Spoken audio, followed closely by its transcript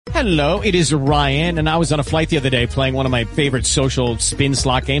Hello, it is Ryan, and I was on a flight the other day playing one of my favorite social spin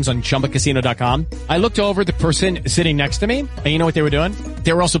slot games on ChumbaCasino.com. I looked over at the person sitting next to me, and you know what they were doing?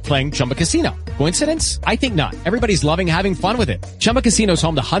 They were also playing Chumba Casino. Coincidence? I think not. Everybody's loving having fun with it. Chumba Casino is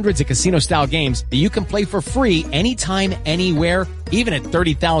home to hundreds of casino-style games that you can play for free anytime, anywhere, even at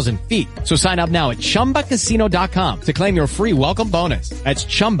 30,000 feet. So sign up now at ChumbaCasino.com to claim your free welcome bonus. That's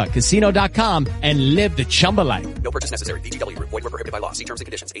ChumbaCasino.com and live the Chumba life. No purchase necessary. VGW. Void where prohibited by law. See terms and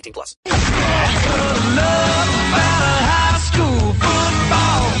conditions. 18+.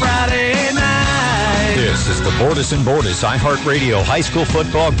 This is the Bordas and Bordas iHeartRadio High School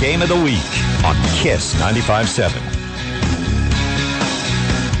Football Game of the Week on KISS 95.7.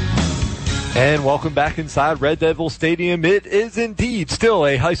 And welcome back inside Red Devil Stadium. It is indeed still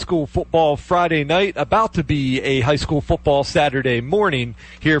a high school football Friday night, about to be a high school football Saturday morning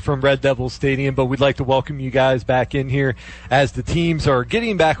here from Red Devil Stadium. But we'd like to welcome you guys back in here as the teams are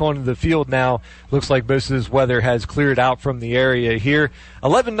getting back onto the field now. Looks like most of this weather has cleared out from the area here.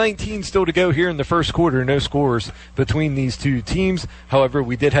 11:19 still to go here in the first quarter. No scores between these two teams. However,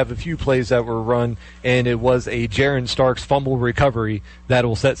 we did have a few plays that were run, and it was a Jaron Starks fumble recovery that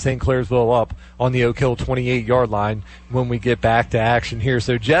will set St. Clairsville up on the Oak Hill 28-yard line when we get back to action here.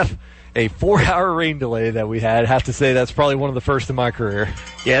 So, Jeff, a 4-hour rain delay that we had. I have to say that's probably one of the first in my career.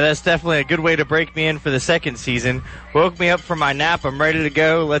 Yeah, that's definitely a good way to break me in for the second season. Woke me up from my nap. I'm ready to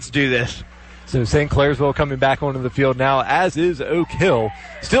go. Let's do this. So St. Clairsville coming back onto the field now, as is Oak Hill.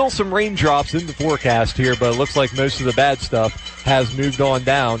 Still some raindrops in the forecast here, but it looks like most of the bad stuff has moved on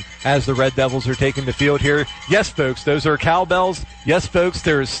down as the Red Devils are taking the field here. Yes, folks, those are cowbells. Yes, folks,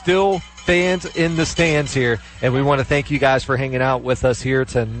 there is still fans in the stands here, and we want to thank you guys for hanging out with us here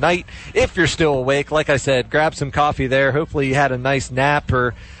tonight. If you're still awake, like I said, grab some coffee there. Hopefully you had a nice nap,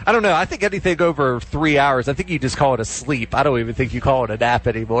 or I don't know, I think anything over 3 hours, I think you just call it a sleep. I don't even think you call it a nap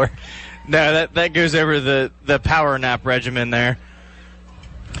anymore. No, that goes over the power nap regimen there.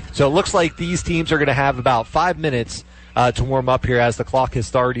 So it looks like these teams are going to have about 5 minutes to warm up here as the clock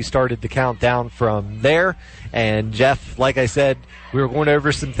has already started to count down from there. And, Jeff, like I said, we were going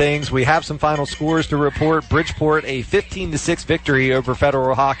over some things. We have some final scores to report. Bridgeport, a 15-6 victory over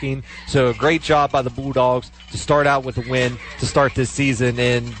Federal Hocking. So a great job by the Bulldogs to start out with a win to start this season.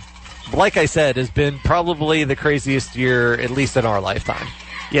 And, like I said, has been probably the craziest year, at least in our lifetime.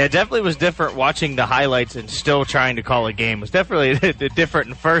 Yeah, it definitely was different watching the highlights and still trying to call a game. It was definitely different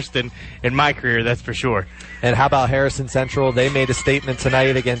in first in my career, that's for sure. And how about Harrison Central? They made a statement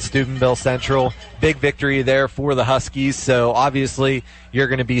tonight against Steubenville Central. Big victory there for the Huskies. So obviously you're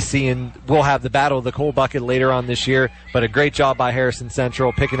going to be seeing, we'll have the Battle of the Coal Bucket later on this year, but a great job by Harrison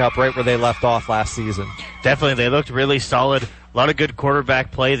Central picking up right where they left off last season. Definitely, they looked really solid. A lot of good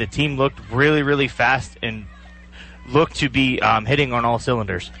quarterback play. The team looked really, really fast and look to be hitting on all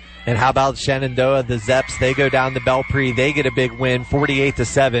cylinders. And how about Shenandoah, the Zeps? They go down to Belpre. They get a big win,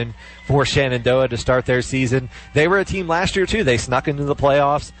 48-7 for Shenandoah to start their season. They were a team last year, too. They snuck into the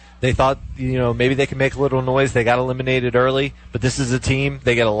playoffs. They thought, maybe they could make a little noise. They got eliminated early. But this is a team.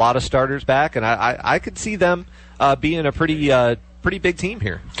 They get a lot of starters back, and I could see them being a pretty big team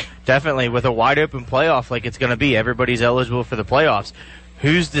here. Definitely, with a wide-open playoff like it's going to be. Everybody's eligible for the playoffs.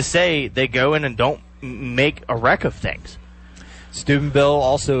 Who's to say they go in and don't make a wreck of things? Steubenville,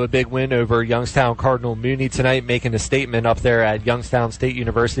 also a big win over Youngstown Cardinal Mooney tonight, making a statement up there at Youngstown State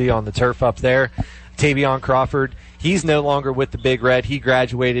University on the turf up there. Tavion Crawford, he's no longer with the Big Red. He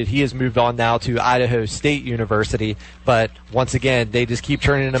graduated. He has moved on now to Idaho State University. But once again, they just keep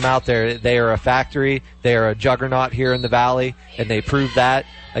turning them out there. They are a factory. They are a juggernaut here in the Valley, and they proved that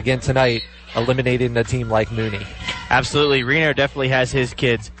again tonight, eliminating a team like Mooney. Absolutely. Reno definitely has his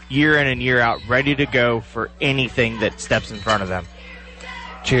kids year in and year out ready to go for anything that steps in front of them.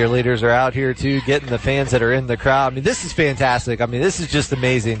 Cheerleaders are out here, too, getting the fans that are in the crowd. I mean, this is fantastic. I mean, this is just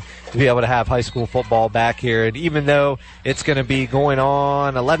amazing to be able to have high school football back here. And even though it's going to be going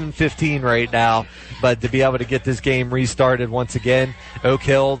on 11:15 right now, but to be able to get this game restarted once again, Oak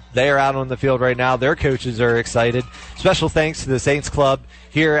Hill, they are out on the field right now. Their coaches are excited. Special thanks to the Saints Club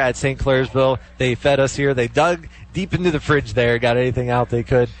here at St. Clairsville. They fed us here. They dug deep into the fridge there, got anything out they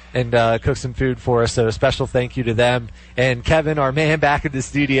could, and cooked some food for us. So a special thank you to them. And Kevin, our man back in the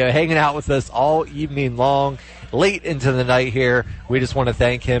studio, hanging out with us all evening long, late into the night here. We just want to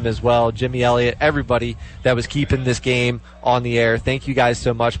thank him as well. Jimmy Elliott, everybody that was keeping this game on the air. Thank you guys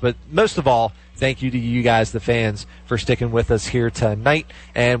so much. But most of all, thank you to you guys, the fans, for sticking with us here tonight.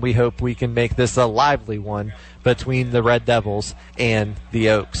 And we hope we can make this a lively one between the Red Devils and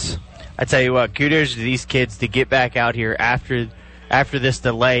the Oaks. I tell you what, kudos to these kids to get back out here after this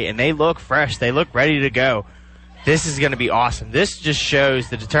delay, and they look fresh. They look ready to go. This is going to be awesome. This just shows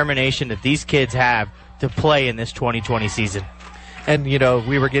the determination that these kids have to play in this 2020 season. And,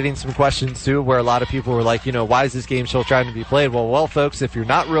 we were getting some questions, too, where a lot of people were like, why is this game still trying to be played? Well, folks, if you're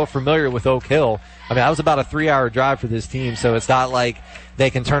not real familiar with Oak Hill, that was about a 3-hour drive for this team, so it's not like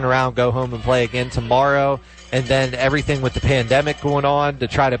they can turn around, go home, and play again tomorrow. And then everything with the pandemic going on to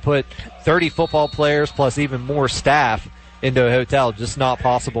try to put 30 football players plus even more staff into a hotel, just not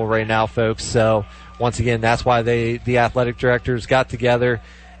possible right now, folks. So, once again, that's why the athletic directors got together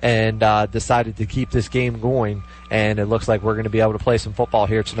and decided to keep this game going. And it looks like we're going to be able to play some football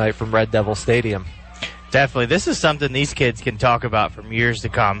here tonight from Red Devil Stadium. Definitely. This is something these kids can talk about from years to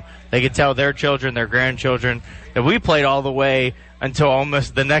come. They can tell their children, their grandchildren, that we played all the way until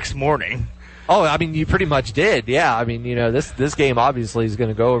almost the next morning. Oh, you pretty much did. Yeah, this game obviously is going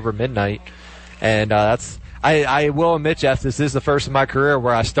to go over midnight. And I will admit, Jeff, this is the first in my career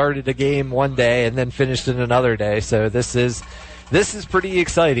where I started a game one day and then finished it another day. So this is pretty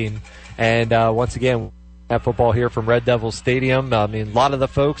exciting. And once again, have football here from Red Devil Stadium. A lot of the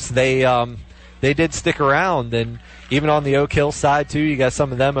folks, they did stick around, and even on the Oak Hill side too, you got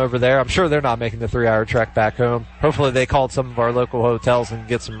some of them over there. I'm sure they're not making the 3-hour trek back home. Hopefully they called some of our local hotels and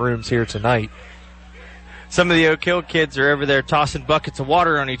get some rooms here tonight. Some of the Oak Hill kids are over there tossing buckets of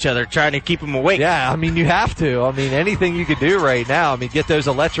water on each other, trying to keep them awake. Yeah, you have to. Anything you could do right now. Get those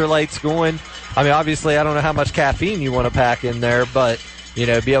electrolytes going. Obviously, I don't know how much caffeine you want to pack in there, but be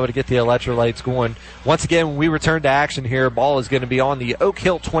able to get the electrolytes going. Once again, when we return to action here, ball is going to be on the Oak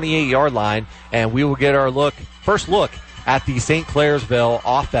Hill 28-yard line, and we will get our first look at the St. Clairsville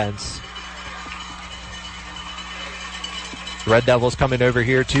offense. Red Devils coming over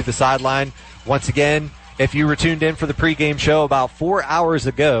here to the sideline. Once again, if you were tuned in for the pregame show about 4 hours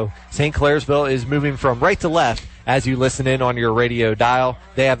ago, St. Clairsville is moving from right to left as you listen in on your radio dial.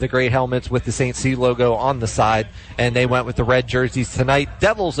 They have the gray helmets with the St. C logo on the side, and they went with the red jerseys tonight.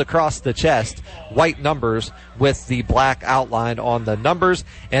 Devils across the chest, white numbers with the black outline on the numbers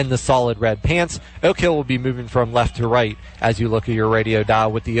and the solid red pants. Oak Hill will be moving from left to right as you look at your radio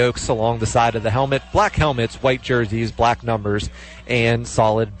dial with the Oaks along the side of the helmet. Black helmets, white jerseys, black numbers, and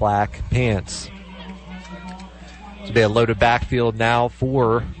solid black pants. It'll be a loaded backfield now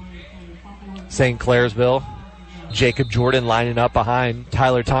for St. Clairsville. Jacob Jordan lining up behind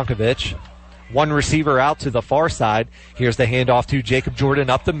Tyler Tonkovich. One receiver out to the far side. Here's the handoff to Jacob Jordan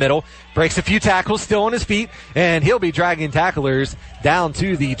up the middle. Breaks a few tackles, still on his feet, and he'll be dragging tacklers down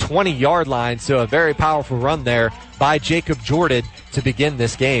to the 20-yard line. So a very powerful run there by Jacob Jordan to begin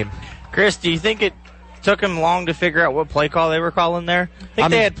this game. Chris, do you think it took him long to figure out what play call they were calling there? I think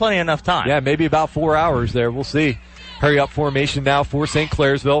they had plenty enough time. Yeah, maybe about 4 hours there. We'll see. Hurry-up formation now for St.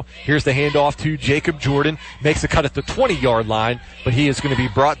 Clairsville. Here's the handoff to Jacob Jordan. Makes a cut at the 20-yard line, but he is going to be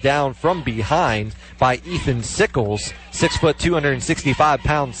brought down from behind by Ethan Sickles, 6 foot,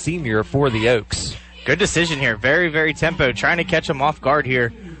 265-pound senior for the Oaks. Good decision here. Very, very tempo. Trying to catch him off guard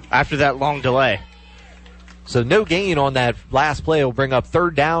here after that long delay. So no gain on that last play will bring up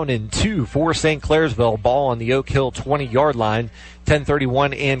 3rd down and 2 for St. Clairsville. Ball on the Oak Hill 20-yard line.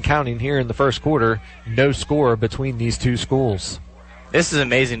 10:31 and counting here in the first quarter. No score between these two schools. This is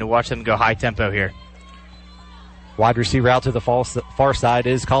amazing to watch them go high tempo here. Wide receiver out to the far side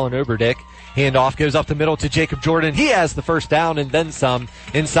is Colin Oberdick. Handoff goes up the middle to Jacob Jordan. He has the first down and then some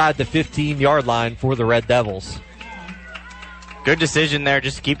inside the 15-yard line for the Red Devils. Good decision there.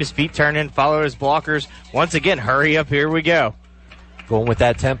 Just keep his feet turning, follow his blockers. Once again, hurry up. Here we go. Going with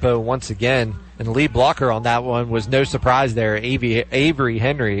that tempo once again. And the lead blocker on that one was no surprise there. Avery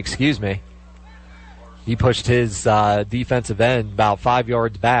Henry, He pushed his defensive end about 5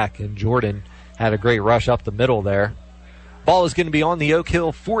 yards back, and Jordan had a great rush up the middle there. Ball is going to be on the Oak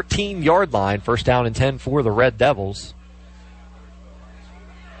Hill 14-yard line. 1st down and 10 for the Red Devils.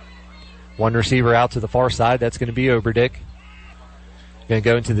 One receiver out to the far side. That's going to be Oberdick. Going to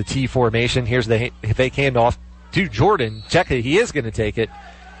go into the T formation. Here's the fake handoff to Jordan. Check it. He is going to take it.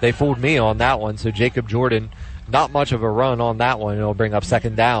 They fooled me on that one. So Jacob Jordan, not much of a run on that one. It'll bring up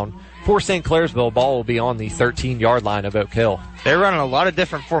 2nd down. For St. Clairsville, ball will be on the 13-yard line of Oak Hill. They're running a lot of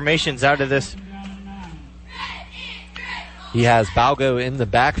different formations out of this. He has Balgo in the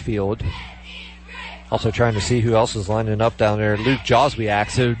backfield. Also trying to see who else is lining up down there. Luke Joswiak.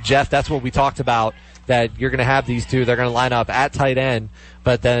 So, Jeff, that's what we talked about, that you're going to have these two. They're going to line up at tight end,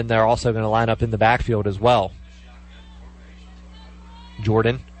 but then they're also going to line up in the backfield as well.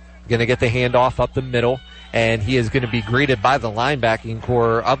 Jordan going to get the handoff up the middle, and he is going to be greeted by the linebacking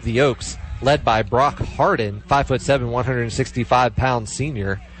core of the Oaks, led by Brock Harden, 5'7", 165-pound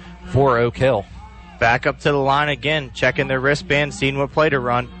senior for Oak Hill. Back up to the line again, checking their wristband, seeing what play to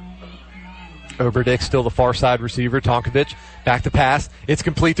run. Oberdick still the far side receiver. Tonkovic back to pass. It's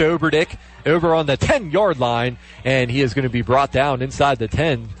complete to Oberdick over on the 10-yard line, and he is going to be brought down inside the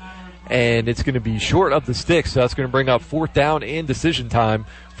 10, and it's going to be short of the sticks, so that's going to bring up 4th down and decision time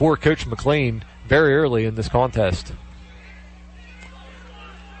for Coach McLean very early in this contest.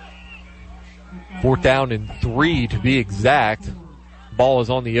 4th down and 3 to be exact. Ball is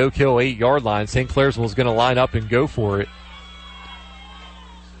on the Oak Hill 8-yard line. St. Clairsville is going to line up and go for it.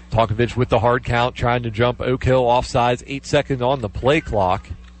 Tonkovic with the hard count, trying to jump Oak Hill offsides. 8 seconds on the play clock.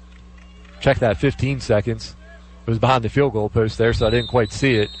 Check that, 15 seconds. It was behind the field goal post there, so I didn't quite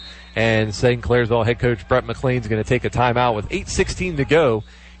see it. And St. Clairsville head coach Brett McLean is going to take a timeout with 8:16 to go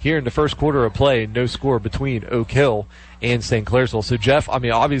here in the first quarter of play. No score between Oak Hill and St. Clairsville. So, Jeff, I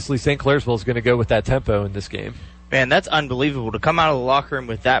mean, obviously St. Clairsville is going to go with that tempo in this game. Man, that's unbelievable to come out of the locker room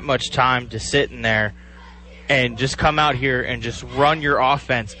with that much time to sit in there and just come out here and just run your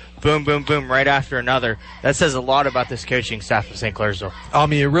offense, boom, boom, boom, right after another. That says a lot about this coaching staff of St. Clairsville. I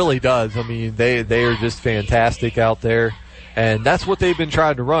mean, it really does. I mean, they are just fantastic out there, and that's what they've been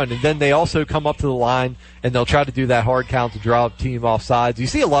trying to run. And then they also come up to the line, and they'll try to do that hard count to draw a team off sides. You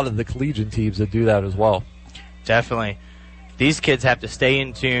see a lot of the collegiate teams that do that as well. Definitely. These kids have to stay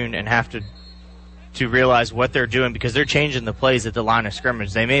in tune and have to realize what they're doing because they're changing the plays at the line of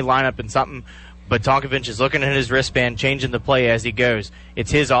scrimmage. They may line up in something, but Tonkovic is looking at his wristband, changing the play as he goes. It's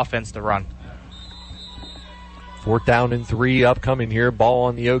his offense to run. 4th down and 3 upcoming here. Ball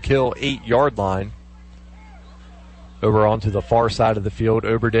on the Oak Hill 8-yard line. Over onto the far side of the field.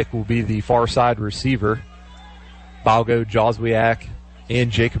 Oberdick will be the far side receiver. Balgo, Joswiak,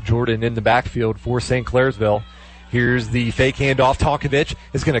 and Jacob Jordan in the backfield for St. Clairsville. Here's the fake handoff. Tonkovic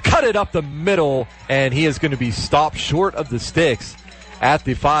is going to cut it up the middle, and he is going to be stopped short of the sticks at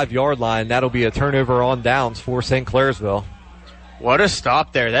the 5-yard line. That'll be a turnover on downs for St. Clairsville. What a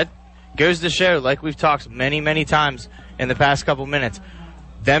stop there. That goes to show, like we've talked many, many times in the past couple minutes,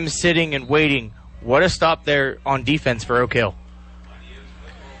 them sitting and waiting. What a stop there on defense for Oak Hill.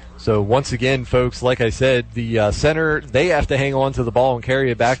 So once again, folks, like I said, the center, they have to hang on to the ball and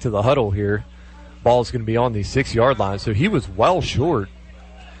carry it back to the huddle here. Ball is going to be on the 6-yard line, so he was well short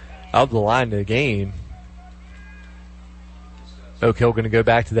of the line of the game. Oak Hill going to go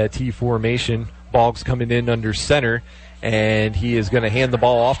back to that T formation. Boggs coming in under center, and he is going to hand the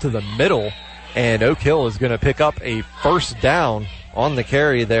ball off to the middle, and Oak Hill is going to pick up a first down on the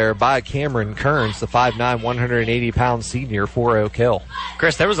carry there by Cameron Kearns, the 5'9", 180-pound senior for Oak Hill.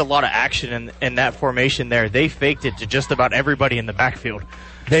 Chris, there was a lot of action in that formation there. They faked it to just about everybody in the backfield.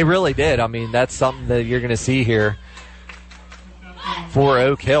 They really did. I mean, that's something that you're going to see here for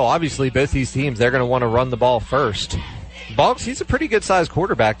Oak Hill. Obviously, both these teams, they're going to want to run the ball first. Boggs, he's a pretty good-sized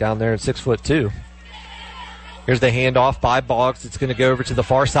quarterback down there at 6'2". Here's the handoff by Boggs. It's going to go over to the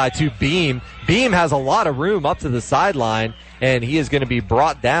far side to Beam. Beam has a lot of room up to the sideline, and he is going to be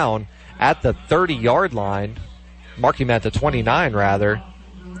brought down at the 30-yard line. Mark him at the 29, rather.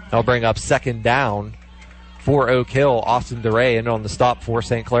 That'll bring up 2nd down for Oak Hill. Austin DeRay in on the stop for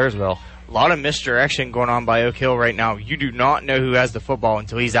St. Clairsville. A lot of misdirection going on by Oak Hill right now. You do not know who has the football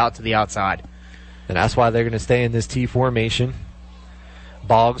until he's out to the outside. And that's why they're going to stay in this T formation.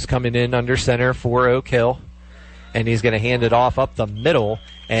 Boggs coming in under center for Oak Hill. And he's going to hand it off up the middle.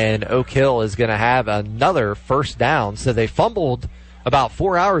 And Oak Hill is going to have another first down. So they fumbled about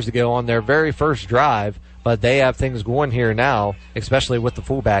 4 hours ago on their very first drive. But they have things going here now, especially with the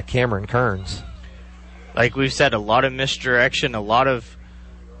fullback, Cameron Kearns. Like we've said, a lot of misdirection, a lot of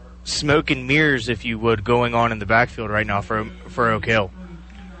smoke and mirrors, if you would, going on in the backfield right now for Oak Hill.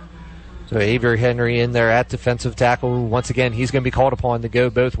 So Avery Henry in there at defensive tackle. Once again, he's going to be called upon to go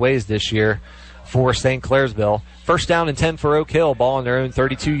both ways this year for St. Clairsville. First down and 10 for Oak Hill. Ball on their own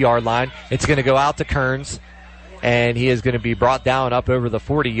 32-yard line. It's going to go out to Kearns, and he is going to be brought down up over the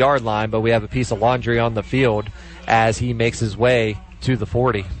 40-yard line, but we have a piece of laundry on the field as he makes his way to the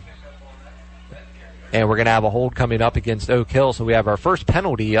 40. And we're going to have a hold coming up against Oak Hill, so we have our first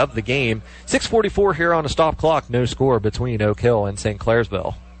penalty of the game. 6:44 here on a stop clock. No score between Oak Hill and St.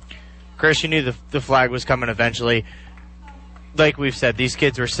 Clairsville. Chris, you knew the flag was coming eventually. Like we've said, these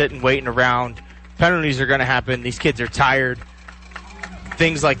kids were sitting, waiting around. Penalties are going to happen. These kids are tired.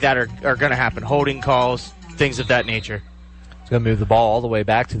 Things like that are going to happen. Holding calls, things of that nature. It's going to move the ball all the way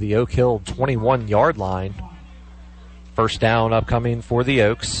back to the Oak Hill 21-yard line. First down upcoming for the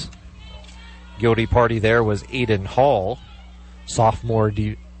Oaks. Guilty party there was Aiden Hall, sophomore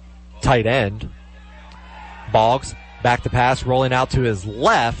tight end. Boggs, back to pass, rolling out to his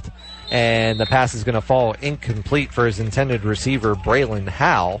left, and the pass is going to fall incomplete for his intended receiver, Braylon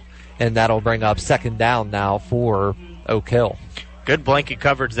Howe, and that'll bring up 2nd down now for Oak Hill. Good blanket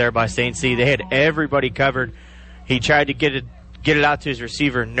coverage there by St. C. They had everybody covered. He tried to get it out to his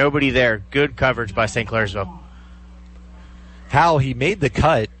receiver. Nobody there. Good coverage by St. Clairsville. How he made the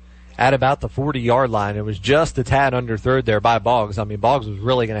cut at about the 40-yard line. It was just a tad under third there by Boggs. I mean, Boggs was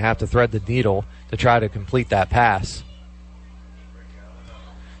really going to have to thread the needle to try to complete that pass.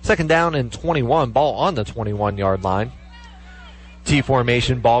 Second down and 21, ball on the 21-yard line. T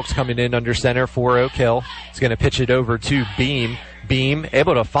formation, Boggs coming in under center for Oak Hill. He's going to pitch it over to Beam. Beam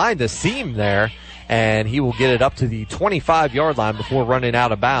able to find the seam there, and he will get it up to the 25-yard line before running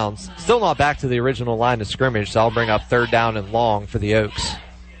out of bounds. Still not back to the original line of scrimmage, so I'll bring up third down and long for the Oaks.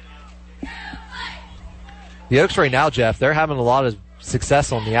 The Oaks right now, Jeff, they're having a lot of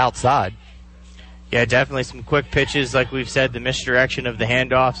success on the outside. Yeah, definitely some quick pitches, like we've said, the misdirection of the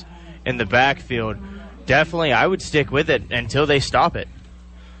handoffs in the backfield. Definitely, I would stick with it until they stop it.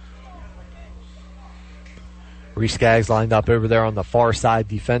 Reese Skaggs lined up over there on the far side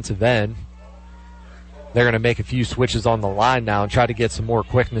defensive end. They're going to make a few switches on the line now and try to get some more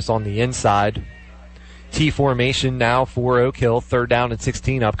quickness on the inside. T formation now for Oak Hill. Third down and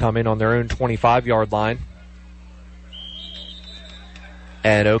 16 upcoming on their own 25-yard line.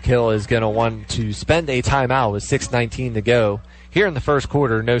 And Oak Hill is going to want to spend a timeout with 6:19 to go. Here in the first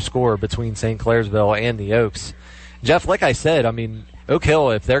quarter, no score between St. Clairsville and the Oaks. Jeff, like I said, I mean, Oak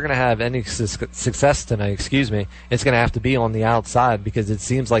Hill, if they're going to have any success tonight, it's going to have to be on the outside because it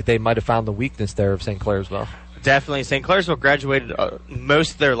seems like they might have found the weakness there of St. Clairsville. Definitely. St. Clairsville graduated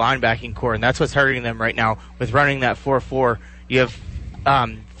most of their linebacking core, and that's what's hurting them right now with running that 4-4. You have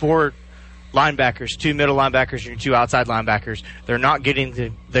 4 linebackers, 2 middle linebackers, and 2 outside linebackers. They're not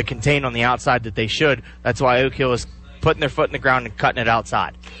getting the contain on the outside that they should. That's why Oak Hill is putting their foot in the ground and cutting it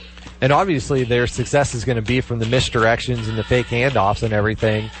outside. And obviously their success is going to be from the misdirections and the fake handoffs and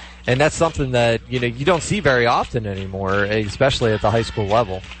everything. And that's something that, you don't see very often anymore, especially at the high school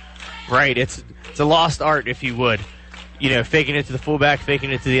level. Right. It's a lost art, if you would. Faking it to the fullback,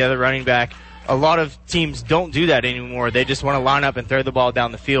 faking it to the other running back. A lot of teams don't do that anymore. They just want to line up and throw the ball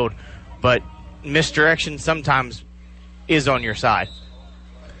down the field. But misdirection sometimes is on your side.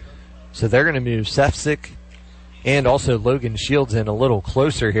 So they're going to move Sefcik and also Logan Shields in a little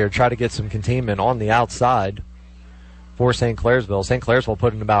closer here, try to get some containment on the outside for St. Clairsville. St. Clairsville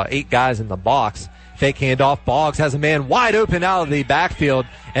putting about 8 guys in the box. Fake handoff. Boggs has a man wide open out of the backfield,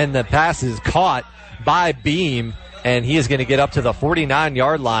 and the pass is caught by Beam, and he is going to get up to the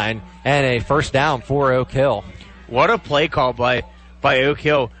 49-yard line and a first down for Oak Hill. What a play call by Oak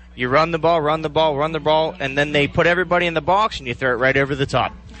Hill. You run the ball, and then they put everybody in the box, and you throw it right over the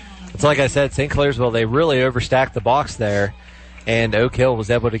top. It's like I said, St. Clairsville, they really overstacked the box there, and Oak Hill was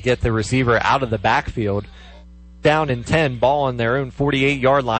able to get the receiver out of the backfield. Down in 10, ball on their own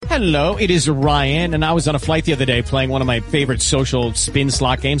 48-yard line. Hello, it is Ryan, and I was on a flight the other day playing one of my favorite social spin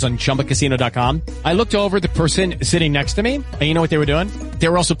slot games on ChumbaCasino.com. I looked over at the person sitting next to me, and you know what they were doing? They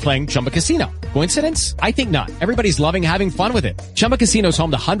were also playing Chumba Casino. Coincidence? I think not. Everybody's loving having fun with it. Chumba Casino is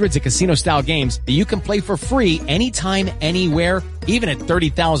home to hundreds of casino-style games that you can play for free anytime, anywhere, even at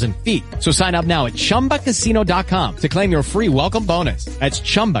 30,000 feet. So sign up now at ChumbaCasino.com to claim your free welcome bonus. That's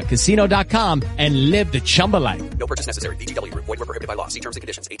ChumbaCasino.com and live the Chumba life. No purchase necessary. VGW Group. Void where prohibited by law. See terms and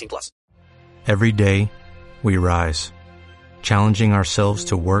conditions. 18+. Every day, we rise, challenging ourselves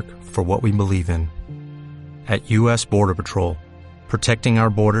to work for what we believe in. At U.S. Border Patrol, protecting our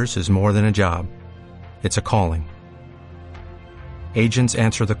borders is more than a job. It's a calling. Agents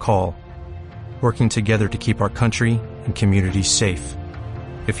answer the call, working together to keep our country and communities safe.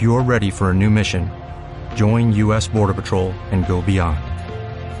 If you're ready for a new mission, join U.S. Border Patrol and go beyond.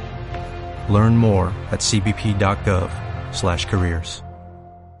 Learn more at cbp.gov/careers.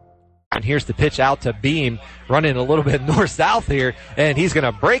 And here's the pitch out to Beam, running a little bit north-south here, and he's going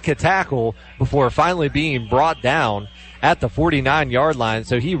to break a tackle before finally being brought down at the 49-yard line.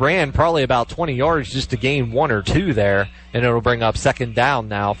 So he ran probably about 20 yards just to gain 1 or 2 there, and it'll bring up second down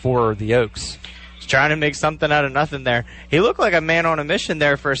now for the Oaks. He's trying to make something out of nothing there. He looked like a man on a mission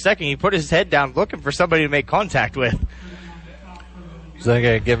there for a second. He put his head down looking for somebody to make contact with. So they're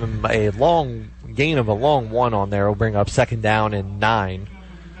going to give him a long gain of a long 1 on there. Will bring up second down and 9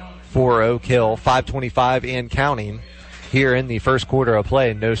 for Oak Hill. 5:25 and counting here in the first quarter of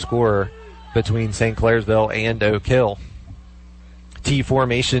play. No score between St. Clairsville and Oak Hill. T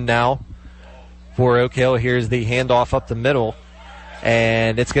formation now for Oak Hill. Here's the handoff up the middle,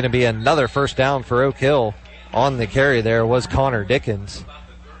 and it's going to be another first down for Oak Hill. On the carry there was Connor Dickens.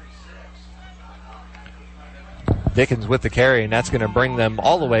 Dickens with the carry, and that's going to bring them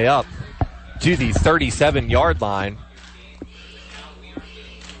all the way up to the 37-yard line.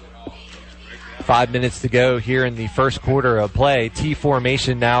 5 minutes to go here in the first quarter of play. T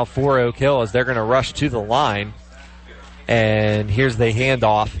formation now for Oak Hill as they're going to rush to the line. And here's the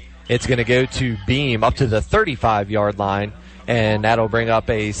handoff. It's going to go to Beam up to the 35-yard line, and that'll bring up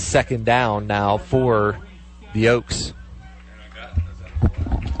a second down now for the Oaks.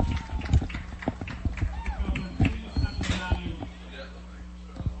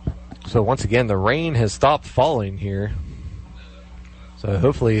 So once again, the rain has stopped falling here. So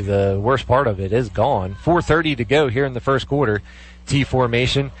hopefully the worst part of it is gone. 4:30 to go here in the first quarter. T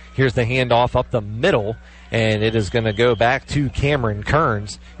formation. Here's the handoff up the middle, and it is going to go back to Cameron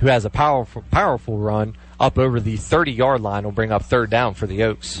Kearns, who has a powerful run up over the 30-yard line. Will bring up third down for the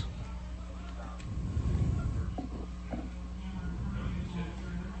Oaks.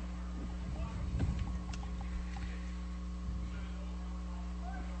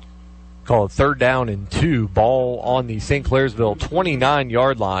 Called third down and 2. Ball on the St. Clairsville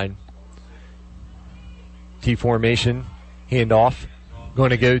 29-yard line. T formation. Handoff.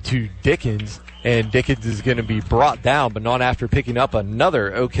 Going to go to Dickens. And Dickens is going to be brought down, but not after picking up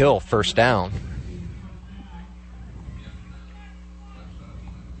another Oak Hill first down.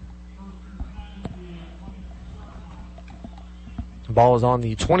 The ball is on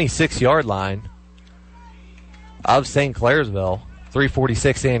the 26-yard line of St. Clairsville.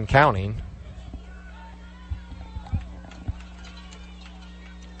 3:46 and counting.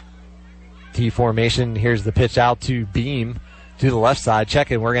 T formation. Here's the pitch out to Beam to the left side. Check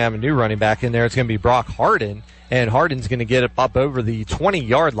it. We're going to have a new running back in there. It's going to be Brock Harden. And Harden's going to get it up over the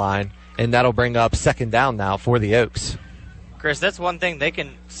 20-yard line. And that'll bring up second down now for the Oaks. Chris, that's one thing. They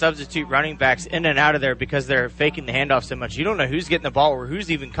can substitute running backs in and out of there because they're faking the handoff so much. You don't know who's getting the ball or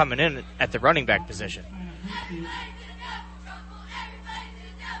who's even coming in at the running back position.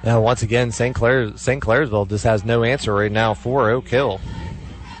 Now, once again, St. Clairsville just has no answer right now for Oak Hill.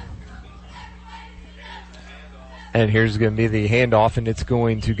 And here's going to be the handoff, and it's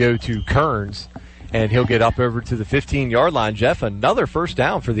going to go to Kearns. And he'll get up over to the 15-yard line. Jeff, another first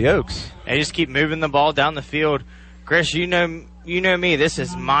down for the Oaks. They just keep moving the ball down the field. Chris, you know me. This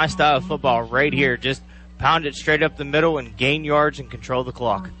is my style of football right here. Just pound it straight up the middle and gain yards and control the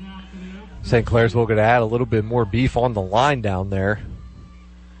clock. St. Clairsville going to add a little bit more beef on the line down there.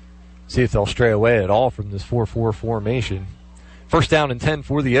 See if they'll stray away at all from this 4-4 formation. First down and 10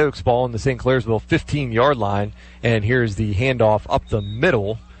 for the Oaks. Ball in the St. Clairsville 15-yard line. And here's the handoff up the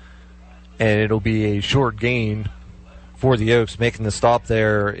middle. And it'll be a short gain for the Oaks. Making the stop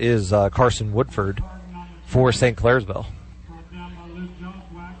there is Carson Woodford for St. Clairsville.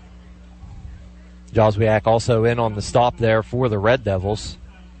 Joswiak also in on the stop there for the Red Devils.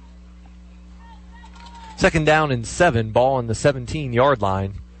 Second down and 7. Ball on the 17-yard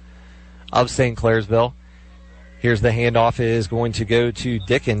line of St. Clairsville. Here's the handoff. Is going to go to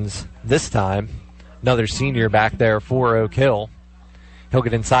Dickens this time. Another senior back there for Oak Hill. He'll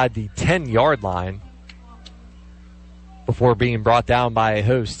get inside the 10-yard line before being brought down by a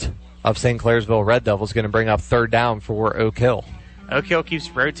host of St. Clairsville Red Devils. Going to bring up third down for Oak Hill. Oak Hill keeps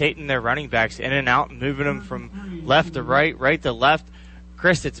rotating their running backs in and out, moving them from left to right, right to left.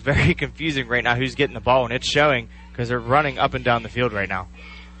 Chris, it's very confusing right now who's getting the ball, and it's showing because they're running up and down the field right now.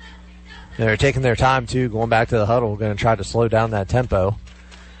 They're taking their time, too, going back to the huddle, going to try to slow down that tempo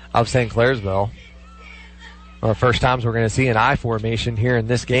of St. Clairsville. One of the first times we're going to see an I formation here in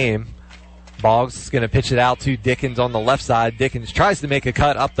this game. Boggs is going to pitch it out to Dickens on the left side. Dickens tries to make a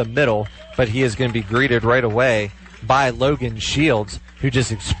cut up the middle, but he is going to be greeted right away by Logan Shields, who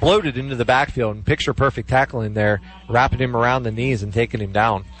just exploded into the backfield and picture-perfect tackling there, wrapping him around the knees and taking him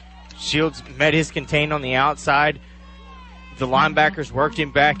down. Shields met his contain on the outside. The linebackers worked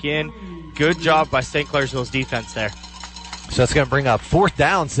him back in. Good job by St. Clairsville's defense there. So it's going to bring up fourth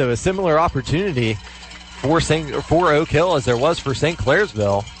down, so a similar opportunity for Oak Hill as there was for St.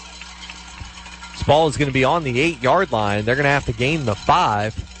 Clairsville. This ball is going to be on the 8-yard line. They're going to have to gain the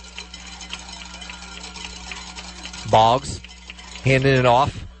 5. Boggs handing it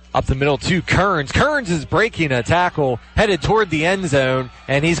off up the middle to Kearns. Kearns is breaking a tackle, headed toward the end zone,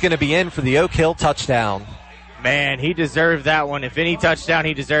 and he's going to be in for the Oak Hill touchdown. Man, he deserved that one. If any touchdown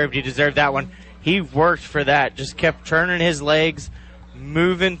he deserved that one. He worked for that. Just kept turning his legs,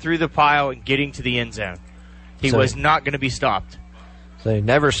 moving through the pile, and getting to the end zone. He was not going to be stopped. So they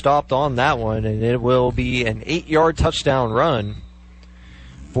never stopped on that one, and it will be an 8-yard touchdown run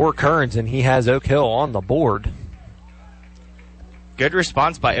for Kearns, and he has Oak Hill on the board. Good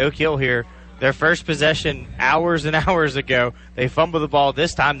response by Oak Hill here. Their first possession hours and hours ago, they fumble the ball.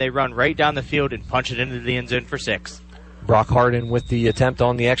 This time they run right down the field and punch it into the end zone for 6. Brock Harden with the attempt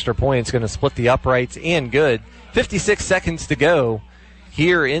on the extra point. It's going to split the uprights and good. 56 seconds to go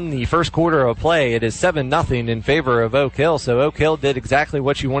here in the first quarter of play. It is 7-0 in favor of Oak Hill. So Oak Hill did exactly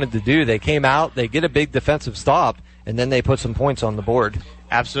what you wanted to do. They came out, they get a big defensive stop, and then they put some points on the board.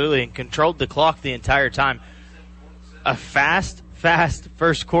 Absolutely, and controlled the clock the entire time. A fast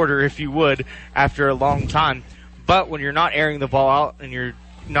first quarter, if you would, after a long time. But when you're not airing the ball out and you're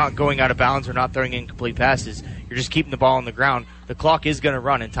not going out of bounds or not throwing incomplete passes, you're just keeping the ball on the ground, the clock is going to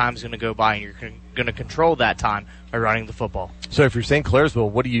run and time's going to go by, and you're going to control that time by running the football. So if you're St. Clairsville,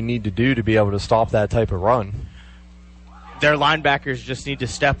 what do you need to do to be able to stop that type of run? Their linebackers just need to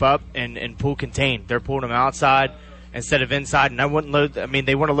step up and pull contain. They're pulling them outside instead of inside, and they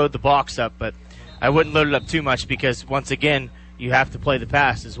want to load the box up, but I wouldn't load it up too much because, once again, you have to play the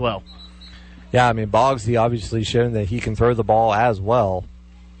pass as well. Yeah, I mean, Boggsy obviously shown that he can throw the ball as well.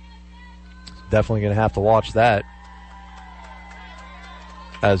 Definitely going to have to watch that.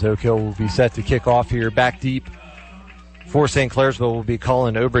 As Oak Hill will be set to kick off here back deep. For St. Clairsville will be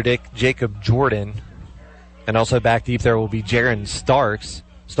Colin Oberdick, Jacob Jordan. And also back deep there will be Jaron Starks.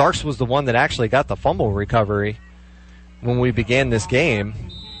 Starks was the one that actually got the fumble recovery when we began this game.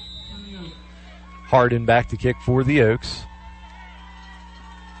 Harden back to kick for the Oaks.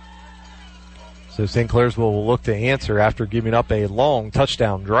 So St. Clairsville will look to answer after giving up a long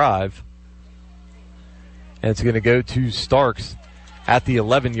touchdown drive. And it's going to go to Starks at the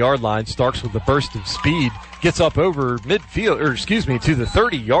 11-yard line. Starks with a burst of speed gets up over midfield, to the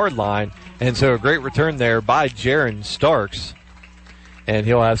 30-yard line. And so a great return there by Jaron Starks. And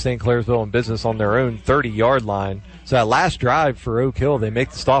he'll have St. Clairsville in business on their own 30-yard line. So that last drive for Oak Hill, they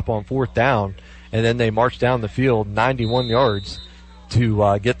make the stop on 4th down, and then they march down the field 91 yards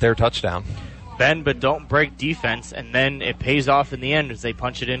to get their touchdown. Bend but don't break defense, and then it pays off in the end as they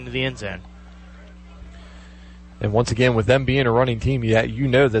punch it into the end zone. And once again, with them being a running team, you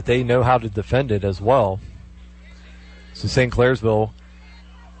know that they know how to defend it as well. So St. Clairsville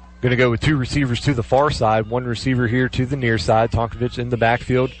going to go with 2 receivers to the far side, 1 receiver here to the near side. Tonkovich in the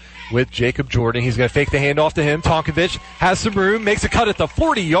backfield with Jacob Jordan. He's going to fake the handoff to him. Tonkovich has some room, makes a cut at the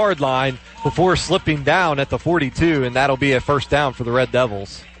 40-yard line before slipping down at the 42, and that'll be a first down for the Red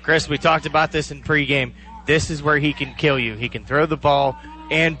Devils. Chris, we talked about this in pregame. This is where he can kill you. He can throw the ball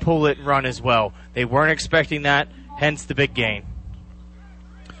and pull it and run as well. They weren't expecting that, hence the big gain.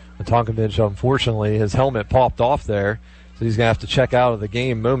 Tonkovich, unfortunately, his helmet popped off there, so he's going to have to check out of the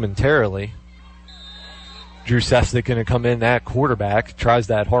game momentarily. Drew Sesnick going to come in at quarterback, tries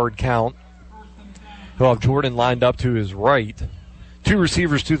that hard count. He'll have Jordan lined up to his right. 2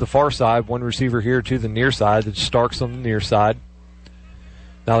 receivers to the far side, 1 receiver here to the near side. It's Starks on the near side.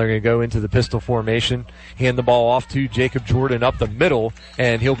 Now they're going to go into the pistol formation, hand the ball off to Jacob Jordan up the middle,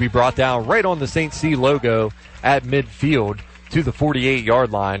 and he'll be brought down right on the St. C logo at midfield to the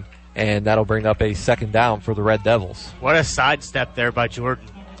 48-yard line, and that'll bring up a second down for the Red Devils. What a sidestep there by Jordan.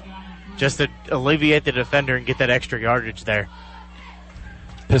 Just to alleviate the defender and get that extra yardage there.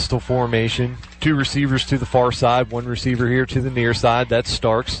 Pistol formation, 2 receivers to the far side, 1 receiver here to the near side. That's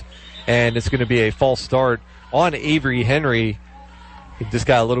Starks, and it's going to be a false start on Avery Henry. He just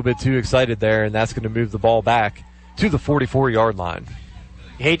got a little bit too excited there, and that's going to move the ball back to the 44-yard line.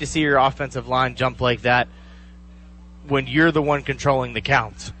 You hate to see your offensive line jump like that when you're the one controlling the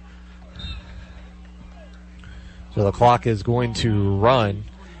counts. So the clock is going to run,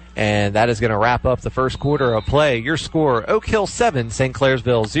 and that is going to wrap up the first quarter of play. Your score, Oak Hill 7, St.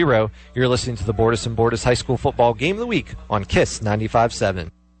 Clairsville 0. You're listening to the Bordas and Bordas High School Football Game of the Week on KISS 95.7.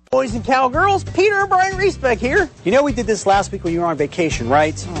 Boys and cowgirls, Peter and Brian Reesbeck here. You know we did this last week when you were on vacation,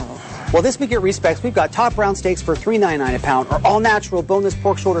 right? Oh. Well, this week at Reesbeck's, we've got top brown steaks for $3.99 a pound, or all-natural boneless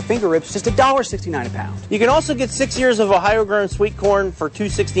pork shoulder finger ribs, just $1.69 a pound. You can also get 6 years of Ohio-grown sweet corn for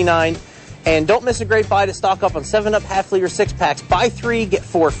 $2.69. And don't miss a great buy to stock up on 7-Up half-liter 6-packs. Buy 3, get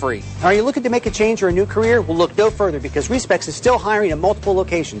 4 free. Are you looking to make a change or a new career? Well, look no further, because Reesbeck's is still hiring at multiple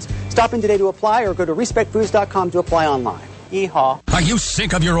locations. Stop in today to apply, or go to ReesbeckFoods.com to apply online. Yeehaw. Are you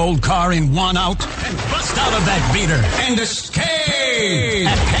sick of your old car in one out? Then bust out of that beater and escape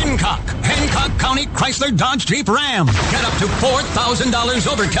at Hancock County Chrysler Dodge Jeep Ram. Get up to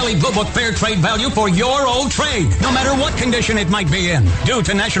 $4,000 over Kelly Blue Book fair trade value for your old trade, no matter what condition it might be in. Due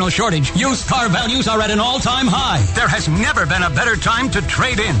to national shortage, used car values are at an all-time high. There has never been a better time to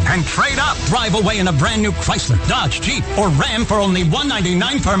trade in and trade up. Drive away in a brand new Chrysler, Dodge, Jeep, or Ram for only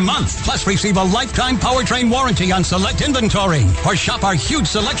 $199 per month. Plus receive a lifetime powertrain warranty on select inventory. Or shop our huge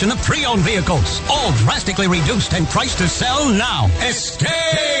selection of pre-owned vehicles, all drastically reduced and priced to sell now.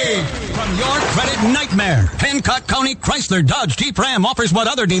 Escape from your credit nightmare. Hancock County Chrysler Dodge Jeep Ram offers what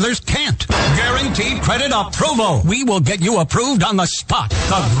other dealers can't. Guaranteed credit approval. We will get you approved on the spot.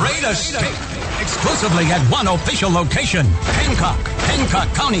 The Great Escape. Exclusively at one official location,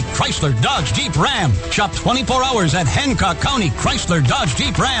 Hancock County Chrysler Dodge Jeep Ram. Shop 24 hours at Hancock County Chrysler Dodge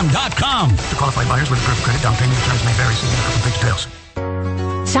Jeep Ram.com. To qualified buyers with approved credit, down payment terms may vary. See complete details.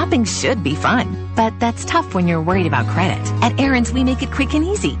 Shopping should be fun, but that's tough when you're worried about credit. At Aaron's, we make it quick and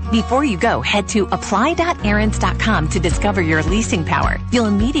easy. Before you go, head to apply.aarons.com to discover your leasing power. You'll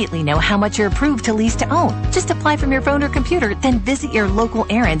immediately know how much you're approved to lease to own. Just apply from your phone or computer, then visit your local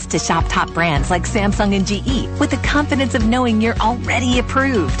Aaron's to shop top brands like Samsung and GE with the confidence of knowing you're already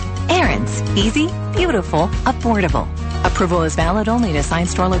approved. Aaron's. Easy, beautiful, affordable. Approval is valid only at assigned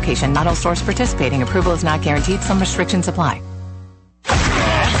store location. Not all stores participating. Approval is not guaranteed. Some restrictions apply.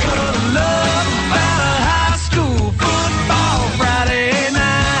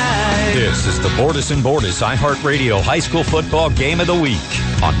 This is the Bordas and Bordas iHeartRadio High School Football Game of the Week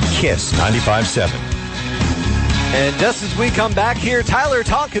on KISS 95.7. And just as we come back here, Tyler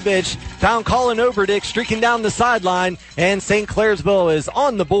Tonkovich found Colin Oberdick streaking down the sideline, and St. Clairsville is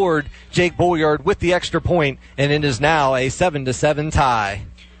on the board. Jake Bolyard with the extra point, and it is now a 7-7 tie.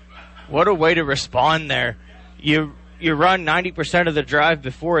 What a way to respond there. You run 90% of the drive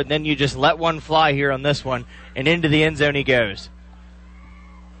before, and then you just let one fly here on this one, and into the end zone he goes.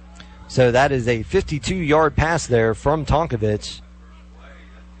 So that is a 52-yard pass there from Tonkovich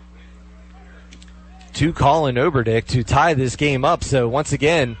to Colin Oberdick to tie this game up. So once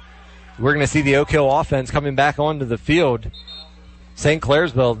again, we're going to see the Oak Hill offense coming back onto the field. St.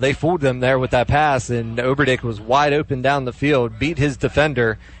 Clairsville, they fooled them there with that pass, and Oberdick was wide open down the field, beat his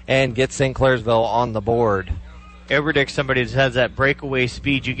defender, and gets St. Clairsville on the board. Oberdick's somebody that has that breakaway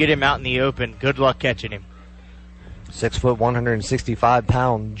speed. You get him out in the open, good luck catching him. 6 foot,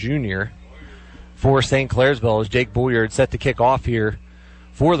 165-pound junior for St. Clairsville as Jake Bolyard set to kick off here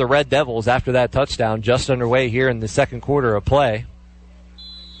for the Red Devils after that touchdown just underway here in the second quarter of play.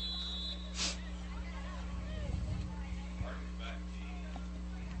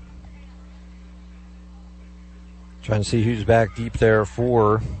 Trying to see who's back deep there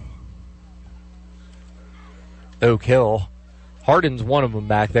for Oak Hill. Harden's one of them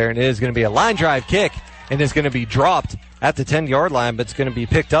back there, and it is going to be a line drive kick. And is going to be dropped at the 10-yard line, but it's going to be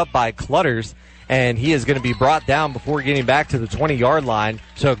picked up by Clutters, and he is going to be brought down before getting back to the 20-yard line.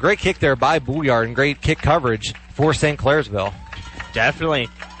 So a great kick there by Bolyard and great kick coverage for St. Clairsville. Definitely.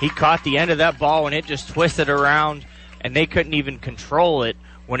 He caught the end of that ball, and it just twisted around, and they couldn't even control it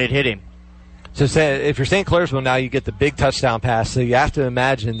when it hit him. So if you're St. Clairsville now, you get the big touchdown pass, so you have to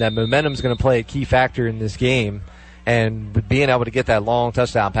imagine that momentum is going to play a key factor in this game, and being able to get that long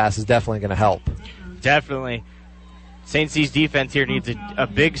touchdown pass is definitely going to help. Definitely. St. C's defense here needs a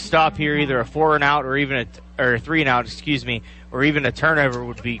big stop here, either a 4-and-out or even a 3-and-out, or even a turnover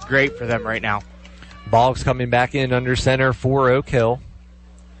would be great for them right now. Boggs coming back in under center for Oak Hill.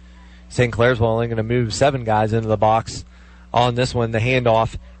 St. Clairsville only going to move 7 guys into the box on this one. The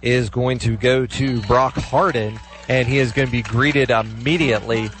handoff is going to go to Brock Harden, and he is going to be greeted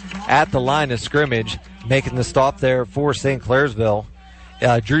immediately at the line of scrimmage, making the stop there for St. Clairsville.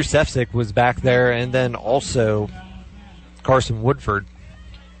 Drew Sefcik was back there, and then also Carson Woodford.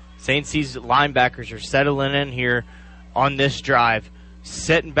 St. C's linebackers are settling in here on this drive,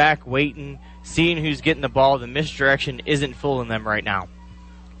 sitting back, waiting, seeing who's getting the ball. The misdirection isn't fooling them right now.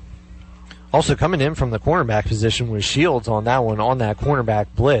 Also coming in from the cornerback position was Shields on that one, on that cornerback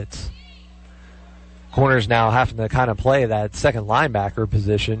blitz. Corners now having to kind of play that second linebacker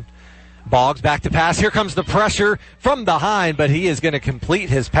position. Boggs back to pass. Here comes the pressure from behind, but he is going to complete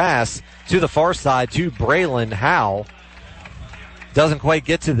his pass to the far side to Braylon Howe. Doesn't quite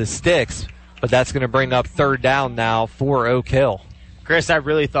get to the sticks, but that's going to bring up third down now for Oak Hill. Chris, I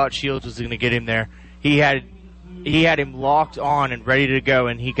really thought Shields was going to get him there. He had him locked on and ready to go,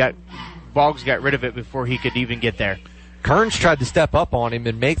 and Boggs got rid of it before he could even get there. Kearns tried to step up on him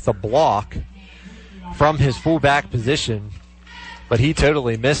and make the block from his fullback position, but he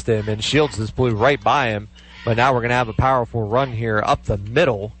totally missed him, and Shields just blew right by him. But now we're going to have a powerful run here up the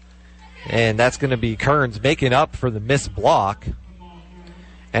middle, and that's going to be Kearns making up for the missed block,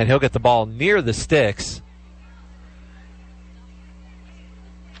 and he'll get the ball near the sticks.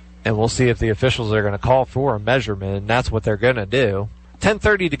 And we'll see if the officials are going to call for a measurement, and that's what they're going to do.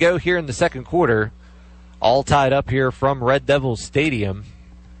 10:30 to go here in the second quarter, all tied up here from Red Devils Stadium.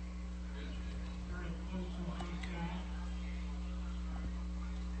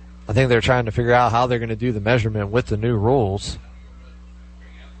 I think they're trying to figure out how they're going to do the measurement with the new rules.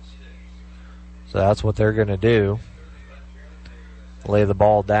 So that's what they're going to do. Lay the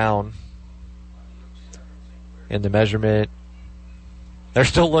ball down in the measurement. They're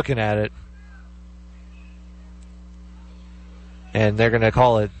still looking at it. And they're going to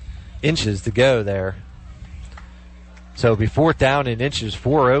call it inches to go there. So it'll be 4th down and inches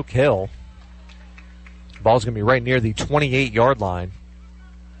for Oak Hill. Ball's going to be right near the 28-yard line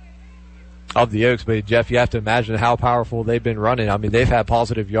of the Oaks. But, Jeff, you have to imagine how powerful they've been running. I mean, they've had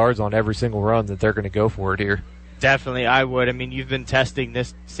positive yards on every single run that they're going to go for it here. Definitely, I would. I mean, you've been testing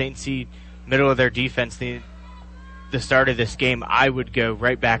this St. C middle of their defense the start of this game. I would go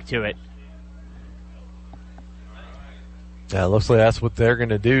right back to it. Yeah, it looks like that's what they're going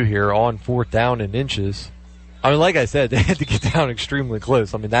to do here on 4th down and inches. I mean, like I said, they had to get down extremely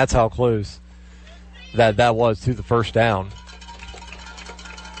close. I mean, that's how close that was to the first down.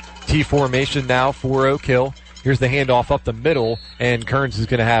 T formation now for Oak Hill. Here's the handoff up the middle, and Kearns is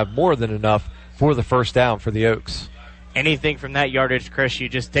going to have more than enough for the first down for the Oaks. Anything from that yardage, Chris, you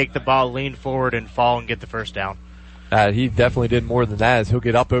just take the ball, lean forward, and fall and get the first down. He definitely did more than that as he'll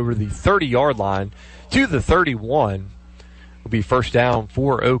get up over the 30-yard line to the 31. Will be first down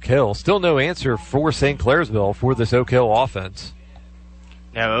for Oak Hill. Still no answer for St. Clairsville for this Oak Hill offense.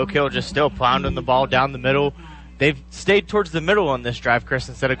 No, Oak Hill just still pounding the ball down the middle. They've stayed towards the middle on this drive, Chris,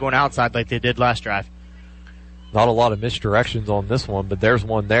 instead of going outside like they did last drive. Not a lot of misdirections on this one, but there's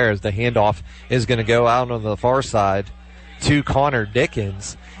one there as the handoff is going to go out on the far side to Connor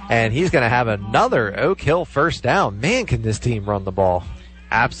Dickens, and he's going to have another Oak Hill first down. Man, can this team run the ball.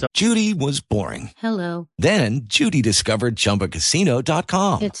 Absolutely. Judy was boring. Hello. Then Judy discovered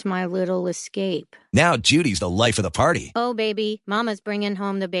ChumbaCasino.com. It's my little escape. Now Judy's the life of the party. Oh, baby, mama's bringing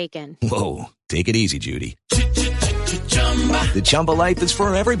home the bacon. Whoa, take it easy, Judy. The Chumba life is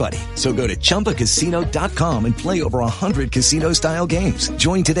for everybody. So go to ChumbaCasino.com and play over 100 casino-style games.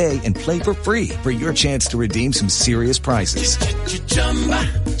 Join today and play for free for your chance to redeem some serious prizes.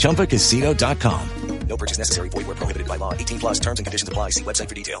 ChumbaCasino.com. No purchase necessary. Void where prohibited by law. 18 plus terms and conditions apply. See website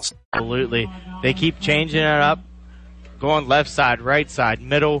for details. Absolutely. They keep changing it up, going left side, right side,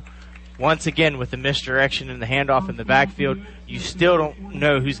 middle. Once again, with the misdirection and the handoff in the backfield, you still don't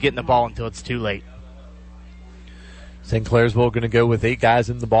know who's getting the ball until it's too late. St. Clairsville going to go with 8 guys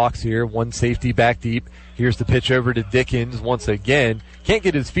in the box here, 1 safety back deep. Here's the pitch over to Dickens once again. Can't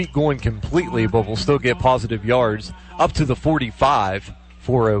get his feet going completely, but will still get positive yards up to the 45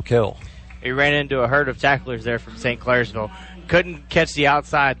 for Oak Hill. He ran into a herd of tacklers there from St. Clairsville. Couldn't catch the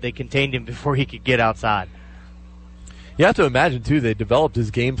outside. They contained him before he could get outside. You have to imagine, too, they developed his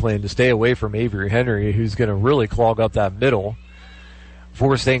game plan to stay away from Avery Henry, who's going to really clog up that middle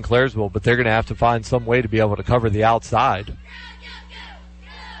for St. Clairsville, but they're going to have to find some way to be able to cover the outside.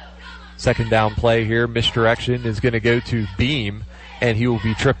 Second down play here. Misdirection is going to go to Beam, and he will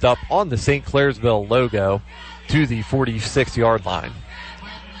be tripped up on the St. Clairsville logo to the 46-yard line.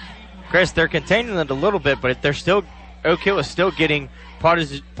 Chris, they're containing it a little bit, but they're still, Oak Hill is still getting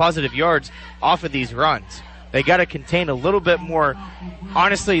positive yards off of these runs. They got to contain a little bit more.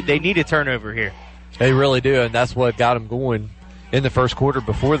 Honestly, they need a turnover here. They really do, and that's what got them going in the first quarter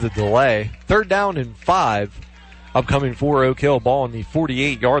before the delay. 3rd down and 5 upcoming for Oak Hill. Ball on the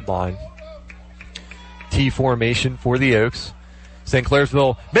 48-yard line. T formation for the Oaks. St.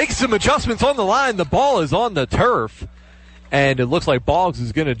 Clairsville makes some adjustments on the line. The ball is on the turf, and it looks like Boggs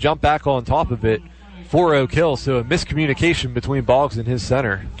is going to jump back on top of it for Oak Hill. So a miscommunication between Boggs and his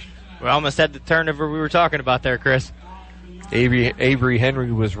center. We almost had the turnover we were talking about there, Chris. Avery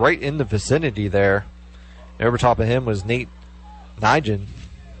Henry was right in the vicinity there. And over top of him was Nate Nigel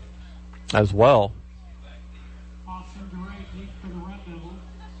as well.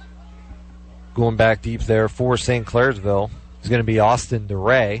 Going back deep there for St. Clairsville is going to be Austin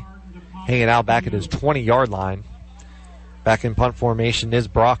DeRay, hanging out back at his 20-yard line. Back in punt formation is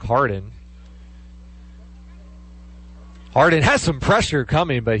Brock Harden. Harden has some pressure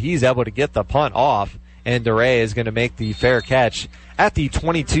coming, but he's able to get the punt off, and DeRay is going to make the fair catch at the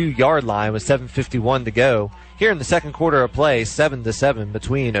 22-yard line with 7:51 to go. Here in the second quarter of play, 7-7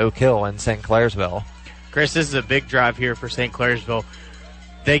 between Oak Hill and St. Clairsville. Chris, this is a big drive here for St. Clairsville.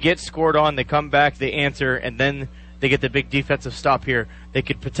 They get scored on, they come back, they answer, and then they get the big defensive stop here. They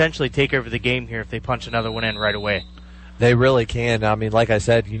could potentially take over the game here if they punch another one in right away. They really can. I mean, like I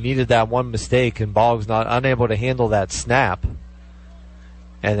said, you needed that one mistake, and Boggs not unable to handle that snap.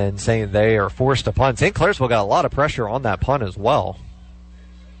 And then saying they are forced to punt. St. Clairsville got a lot of pressure on that punt as well.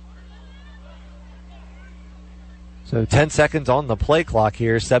 So 10 seconds on the play clock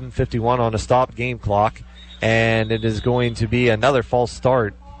here, 7:51 on a stop game clock. And it is going to be another false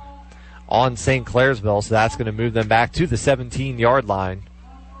start on St. Clairsville, so that's going to move them back to the 17-yard line.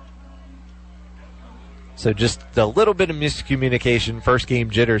 So just a little bit of miscommunication, first game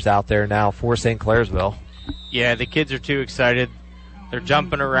jitters out there now for St. Clairsville. Yeah, the kids are too excited. They're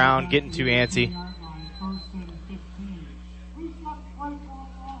jumping around, getting too antsy.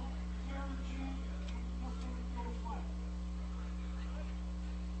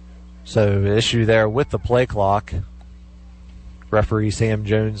 So issue there with the play clock. Referee Sam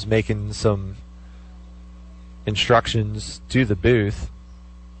Jones making some instructions to the booth.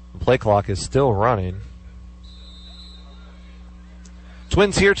 The play clock is still running.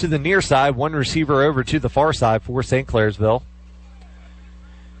 Twins here to the near side. One receiver over to the far side for St. Clairsville.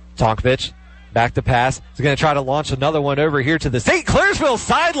 Tonkovich back to pass. He's going to try to launch another one over here to the St. Clairsville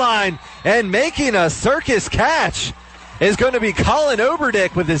sideline. And making a circus catch is going to be Colin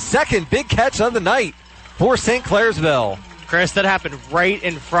Oberdick with his second big catch of the night for St. Clairsville. Chris, that happened right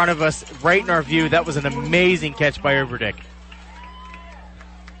in front of us, right in our view. That was an amazing catch by Oberdick.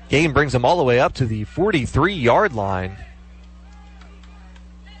 Gain brings him all the way up to the 43-yard line.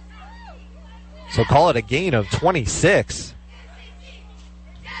 So call it a gain of 26.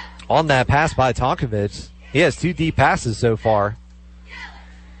 On that pass by Tonkovich. He has 2 deep passes so far.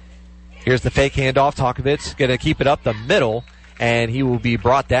 Here's the fake handoff. Tonkovich going to keep it up the middle, and he will be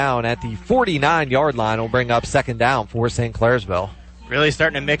brought down at the 49-yard line. Will bring up second down for St. Clairsville. Really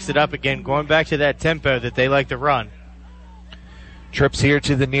starting to mix it up again, going back to that tempo that they like to run. Trips here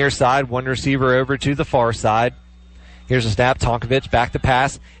to the near side. One receiver over to the far side. Here's a snap. Tonkovich back to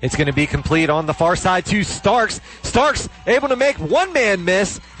pass. It's going to be complete on the far side to Starks. Starks able to make one man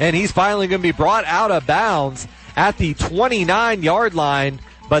miss, and he's finally going to be brought out of bounds at the 29-yard line.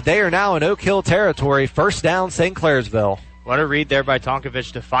 But they are now in Oak Hill territory. First down, St. Clairsville. What a read there by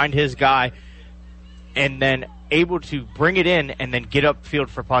Tonkovich to find his guy and then able to bring it in and then get upfield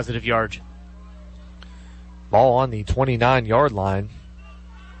for positive yards. Ball on the 29-yard line.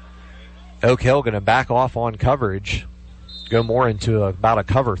 Oak Hill going to back off on coverage. Go more into about a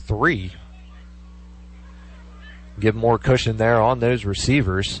cover 3. Give more cushion there on those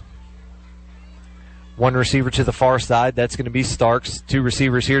receivers. One receiver to the far side. That's going to be Starks. 2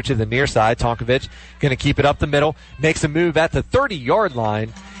 receivers here to the near side. Tonkovich going to keep it up the middle. Makes a move at the 30-yard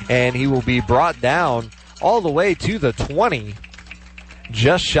line. And he will be brought down all the way to the 20.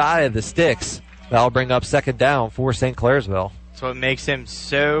 Just shy of the sticks. That'll bring up second down for St. Clairsville. So what makes him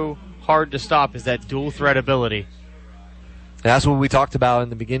so hard to stop is that dual threat ability. That's what we talked about in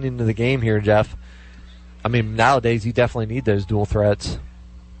the beginning of the game here, Jeff. I mean, nowadays you definitely need those dual threats.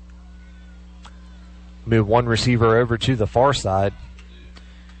 Move one receiver over to the far side.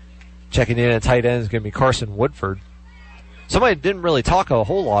 Checking in at tight end is going to be Carson Woodford. Somebody didn't really talk a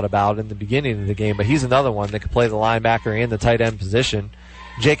whole lot about in the beginning of the game, but he's another one that could play the linebacker and the tight end position.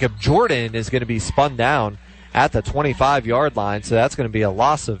 Jacob Jordan is going to be spun down at the 25-yard line, so that's going to be a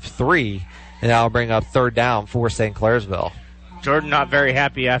loss of 3, and that'll bring up third down for St. Clairsville. Jordan not very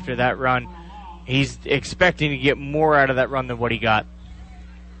happy after that run. He's expecting to get more out of that run than what he got.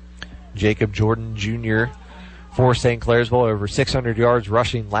 Jacob Jordan Jr. for St. Clairsville, over 600 yards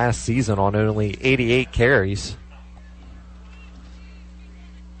rushing last season on only 88 carries.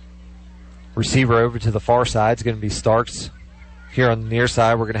 Receiver over to the far side is going to be Starks. Here on the near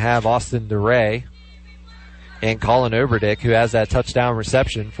side, we're going to have Austin DeRay and Colin Oberdick, who has that touchdown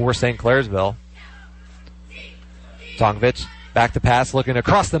reception for St. Clairsville. Tonkovich back to pass, looking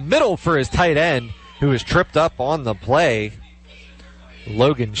across the middle for his tight end, who was tripped up on the play,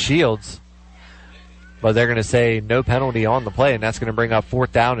 Logan Shields. But they're going to say no penalty on the play, and that's going to bring up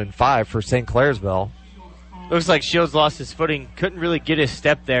 4th down and 5 for St. Clairsville. Looks like Shields lost his footing, couldn't really get his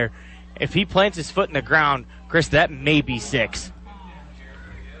step there. If he plants his foot in the ground, Chris, that may be 6.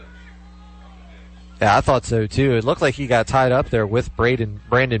 Yeah, I thought so too. It looked like he got tied up there with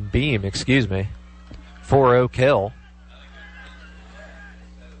Brandon Beam, for Oak Hill.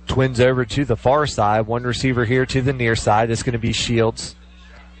 Twins over to the far side. One receiver here to the near side. It's going to be Shields.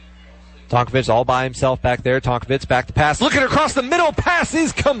 Tonkovich all by himself back there. Tonkovich back to pass. Looking across the middle. Pass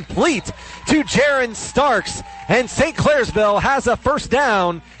is complete to Jaron Starks. And St. Clairsville has a first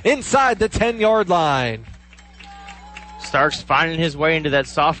down inside the 10-yard line. Starks finding his way into that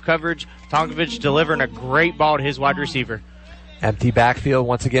soft coverage. Tonkovich delivering a great ball to his wide receiver. Empty backfield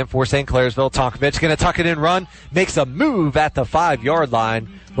once again for St. Clairsville. Tonkovich going to tuck it in, run. Makes a move at the 5-yard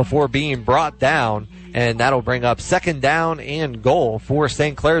line before being brought down. And that'll bring up second down and goal for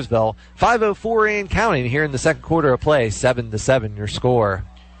St. Clairsville. 5:04 and counting here in the second quarter of play. 7-7 your score.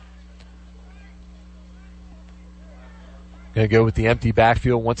 Going to go with the empty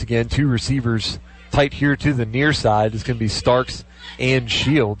backfield once again. 2 receivers tight here to the near side. It's going to be Starks and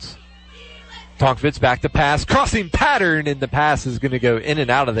Shields. Tonkovich back to pass. Crossing pattern, and the pass is going to go in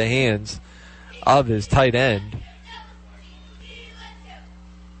and out of the hands of his tight end.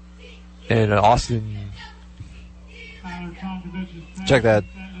 And Austin, check that.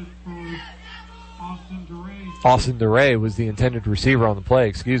 Austin DeRay was the intended receiver on the play,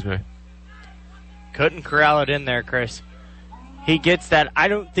 excuse me. Couldn't corral it in there, Chris. he gets that. I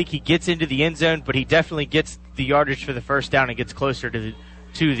don't think he gets into the end zone, but he definitely gets the yardage for the first down and gets closer to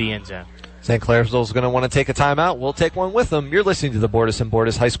the end zone. St. Clairsville is going to want to take a timeout. We'll take one with them. You're listening to the Bordas and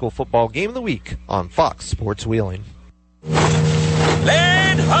Bordas High School Football Game of the Week on Fox Sports Wheeling.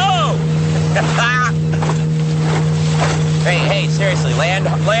 Land ho! hey, seriously,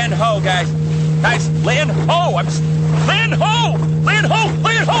 land ho, guys. Guys, land ho! Land ho! Land ho!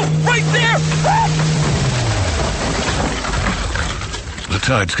 Land ho! Right there! The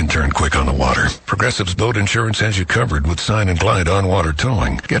tides can turn quick on the water. Progressive's boat insurance has you covered with Sign and Glide on-water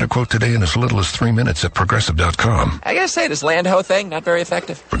towing. Get a quote today in as little as 3 minutes at Progressive.com. I gotta say, this land ho thing, not very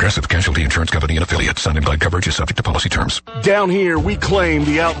effective. Progressive Casualty Insurance Company and affiliates. Sign and Glide coverage is subject to policy terms. Down here, we claim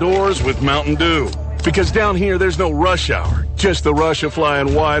the outdoors with Mountain Dew. Because down here, there's no rush hour. Just the rush of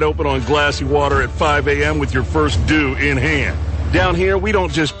flying wide open on glassy water at 5 a.m. with your first dew in hand. Down here, we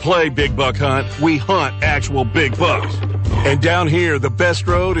don't just play big buck hunt. We hunt actual big bucks. And down here, the best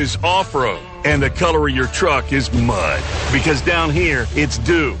road is off-road. And the color of your truck is mud. Because down here, it's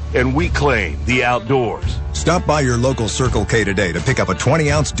dew. And we claim the outdoors. Stop by your local Circle K today to pick up a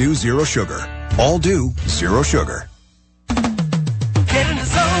 20-ounce Dew Zero Sugar. All Dew, zero sugar. Get in the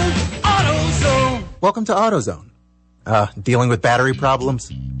zone, AutoZone. Welcome to AutoZone. Dealing with battery problems?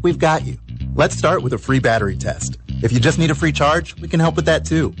 We've got you. Let's start with a free battery test. If you just need a free charge, we can help with that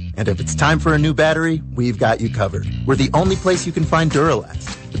too. And if it's time for a new battery, we've got you covered. We're the only place you can find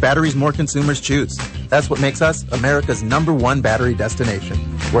Duralast, the batteries more consumers choose. That's what makes us America's #1 battery destination,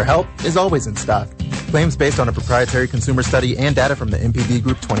 where help is always in stock. Claims based on a proprietary consumer study and data from the MPB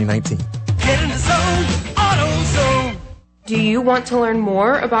Group 2019. Get in the zone, AutoZone. Do you want to learn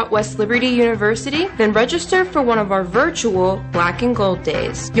more about West Liberty University? Then register for one of our virtual Black and Gold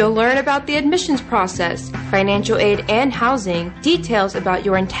Days. You'll learn about the admissions process, financial aid and housing, details about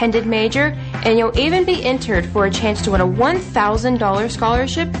your intended major, and you'll even be entered for a chance to win a $1,000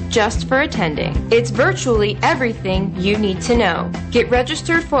 scholarship just for attending. It's virtually everything you need to know. Get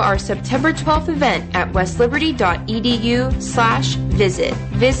registered for our September 12th event at westliberty.edu/visit.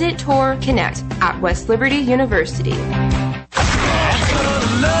 Visit Tour Connect at West Liberty University.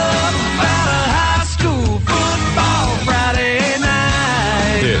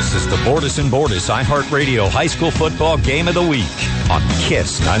 This is the Bordas and Bordas iHeartRadio High School Football Game of the Week on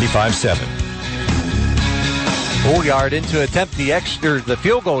KISS 95.7. Bouillard in to attempt the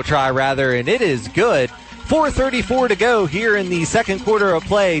field goal try, and it is good. 4:34 to go here in the second quarter of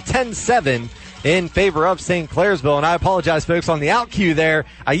play. 10-7 in favor of St. Clairsville. And I apologize, folks, on the out cue there.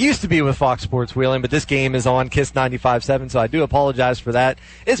 I used to be with Fox Sports Wheeling, but this game is on KISS 95.7, so I do apologize for that.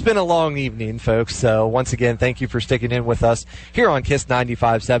 It's been a long evening, folks. So once again, thank you for sticking in with us here on KISS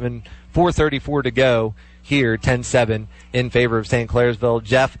 95.7. 4:34 to go here, 10-7 in favor of St. Clairsville.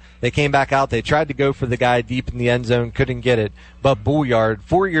 Jeff, they came back out. They tried to go for the guy deep in the end zone, couldn't get it. But Bouillard,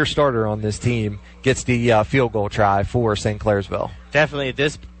 4-year starter on this team, gets the field goal try for St. Clairsville. Definitely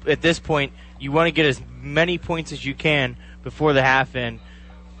at this point, you want to get as many points as you can before the half end,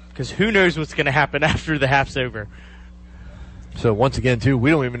 because who knows what's going to happen after the half's over. So once again, too,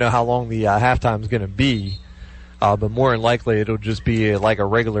 we don't even know how long the halftime is going to be, but more than likely it'll just be like a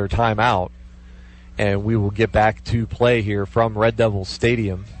regular timeout, and we will get back to play here from Red Devil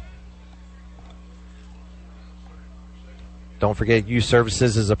Stadium. Don't forget, Youth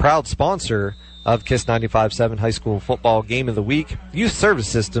Services is a proud sponsor of KISS 95.7 High School Football Game of the Week. Youth Service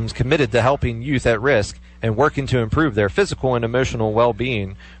Systems committed to helping youth at risk and working to improve their physical and emotional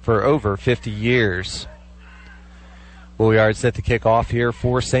well-being for over 50 years. Bouillard set to kick off here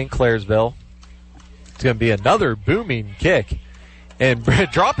for St. Clairsville. It's going to be another booming kick. And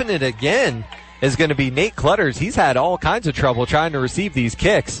dropping it again is going to be Nate Clutters. He's had all kinds of trouble trying to receive these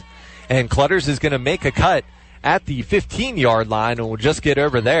kicks. And Clutters is going to make a cut at the 15-yard line and will just get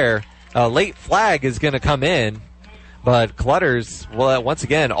over there. A late flag is going to come in, but Clutters, well, once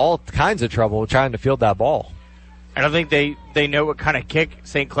again, all kinds of trouble trying to field that ball. I don't think they know what kind of kick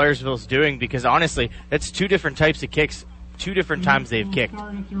St. Clairsville's doing, because honestly, that's two different types of kicks, two different times they've kicked.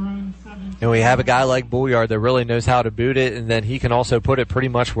 And we have a guy like Bouillard that really knows how to boot it, and then he can also put it pretty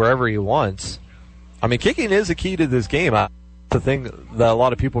much wherever he wants. I mean, kicking is a key to this game. That's the thing that a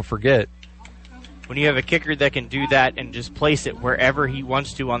lot of people forget. When you have a kicker that can do that and just place it wherever he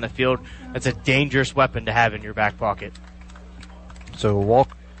wants to on the field, that's a dangerous weapon to have in your back pocket. So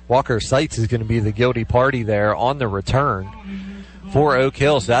Walker Seitz is going to be the guilty party there on the return for Oak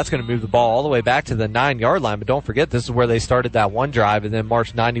Hill. So that's going to move the ball all the way back to the 9-yard line. But don't forget, this is where they started that one drive and then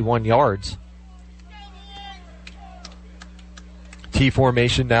marched 91 yards. T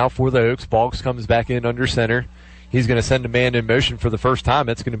formation now for the Oaks. Boggs comes back in under center. He's going to send a man in motion for the first time.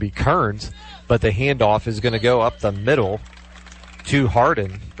 It's going to be Kearns, but the handoff is going to go up the middle to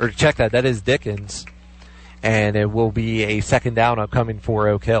Hardin, or check that. That is Dickens. And it will be a second down upcoming for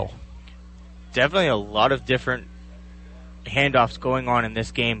Oak Hill. Definitely a lot of different handoffs going on in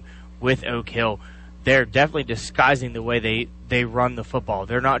this game with Oak Hill. They're definitely disguising the way they run the football.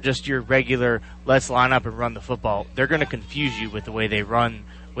 They're not just your regular, let's line up and run the football. They're going to confuse you with the way they run,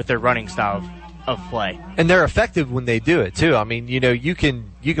 with their running style of play. And they're effective when they do it, too. I mean, you know, you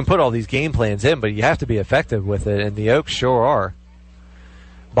can put all these game plans in, but you have to be effective with it, and the Oaks sure are.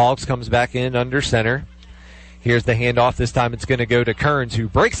 Boggs comes back in under center. Here's the handoff. This time it's going to go to Kearns, who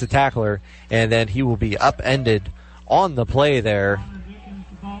breaks the tackler, and then he will be upended on the play there.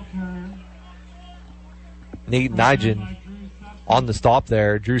 Nate Nigel on the stop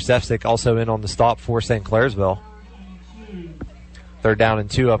there. Drew Sefcik also in on the stop for St. Clairsville. Third down and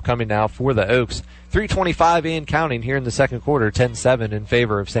 2 upcoming now for the Oaks. 3:25 and counting here in the second quarter. 10-7 in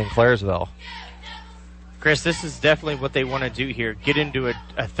favor of St. Clairsville. Chris, this is definitely what they want to do here. Get into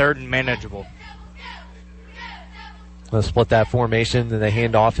a third and manageable. Let's split that formation. Then the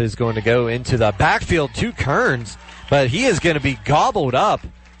handoff is going to go into the backfield to Kearns, but he is going to be gobbled up.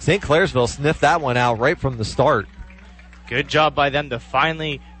 St. Clairsville sniffed that one out right from the start. Good job by them to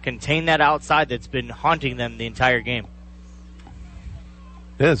finally contain that outside that's been haunting them the entire game.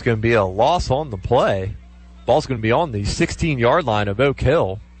 It's going to be a loss on the play. Ball's going to be on the 16-yard line of Oak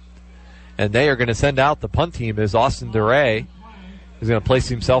Hill. And they are going to send out the punt team as Austin DeRay is going to place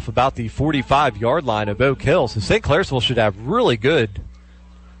himself about the 45-yard line of Oak Hill. So St. Clairsville should have really good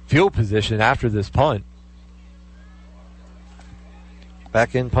field position after this punt.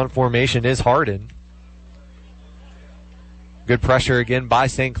 Back in punt formation is Hardin. Good pressure again by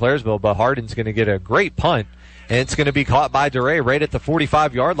St. Clairsville, but Hardin's going to get a great punt. And it's going to be caught by DeRay right at the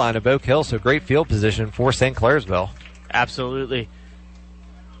 45-yard line of Oak Hill, so great field position for St. Clairsville. Absolutely.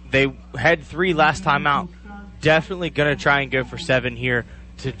 They had 3 last time out. Definitely going to try and go for 7 here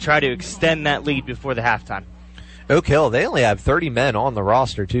to try to extend that lead before the halftime. Oak Hill, they only have 30 men on the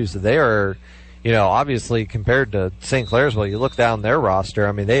roster, too, so they are, you know, obviously compared to St. Clairsville, you look down their roster,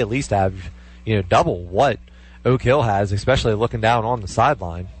 I mean, they at least have, you know, double what Oak Hill has, especially looking down on the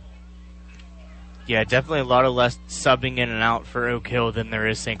sideline. Yeah, definitely a lot of less subbing in and out for Oak Hill than there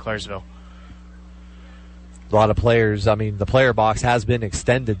is St. Clairsville. A lot of players, I mean, the player box has been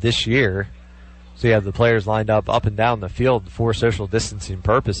extended this year, so you have the players lined up and down the field for social distancing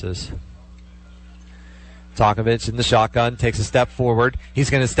purposes. Tokovich in the shotgun takes a step forward. He's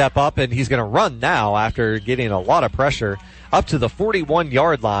going to step up, and he's going to run now after getting a lot of pressure up to the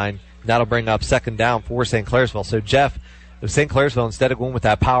 41-yard line. That'll bring up second down for St. Clairsville. So, Jeff, if St. Clairsville, instead of going with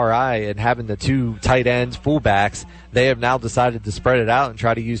that power eye and having the 2 tight ends, fullbacks, they have now decided to spread it out and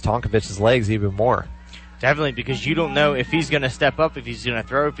try to use Tonkovich's legs even more. Definitely, because you don't know if he's going to step up, if he's going to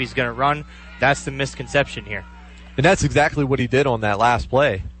throw, if he's going to run. That's the misconception here. And that's exactly what he did on that last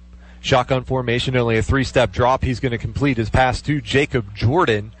play. Shotgun formation, only a 3-step drop. He's going to complete his pass to Jacob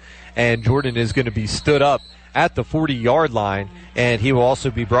Jordan, and Jordan is going to be stood up at the 40-yard line, and he will also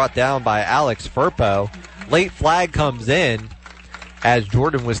be brought down by Alex Firpo. Late flag comes in as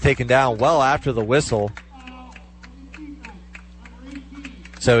Jordan was taken down well after the whistle.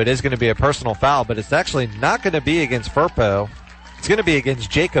 So it is going to be a personal foul, but it's actually not going to be against Firpo. It's going to be against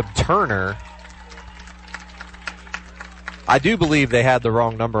Jacob Turner. I do believe they had the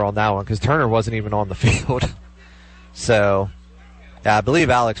wrong number on that one because Turner wasn't even on the field. So, yeah, I believe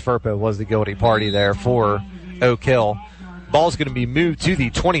Alex Firpo was the guilty party there for Oak Hill. Ball's going to be moved to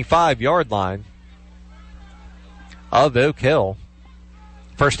the 25-yard line of Oak Hill.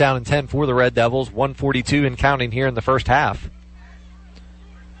 First down and 10 for the Red Devils. 1:42 and counting here in the first half.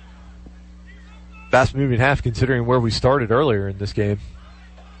 Fast moving half considering where we started earlier in this game.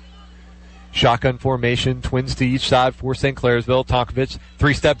 Shotgun formation, twins to each side for St. Clairsville. Tonkovich,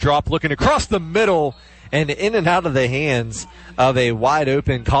 3-step drop looking across the middle and in and out of the hands of a wide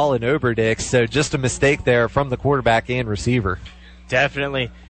open Colin Oberdix. So just a mistake there from the quarterback and receiver. Definitely.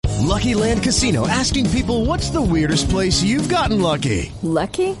 Lucky Land Casino, asking people, what's the weirdest place you've gotten lucky?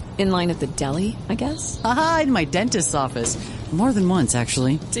 Lucky? In line at the deli, I guess? Aha, in my dentist's office. More than once,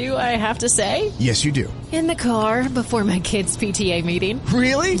 actually. Do I have to say? Yes, you do. In the car before my kids' PTA meeting.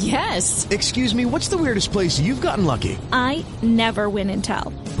 Really? Yes. Excuse me, what's the weirdest place you've gotten lucky? I never win and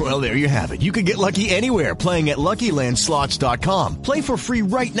tell. Well, there you have it. You can get lucky anywhere, playing at LuckyLandSlots.com. Play for free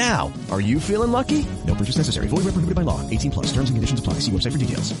right now. Are you feeling lucky? No purchase necessary. Void where prohibited by law. 18+. Terms and conditions apply. See website for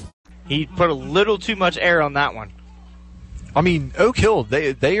details. He put a little too much air on that one. I mean, Oak Hill,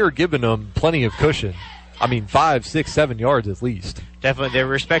 they are giving them plenty of cushion. I mean, 5, 6, 7 yards at least. Definitely. They're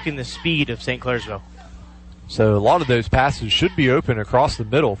respecting the speed of St. Clairsville. So a lot of those passes should be open across the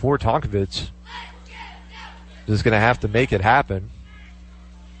middle for Tonkovich. Just going to have to make it happen.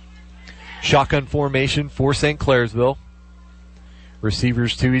 Shotgun formation for St. Clairsville.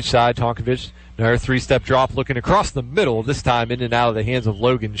 Receivers to each side. Tonkovich, another 3-step drop looking across the middle, this time in and out of the hands of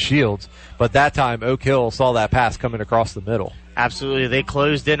Logan Shields. But that time, Oak Hill saw that pass coming across the middle. Absolutely. They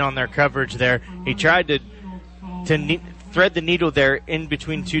closed in on their coverage there. He tried to thread the needle there in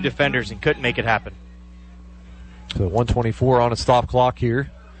between two defenders and couldn't make it happen. So 1:24 on a stop clock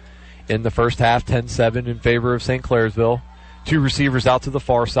here in the first half, 10-7 in favor of St. Clairsville. Two receivers out to the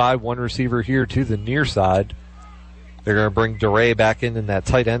far side, one receiver here to the near side. They're going to bring DeRay back in that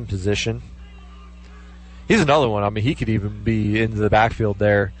tight end position. He's another one. I mean, he could even be into the backfield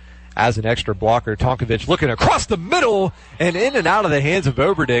there as an extra blocker. Tonkovich looking across the middle and in and out of the hands of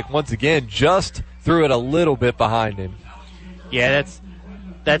Oberdick. Once again, just threw it a little bit behind him. Yeah,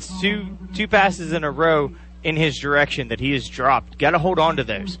 that's two passes in a row in his direction that he has dropped. Got to hold on to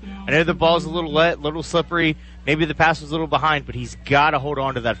those. I know the ball's a little slippery. Maybe the pass was a little behind, but he's got to hold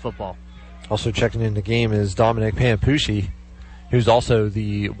on to that football. Also checking in the game is Dominic Pampucci, who's also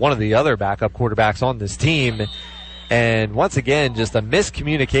one of the other backup quarterbacks on this team. And once again, just a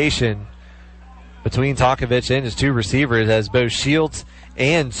miscommunication between Tonkovich and his two receivers as both Shields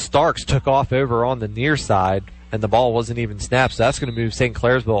and Starks took off over on the near side, and the ball wasn't even snapped. So that's going to move St.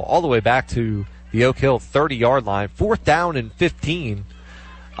 Clairsville all the way back to the Oak Hill 30-yard line. 4th down and 15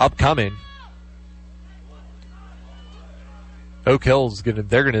 upcoming. Oak Hill's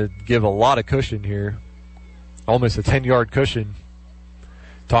they're gonna give a lot of cushion here. Almost a 10-yard cushion.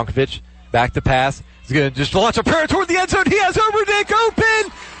 Tonkovich back to pass. He's gonna just launch a prayer toward the end zone. He has Oberdick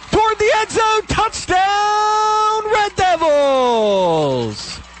open toward the end zone. Touchdown, Red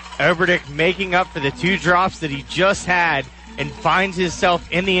Devils! Oberdick making up for the two drops that he just had and finds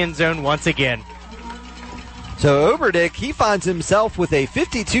himself in the end zone once again. So Oberdick, he finds himself with a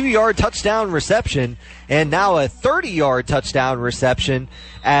 52-yard touchdown reception and now a 30-yard touchdown reception,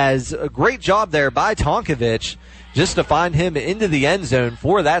 as a great job there by Tonkovich just to find him into the end zone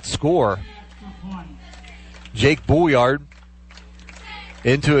for that score. Jake Bouillard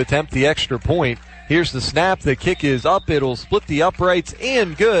in to attempt the extra point. Here's the snap. The kick is up. It'll split the uprights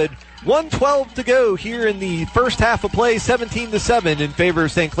and good. 1:12 to go here in the first half of play, 17-7 in favor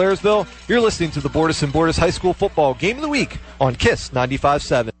of St. Clairsville. You're listening to the Bordas & Bordas High School Football Game of the Week on KISS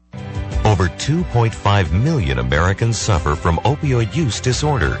 95.7. Over 2.5 million Americans suffer from opioid use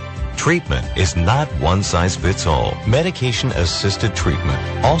disorder. Treatment is not one size fits all. Medication-assisted treatment,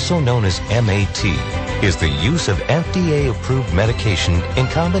 also known as MAT, is the use of FDA-approved medication in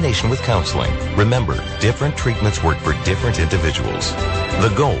combination with counseling. Remember, different treatments work for different individuals.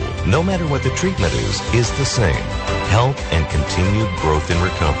 The goal, no matter what the treatment is the same. Help and continued growth in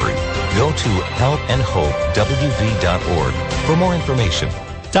recovery. Go to helpandhopewv.org for more information.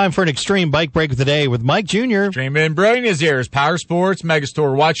 Time for an Extreme Bike Break of the Day with Mike Jr. Extreme and Brilliant is here. Power Sports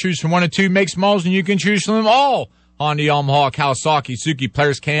Megastore. Watch, choose from 1 of 2 makes models, and you can choose from them all. Honda, Yamaha, Kawasaki, Suzuki,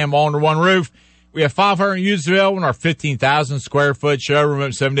 Players Cam, all under one roof. We have 500 units available in our 15,000 square foot showroom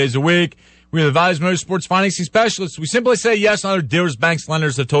up 7 days a week. We are the Values Motorsports Financing Specialists. We simply say yes, and other dealers, banks,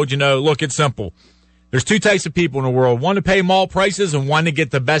 lenders have told you no. Look, it's simple. There's 2 types of people in the world. One to pay mall prices and one to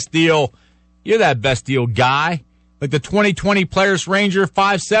get the best deal. You're that best deal guy. Like the 2020 Polaris Ranger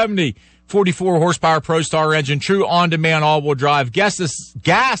 570, 44 horsepower ProStar engine, true on-demand all-wheel drive,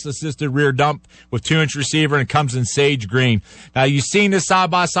 gas-assisted rear dump with 2-inch receiver, and comes in sage green. Now, you've seen this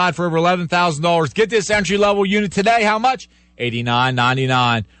side-by-side for over $11,000. Get this entry-level unit today. How much?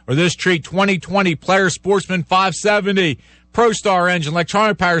 $89.99. Or this treat, 2020 Polaris Sportsman 570, ProStar engine,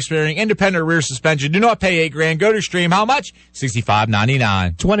 electronic power steering, independent rear suspension. Do not pay $8,000. Go to Extreme. How much?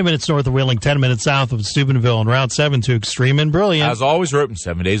 $65.99. 20 minutes north of Wheeling, 10 minutes south of Steubenville, on Route 7 to Extreme and Brilliant. As always, we're open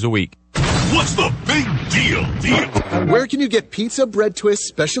 7 days a week. What's the big deal? Where can you get pizza, bread twists,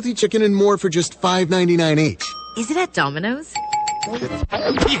 specialty chicken, and more for just $5.99 each? Is it at Domino's?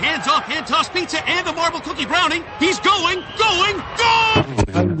 He hands off hand-tossed pizza and the marble cookie brownie. He's going, go!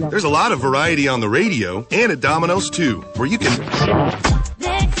 There's a lot of variety on the radio and at Domino's, too, where you can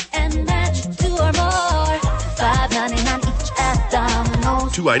Mix and match 2 or more. $5.99 each at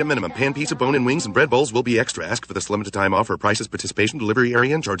Domino's. 2-item minimum. Pan pizza, bone-in wings, and bread bowls will be extra. Ask for this limited time offer. Prices, participation, delivery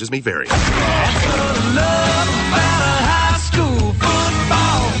area, and charges may vary.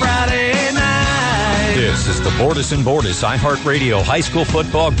 This is the Bordas & Bordas iHeartRadio High School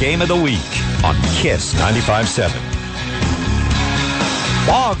Football Game of the Week on KISS 95.7.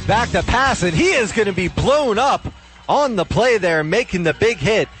 Boggs back to pass, and he is going to be blown up on the play there. Making the big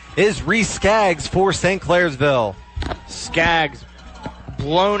hit is Reese Skaggs for St. Clairsville. Skaggs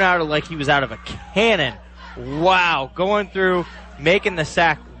blown out like he was out of a cannon. Wow, going through, making the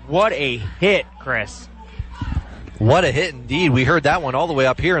sack. What a hit, Chris. What a hit indeed. We heard that one all the way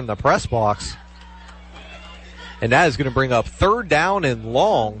up here in the press box. And that is going to bring up 3rd down and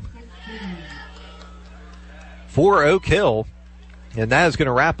long for Oak Hill. And that is going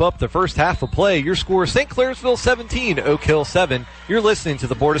to wrap up the first half of play. Your score, St. Clairsville 17, Oak Hill 7. You're listening to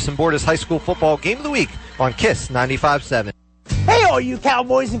the Bordas and Bordas High School Football Game of the Week on KISS 95.7. Hey, all you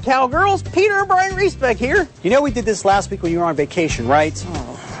cowboys and cowgirls. Peter and Brian Reesbeck here. You know we did this last week when you were on vacation, right?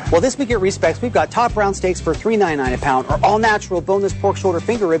 Well, this week at Reesbeck's, we've got top round steaks for $3.99 a pound, or all-natural boneless pork shoulder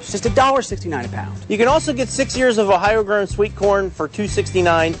finger ribs, just $1.69 a pound. You can also get 6 ears of Ohio-grown sweet corn for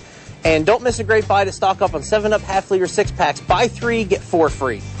 $2.69. And don't miss a great buy to stock up on 7-Up half-liter 6-packs. Buy 3, get 4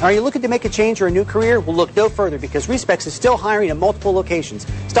 free. Are you looking to make a change or a new career? Well, look no further, because Reesbeck's is still hiring at multiple locations.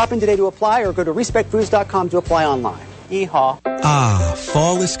 Stop in today to apply, or go to ReesbeckFoods.com to apply online. Yeehaw. Ah,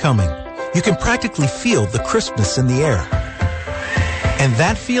 fall is coming. You can practically feel the crispness in the air. And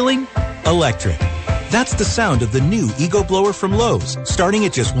that feeling? Electric. That's the sound of the new Ego Blower from Lowe's, starting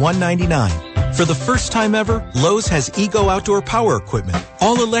at just $199. For the first time ever, Lowe's has Ego Outdoor Power Equipment,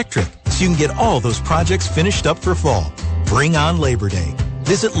 all electric, so you can get all those projects finished up for fall. Bring on Labor Day.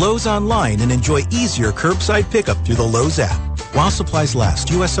 Visit Lowe's online and enjoy easier curbside pickup through the Lowe's app. While supplies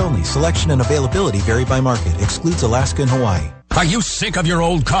last, U.S. only. Selection and availability vary by market. Excludes Alaska and Hawaii. Are you sick of your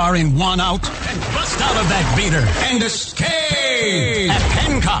old car in one out? Then bust out of that beater and escape at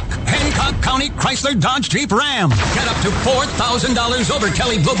Hancock County Chrysler Dodge Jeep Ram. Get up to $4,000 over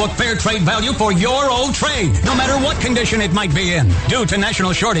Kelly Blue Book fair trade value for your old trade, no matter what condition it might be in. Due to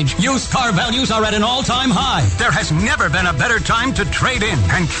national shortage, used car values are at an all-time high. There has never been a better time to trade in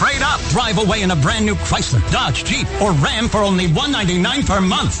and trade up. Drive away in a brand new Chrysler, Dodge, Jeep, or Ram for only $199 per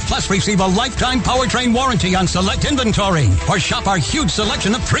month. Plus receive a lifetime powertrain warranty on select inventory. Or shop our huge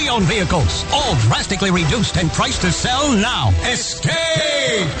selection of pre-owned vehicles, all drastically reduced and priced to sell now. Escape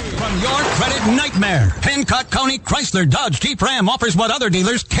from your credit nightmare. Hancock County Chrysler Dodge Jeep Ram offers what other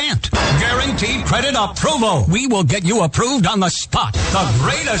dealers can't. Guaranteed credit approval. We will get you approved on the spot. The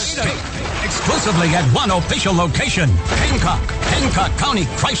Great Escape. Exclusively at one official location. Hancock County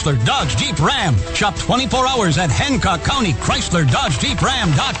Chrysler Dodge Jeep Ram. Shop 24 hours at Hancock County Chrysler Dodge Jeep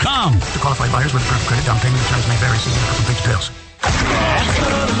Ram.com. To qualified buyers with approved credit, down payment terms may vary. See for complete details.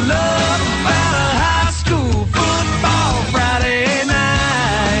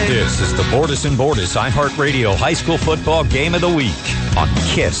 This is the Bordas and Bordas iHeartRadio High School Football Game of the Week on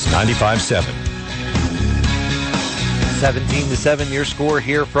KISS 95.7. 17-7 your score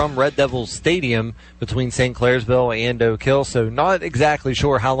here from Red Devils Stadium between St. Clairsville and Oak Hill. So not exactly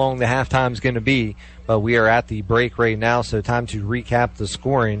sure how long the halftime is going to be, but we are at the break right now, so time to recap the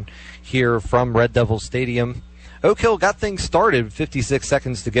scoring here from Red Devils Stadium. Oak Hill got things started with 56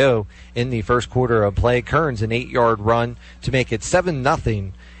 seconds to go in the first quarter of play. Kearns an 8-yard run to make it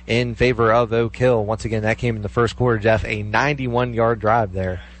 7-0 in favor of Oak Hill. Once again, that came in the first quarter, Jeff. A 91-yard drive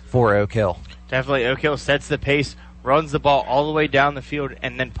there for Oak Hill. Definitely, Oak Hill sets the pace, runs the ball all the way down the field,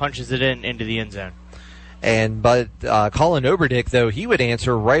 and then punches it into the end zone. But Colin Oberdick, though, he would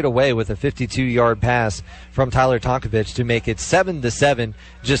answer right away with a 52-yard pass from Tyler Tonkovich to make it 7-7.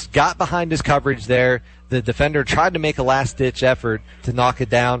 Just got behind his coverage there. The defender tried to make a last-ditch effort to knock it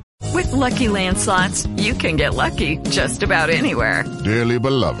down. With Lucky Land Slots, you can get lucky just about anywhere. Dearly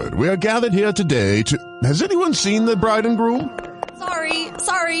beloved, we are gathered here today to... Has anyone seen the bride and groom?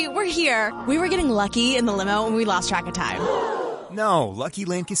 Sorry, we're here. We were getting lucky in the limo and we lost track of time. No, Lucky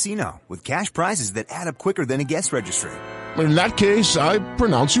Land Casino, with cash prizes that add up quicker than a guest registry. In that case, I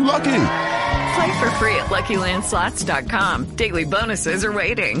pronounce you lucky. Play for free at LuckyLandSlots.com. Daily bonuses are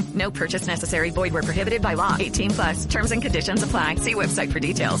waiting. No purchase necessary. Void where prohibited by law. 18+. Terms and conditions apply. See website for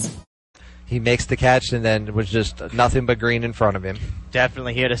details. He makes the catch, and then it was just nothing but green in front of him.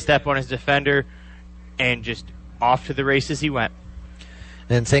 Definitely. He had a step on his defender, and just off to the races he went.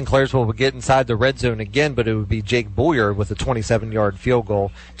 Then St. Clairsville would get inside the red zone again, but it would be Jake Boyer with a 27-yard field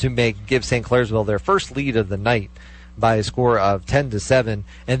goal to give St. Clairsville their first lead of the night by a score of 10-7.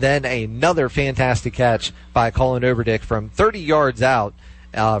 And then another fantastic catch by Colin Oberdick from 30 yards out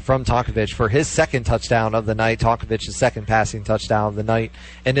from Tonkovich for his second touchdown of the night, Tonkovich's second passing touchdown of the night.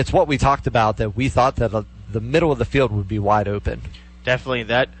 And it's what we talked about, that we thought that the middle of the field would be wide open. Definitely.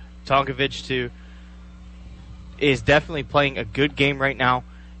 That Tonkovich, too, is definitely playing a good game right now.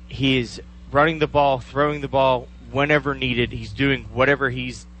 He is running the ball, throwing the ball whenever needed. He's doing whatever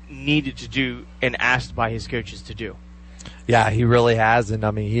he's needed to do and asked by his coaches to do. Yeah, he really has, and I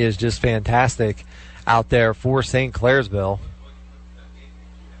mean, he is just fantastic out there for St. Clairsville.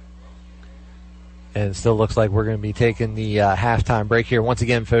 And it still looks like we're going to be taking the halftime break here. Once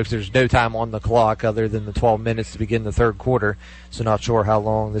again, folks, there's no time on the clock other than the 12 minutes to begin the third quarter. So not sure how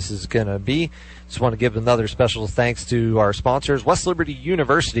long this is going to be. Just want to give another special thanks to our sponsors, West Liberty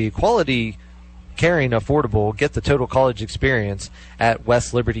University. Quality, caring, affordable. Get the total college experience at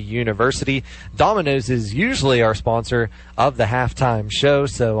West Liberty University. Domino's is usually our sponsor of the halftime show.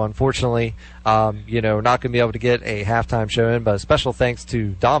 So unfortunately, not going to be able to get a halftime show in, but a special thanks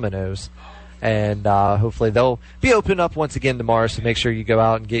to Domino's. And hopefully they'll be open up once again tomorrow, so make sure you go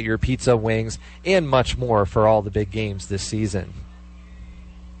out and get your pizza, wings, and much more for all the big games this season.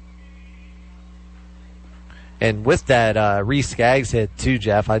 And with that Reese Skaggs hit too,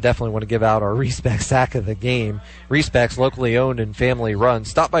 Jeff, I definitely want to give out our Respect Sack of the Game. Respect's locally owned and family run.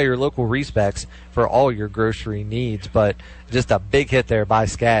 Stop by your local Respects for all your grocery needs. But just a big hit there by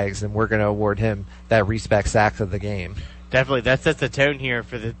Skaggs, and we're going to award him that Respect Sack of the Game. Definitely. That sets the tone here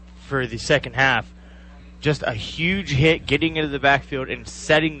for the second half. Just a huge hit getting into the backfield and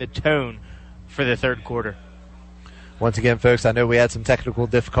setting the tone for the third quarter. Once again, folks, I know we had some technical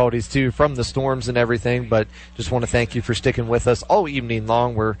difficulties too from the storms and everything, but just want to thank you for sticking with us all evening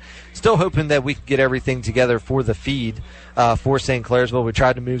long. We're still hoping that we can get everything together for the feed for St. Clairsville. We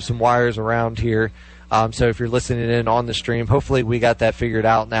tried to move some wires around here, so if you're listening in on the stream, hopefully we got that figured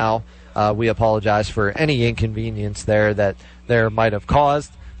out now. We apologize for any inconvenience that there might have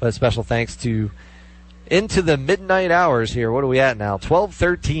caused. But a special thanks to into the midnight hours here. What are we at now?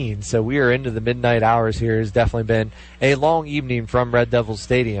 12:13. So we are into the midnight hours here. It's definitely been a long evening from Red Devils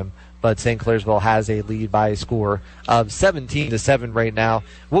Stadium. But St. Clairsville has a lead by a score of 17-7 right now.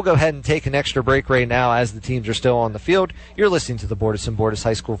 We'll go ahead and take an extra break right now as the teams are still on the field. You're listening to the Bordas and Bordas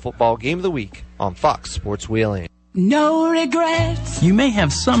High School Football Game of the Week on Fox Sports Wheeling. No regrets. You may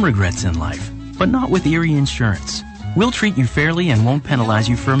have some regrets in life, but not with Erie Insurance. We'll treat you fairly and won't penalize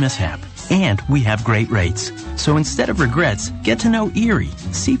you for a mishap. And we have great rates. So instead of regrets, get to know Erie.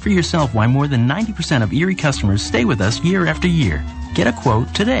 See for yourself why more than 90% of Erie customers stay with us year after year. Get a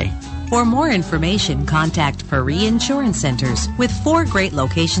quote today. For more information, contact Paris Insurance Centers with 4 great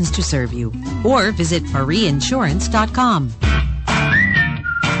locations to serve you. Or visit parisinsurance.com.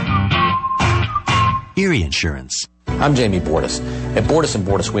 Erie Insurance. I'm Jamie Bordas. At Bordas &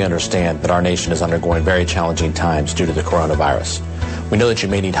 Bordas, we understand that our nation is undergoing very challenging times due to the coronavirus. We know that you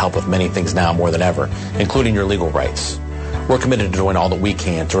may need help with many things now more than ever, including your legal rights. We're committed to doing all that we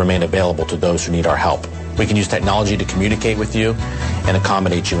can to remain available to those who need our help. We can use technology to communicate with you and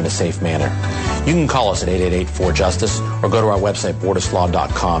accommodate you in a safe manner. You can call us at 888-4JUSTICE or go to our website,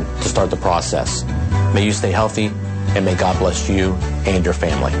 bordaslaw.com, to start the process. May you stay healthy, and may God bless you and your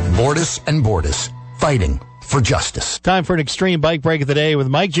family. Bordas and Bordas, fighting for justice. Time for an extreme bike break of the day with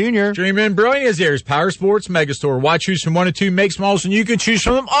Mike Jr. Extreme and Brilliant is Airs Power Sports Megastore. Why choose from 1 of 2 makes, models, and you can choose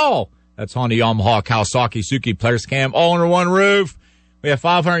from them all. That's Honda, Yamaha, Kawasaki, Suzuki, Players Cam, all under one roof. We have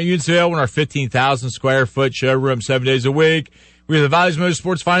 500 units available in our 15,000 square foot showroom 7 days a week. We are the Values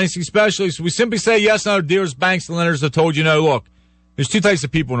Motorsports Financing Specialists. We simply say yes, and other dealers, banks, and lenders have told you no. Look, there's 2 types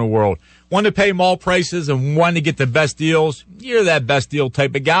of people in the world. One to pay mall prices and one to get the best deals. You're that best deal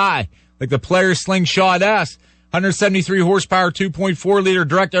type of guy. Like the Polaris Slingshot S, 173 horsepower, 2.4 liter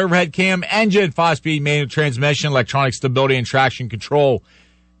direct overhead cam engine, 5-speed manual transmission, electronic stability and traction control.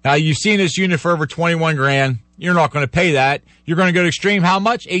 Now you've seen this unit for over 21 grand. You're not going to pay that. You're going to go to Extreme. How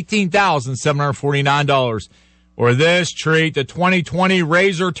much? $18,749. Or this treat, the 2020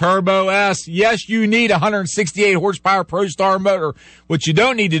 Razor Turbo S. Yes, you need a 168 horsepower ProStar motor. What you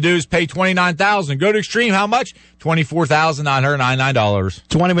don't need to do is pay $29,000. Go to Extreme. How much? $24,999.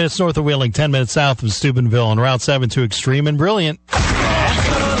 20 minutes north of Wheeling, 10 minutes south of Steubenville, on Route 7 to Extreme and Brilliant.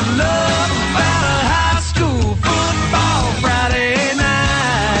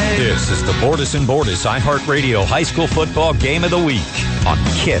 This is the Bordas and Bordas iHeartRadio High School Football Game of the Week on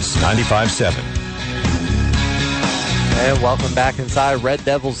KISS 95.7. And welcome back inside Red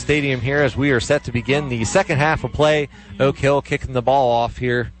Devils Stadium here as we are set to begin the second half of play. Oak Hill kicking the ball off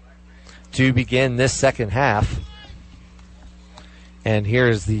here to begin this second half. And here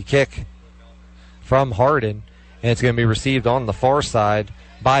is the kick from Hardin. And it's going to be received on the far side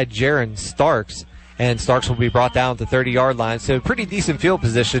by Jaron Starks. And Starks will be brought down to the 30-yard line. So pretty decent field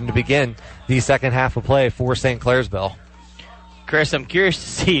position to begin the second half of play for St. Clairsville. Chris, I'm curious to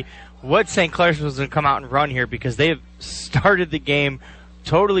see what St. Clairsville is going to come out and run here, because they have started the game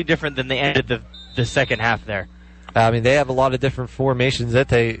totally different than they ended the second half there. I mean, they have a lot of different formations that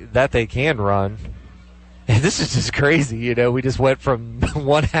they can run. And this is just crazy, you know. We just went from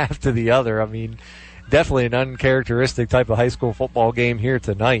one half to the other. I mean, definitely an uncharacteristic type of high school football game here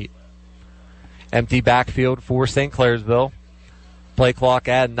tonight. Empty backfield for St. Clairsville. Play clock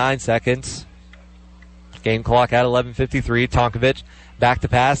at 9 seconds. Game clock at 11:53. Tonkovich back to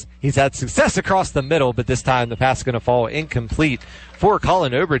pass. He's had success across the middle, but this time the pass is going to fall incomplete for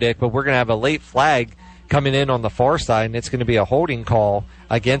Colin Oberdick, but we're going to have a late flag coming in on the far side, and it's going to be a holding call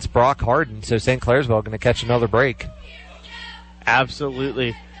against Brock Harden. So St. Clairsville going to catch another break.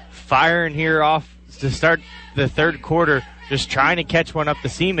 Absolutely. Firing here off to start the third quarter, just trying to catch one up the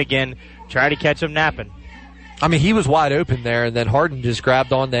seam again, try to catch him napping. I mean, he was wide open there, and then Harden just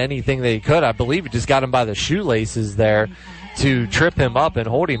grabbed on to anything that he could. I believe he just got him by the shoelaces there to trip him up and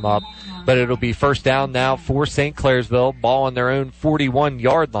hold him up. But it'll be first down now for St. Clairsville. Ball on their own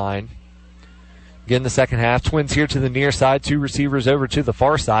 41-yard line. Again, the second half. Twins here to the near side. Two receivers over to the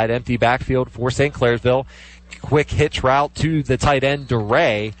far side. Empty backfield for St. Clairsville. Quick hitch route to the tight end,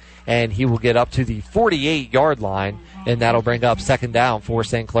 DeRay, and he will get up to the 48-yard line, and that'll bring up second down for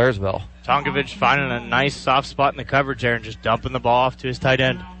St. Clairsville. Tonkovich finding a nice soft spot in the coverage there and just dumping the ball off to his tight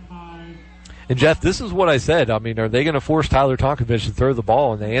end. And, Jeff, this is what I said. I mean, are they going to force Tyler Tonkovich to throw the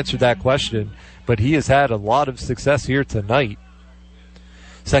ball? And they answered that question, but he has had a lot of success here tonight.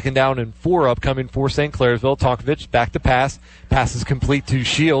 Second down and 4 upcoming for St. Clairsville. Tonkovich back to pass. Pass is complete to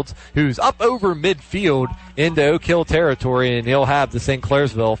Shields, who's up over midfield into Oak Hill territory, and he'll have the St.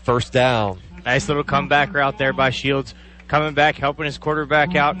 Clairsville first down. Nice little comeback route there by Shields. Coming back, helping his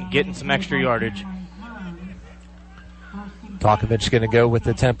quarterback out and getting some extra yardage. Tonkovich going to go with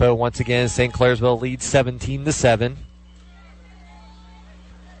the tempo once again. St. Clairsville leads 17-7.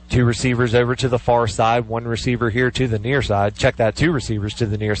 Two receivers over to the far side, one receiver here to the near side. Check that, two receivers to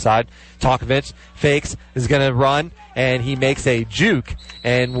the near side. Tonkovich fakes, is going to run, and he makes a juke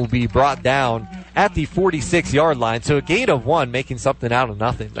and will be brought down at the 46-yard line. So a gain of 1, making something out of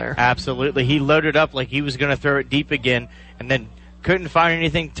nothing there. Absolutely. He loaded up like he was going to throw it deep again, and then couldn't find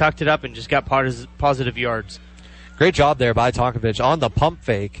anything, tucked it up, and just got positive yards. Great job there by Tonkovich on the pump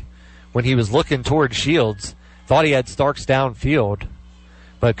fake when he was looking toward Shields. Thought he had Starks downfield,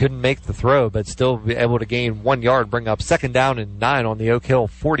 but couldn't make the throw, but still be able to gain 1 yard, bring up second down and 9 on the Oak Hill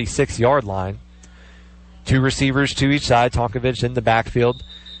 46-yard line. Two receivers to each side. Tonkovich in the backfield,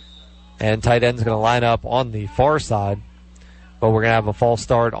 and tight end's going to line up on the far side, but we're going to have a false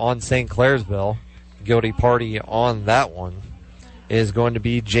start on St. Clairsville. Guilty party on that one is going to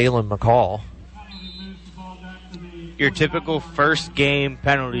be Jalen McCall. Your typical first game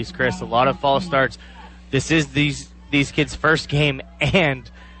penalties, Chris. A lot of false starts. This is these kids' first game,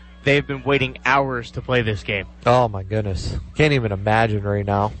 and they've been waiting hours to play this game. Oh, my goodness. Can't even imagine right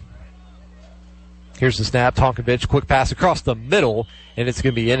now. Here's the snap. Tonkovich, quick pass across the middle, and it's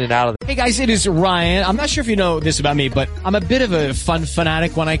going to be in and out of the... Hey, guys, it is Ryan. I'm not sure if you know this about me, but I'm a bit of a fun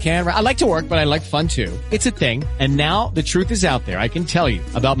fanatic when I can. I like to work, but I like fun, too. It's a thing. And now the truth is out there. I can tell you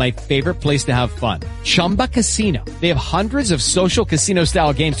about my favorite place to have fun. Chumba Casino. They have hundreds of social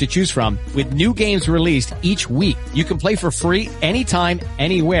casino-style games to choose from with new games released each week. You can play for free anytime,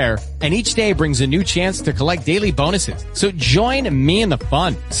 anywhere, and each day brings a new chance to collect daily bonuses. So join me in the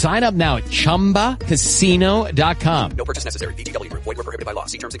fun. Sign up now at ChumbaCasino.com. No purchase necessary. VGW Group. Void where prohibited by law.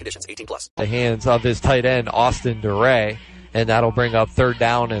 See terms and conditions. 18+. The hands of his tight end, Austin DeRay, and that'll bring up third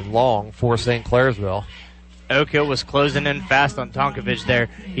down and long for St. Clairsville. Oak Hill was closing in fast on Tonkovich there.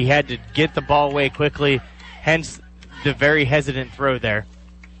 He had to get the ball away quickly, hence the very hesitant throw there.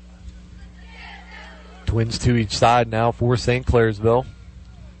 Twins to each side now for St. Clairsville.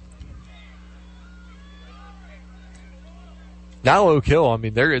 Now Oak Hill, I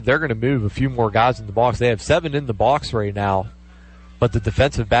mean, they're going to move a few more guys in the box. They have 7 in the box right now, but the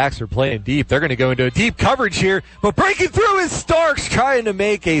defensive backs are playing deep. They're going to go into a deep coverage here, but breaking through is Starks, trying to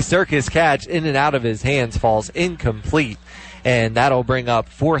make a circus catch. In and out of his hands, falls incomplete, and that'll bring up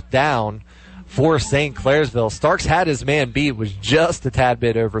fourth down for St. Clairsville. Starks had his man beat, was just a tad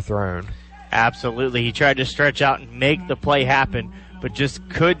bit overthrown. Absolutely. He tried to stretch out and make the play happen, but just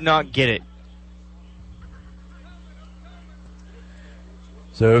could not get it.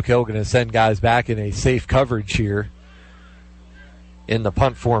 So Oak Hill going to send guys back in a safe coverage here in the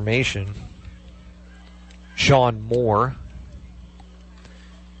punt formation. Sean Moore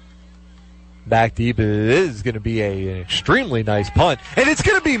back deep. It is going to be an extremely nice punt, and it's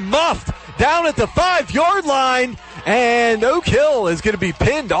going to be muffed down at the 5-yard line, and Oak Hill is going to be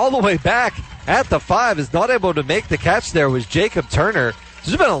pinned all the way back at the 5. Is not able to make the catch there was Jacob Turner.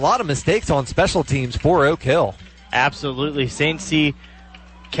 There's been a lot of mistakes on special teams for Oak Hill. Absolutely. St. C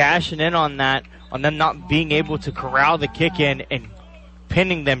cashing in on that, on them not being able to corral the kick in and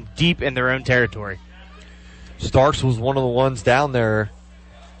pinning them deep in their own territory. Starks was one of the ones down there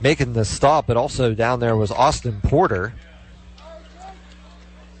making the stop, but also down there was Austin Porter.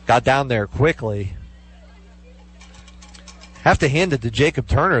 Got down there quickly. Have to hand it to Jacob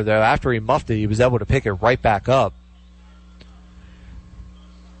Turner, though. After he muffed it, he was able to pick it right back up.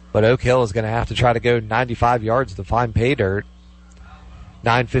 But Oak Hill is going to have to try to go 95 yards to find pay dirt.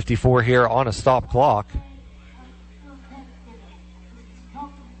 9:54 here on a stop clock.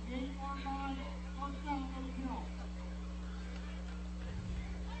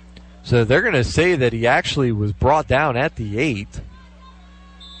 So they're going to say that he actually was brought down at the 8.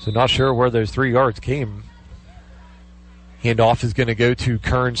 So not sure where those 3 yards came. Handoff is going to go to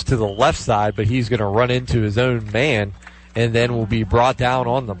Kearns to the left side, but he's going to run into his own man and then will be brought down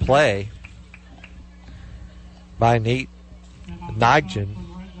on the play by Nate Nigel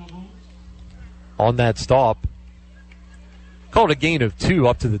on that stop. Called a gain of 2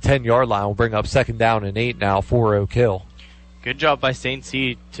 up to the 10-yard line. Will bring up 2nd down and 8 now for Oak Hill. Good job by St.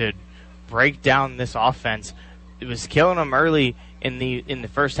 C to break down this offense. It was killing them early in the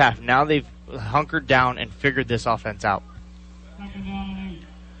first half. Now they've hunkered down and figured this offense out.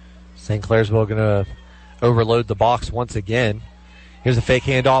 St. Clairsville going to overload the box once again. Here's a fake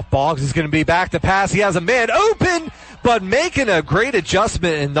handoff. Boggs is going to be back to pass. He has a man open, but making a great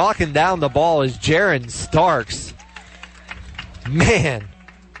adjustment and knocking down the ball is Jaron Starks. Man,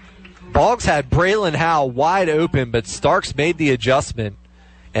 Boggs had Braylon Howe wide open, but Starks made the adjustment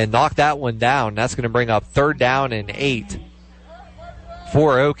and knocked that one down. That's going to bring up 3rd down and 8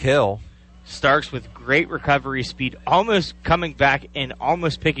 for Oak Hill. Starks with great recovery speed, almost coming back and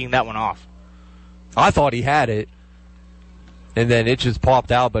almost picking that one off. I thought he had it, and then it just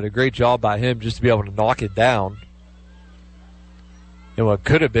popped out, but a great job by him just to be able to knock it down. And what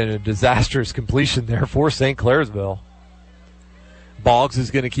could have been a disastrous completion there for St. Clairsville. Boggs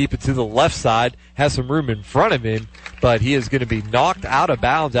is going to keep it to the left side, has some room in front of him, but he is going to be knocked out of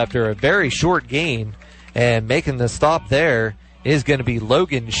bounds after a very short gain, and making the stop there is going to be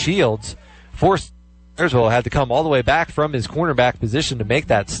Logan Shields. Clairsville had to come all the way back from his cornerback position to make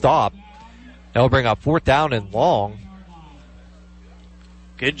that stop. That'll bring up 4th down and long.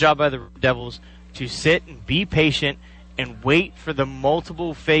 Good job by the Devils to sit and be patient and wait for the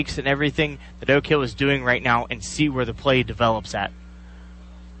multiple fakes and everything that Oak Hill is doing right now and see where the play develops at.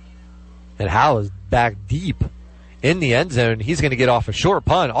 And Howe is back deep in the end zone. He's going to get off a short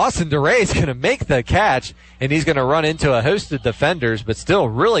punt. Austin DeRay is going to make the catch, and he's going to run into a host of defenders, but still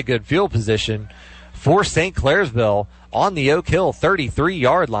really good field position for St. Clairsville on the Oak Hill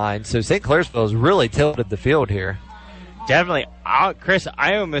 33-yard line. So St. Clairsville has really tilted the field here. Definitely. Chris,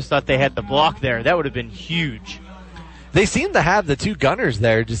 I almost thought they had the block there. That would have been huge. They seem to have the 2 gunners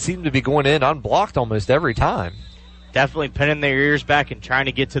there, just seem to be going in unblocked almost every time. Definitely pinning their ears back and trying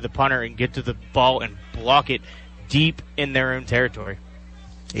to get to the punter and get to the ball and block it deep in their own territory.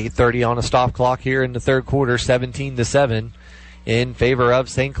 8:30 on a stop clock here in the third quarter, 17-7 in favor of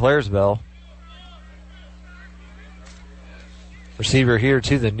St. Clairsville. Receiver here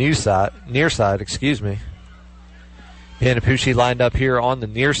to the near side, Panapucci lined up here on the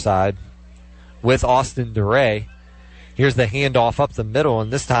near side with Austin DeRay. Here's the handoff up the middle,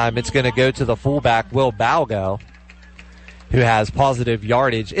 and this time it's going to go to the fullback, Will Balgo, who has positive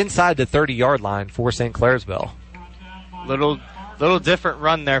yardage inside the 30-yard line for St. Clairsville. Little different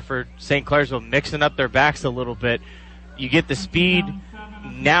run there for St. Clairsville, mixing up their backs a little bit. You get the speed,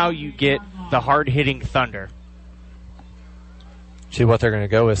 now you get the hard-hitting thunder. See what they're going to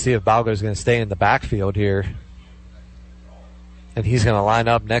go with, see if Balgo's going to stay in the backfield here. And he's going to line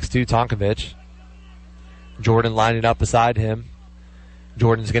up next to Tonkovich. Jordan lining up beside him.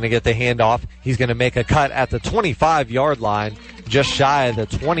 Jordan's going to get the handoff. He's going to make a cut at the 25-yard line, just shy of the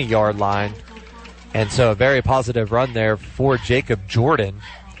 20-yard line. And so a very positive run there for Jacob Jordan.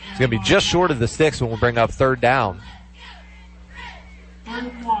 It's going to be just short of the sticks when we'll bring up 3rd down.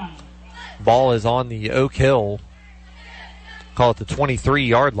 Ball is on the Oak Hill, call it the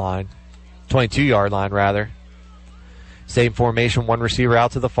 23-yard line, 22-yard line rather. Same formation, 1 receiver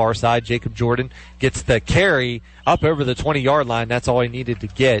out to the far side. Jacob Jordan gets the carry up over the 20-yard line. That's all he needed to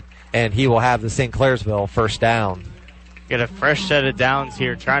get, and he will have the St. Clairsville 1st down. Get a fresh set of downs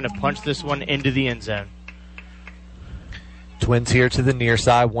here, trying to punch this one into the end zone. Twins here to the near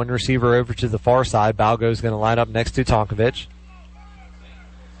side, 1 receiver over to the far side. Balgo's going to line up next to Tonkovich.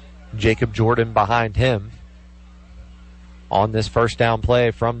 Jacob Jordan behind him on this 1st down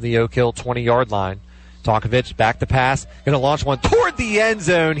play from the Oak Hill 20-yard line. Tonkovich back to pass, going to launch one toward the end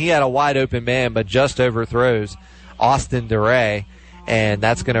zone. He had a wide open man, but just overthrows Austin DeRay, and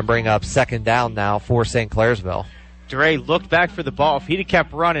that's going to bring up 2nd down now for St. Clairsville. DeRay looked back for the ball. If he'd have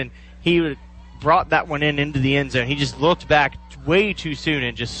kept running, he would have brought that one into the end zone. He just looked back way too soon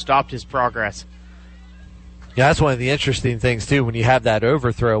and just stopped his progress. Yeah, that's one of the interesting things, too, when you have that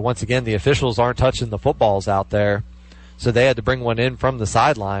overthrow. Once again, the officials aren't touching the footballs out there. So they had to bring one in from the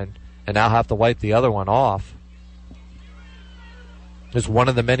sideline and now have to wipe the other one off. It's one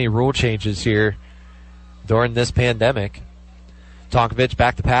of the many rule changes here during this pandemic. Tonkovich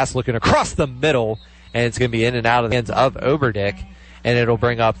back to pass, looking across the middle, and it's going to be in and out of the hands of Oberdick, and it'll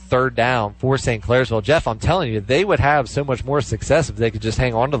bring up third down for St. Clairsville. Jeff, I'm telling you, they would have so much more success if they could just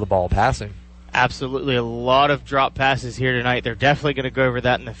hang on to the ball passing. Absolutely. A lot of drop passes here tonight. They're definitely going to go over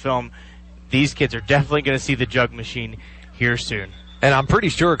that in the film. These kids are definitely going to see the jug machine here soon. And I'm pretty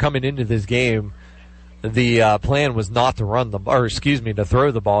sure coming into this game, the plan was not to to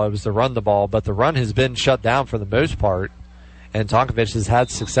throw the ball. It was to run the ball, but the run has been shut down for the most part, and Tonkovich has had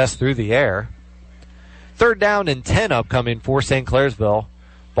success through the air. Third down and 10 upcoming for St. Clairsville.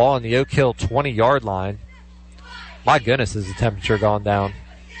 Ball on the Oak Hill 20-yard line. My goodness, has the temperature gone down.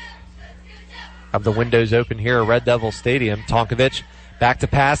 Have the windows open here at Red Devil Stadium. Tonkovich back to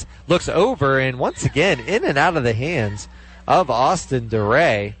pass, looks over, and once again in and out of the hands of Austin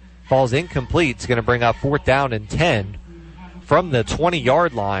DeRay. Falls incomplete. It's going to bring up fourth down and 10 from the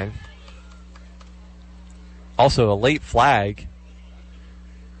 20-yard line. Also a late flag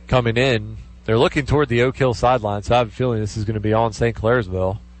coming in. They're looking toward the Oak Hill sideline, so I have a feeling this is going to be on St.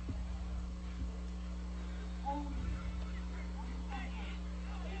 Clairsville.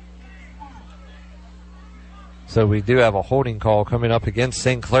 So we do have a holding call coming up against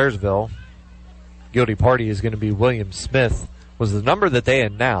St. Clairsville. Guilty party is going to be William Smith, was the number that they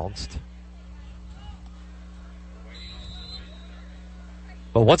announced.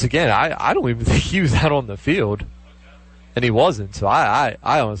 But once again, I don't even think he was out on the field. And he wasn't, so I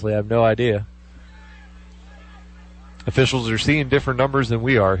honestly have no idea. Officials are seeing different numbers than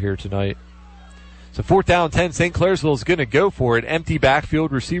we are here tonight. So fourth down 10, St. Clairsville is going to go for it. Empty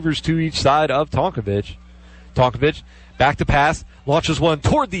backfield, receivers to each side of Tonkovich. Tonkovich back to pass, launches one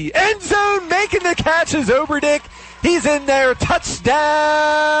toward the end zone, making the catch is Oberdick. He's in there,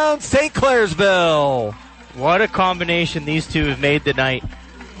 touchdown, St. Clairsville. What a combination these two have made tonight.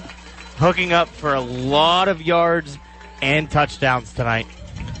 Hooking up for a lot of yards and touchdowns tonight.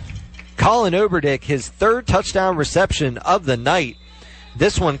 Colin Oberdick, his third touchdown reception of the night.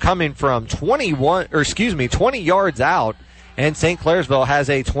 This one coming from 20 yards out, and St. Clairsville has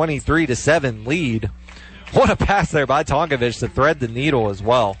a 23-7 lead. What a pass there by Tonkovich to thread the needle as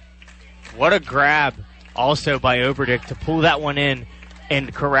well. What a grab also by Oberdick to pull that one in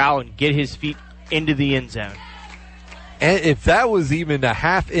and corral and get his feet into the end zone. And if that was even a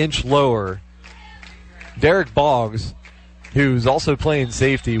half-inch lower, Derek Boggs, who's also playing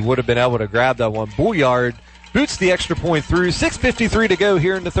safety, would have been able to grab that one. Bouillard boots the extra point through. 6:53 to go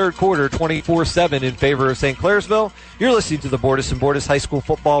here in the third quarter, 24-7 in favor of St. Clairsville. You're listening to the Bordas & Bordas High School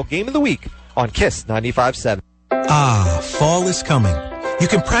Football Game of the Week on KISS 95.7. Ah, fall is coming. You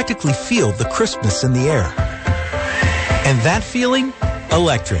can practically feel the crispness in the air. And that feeling?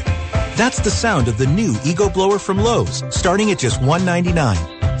 Electric. That's the sound of the new Ego blower from Lowe's, starting at just $199.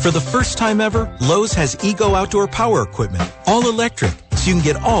 For the first time ever, Lowe's has Ego outdoor power equipment, all electric, so you can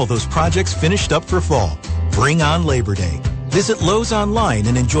get all those projects finished up for fall. Bring on Labor Day. Visit Lowe's online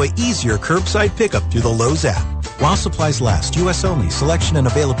and enjoy easier curbside pickup through the Lowe's app. While supplies last, U.S. only. Selection and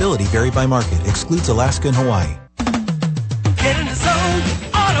availability vary by market. Excludes Alaska and Hawaii. Get in the zone,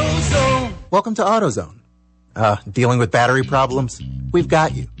 AutoZone. Welcome to AutoZone. Dealing with battery problems? We've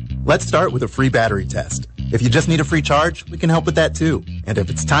got you. Let's start with a free battery test. If you just need a free charge, we can help with that too. And if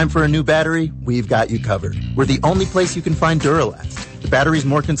it's time for a new battery, we've got you covered. We're the only place you can find Duralast, the batteries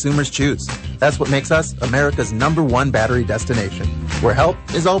more consumers choose. That's what makes us America's #1 battery destination, where help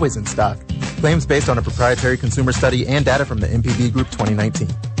is always in stock. Claims based on a proprietary consumer study and data from the MPB Group 2019.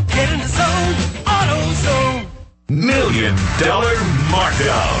 Get in the zone, AutoZone. $1 million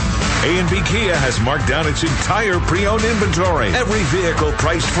markdown. A&B Kia has marked down its entire pre-owned inventory. Every vehicle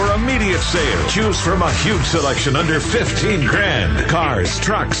priced for immediate sale. Choose from a huge selection under $15,000. Cars,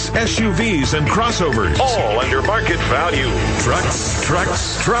 trucks, SUVs, and crossovers. All under market value.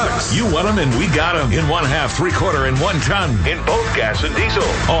 Trucks. You want them and we got them. In 1/2, 3/4, and 1 ton. In both gas and diesel.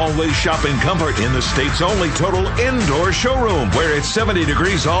 Always shop in comfort in the state's only total indoor showroom, where it's 70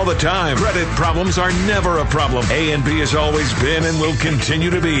 degrees all the time. Credit problems are never a problem. A&B has always been and will continue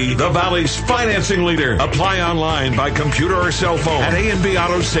to be the Valley's financing leader. Apply online by computer or cell phone at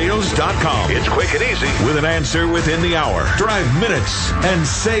ANBAutosales.com. It's quick and easy with an answer within the hour. Drive minutes and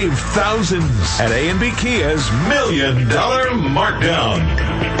save thousands at A&B Kia's $1 million markdown.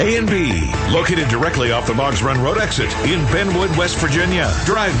 A&B, located directly off the Boggs Run Road exit in Benwood, West Virginia.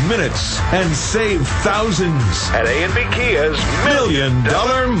 Drive minutes and save thousands at A&B Kia's $1 million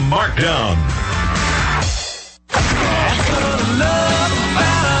markdown. Love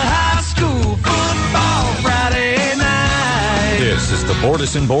about a high school football Friday night.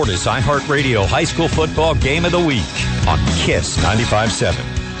 Bordas and Bordas iHeartRadio High School Football Game of the Week on KISS 95.7.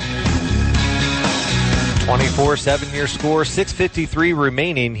 24-7 your score, 6:53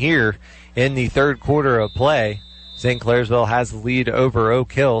 remaining here in the third quarter of play. St. Clairsville has the lead over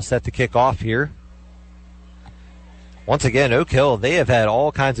Oak Hill, set to kick off here. Once again, Oak Hill, they have had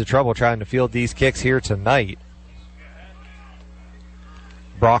all kinds of trouble trying to field these kicks here tonight.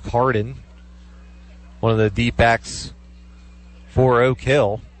 Brock Harden, one of the deep backs for Oak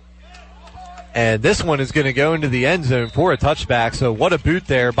Hill. And this one is going to go into the end zone for a touchback. So what a boot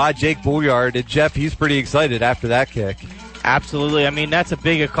there by Jake Bouillard. And Jeff, he's pretty excited after that kick. Absolutely. I mean, that's a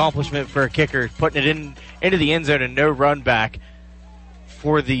big accomplishment for a kicker, putting it into the end zone and no run back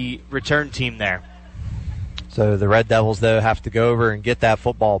for the return team there. So the Red Devils, though, have to go over and get that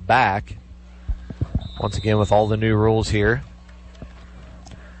football back. Once again, with all the new rules here.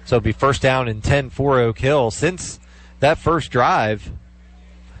 So it'll be first down and 10 for Oak Hill. Since that first drive,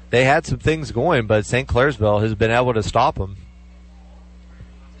 they had some things going, but St. Clairsville has been able to stop them.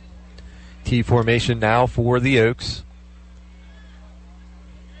 T formation now for the Oaks.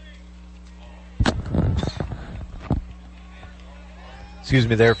 Excuse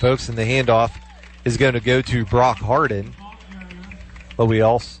me there, folks, and the handoff is going to go to Brock Harden. But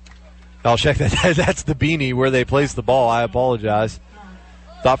I'll check that. That's the beanie where they placed the ball. I apologize.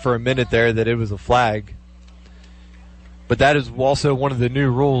 Thought for a minute there that it was a flag. But that is also one of the new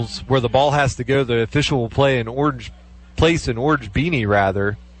rules where the ball has to go. The official will place an orange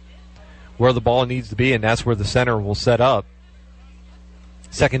beanie, where the ball needs to be, and that's where the center will set up.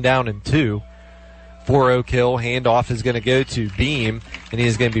 Second down and 2 for Oak Hill. Handoff is going to go to Beam, and he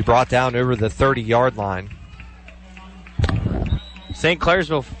is going to be brought down over the 30-yard line. St.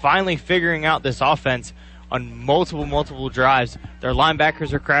 Clairsville finally figuring out this offense on multiple drives. Their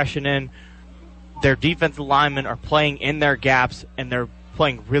linebackers are crashing in. Their defensive linemen are playing in their gaps, and they're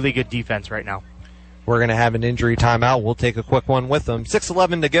playing really good defense right now. We're going to have an injury timeout. We'll take a quick one with them.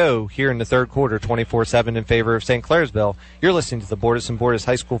 6:11 to go here in the third quarter, 24-7 in favor of St. Clairsville. You're listening to the Bordas and Bordas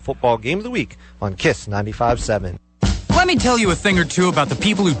High School Football Game of the Week on KISS 95.7. Let me tell you a thing or two about the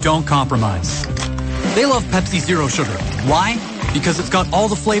people who don't compromise. They love Pepsi Zero Sugar. Why? Because it's got all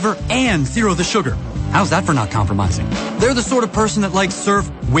the flavor and zero the sugar. How's that for not compromising? They're the sort of person that likes surf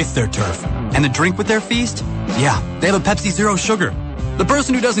with their turf. And the drink with their feast? Yeah, they have a Pepsi Zero Sugar. The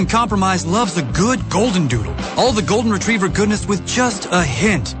person who doesn't compromise loves a good Golden Doodle. All the Golden Retriever goodness with just a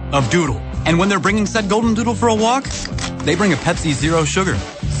hint of doodle. And when they're bringing said Golden Doodle for a walk, they bring a Pepsi Zero Sugar.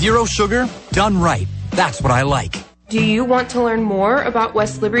 Zero sugar, done right. That's what I like. Do you want to learn more about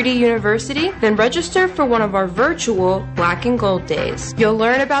West Liberty University? Then register for one of our virtual Black and Gold Days. You'll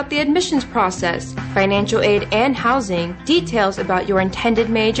learn about the admissions process, financial aid and housing, details about your intended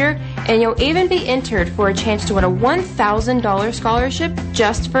major, and you'll even be entered for a chance to win a $1,000 scholarship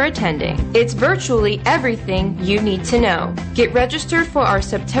just for attending. It's virtually everything you need to know. Get registered for our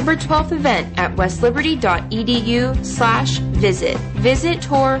September 12th event at westliberty.edu/visit. Visit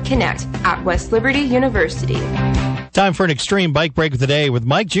Tour Connect at West Liberty University. Time for an extreme bike break of the day with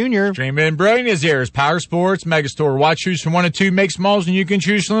Mike Jr. Extreme and Brilliant is here. Power Sports Megastore. Watch, choose from 1 and 2 makes malls, and you can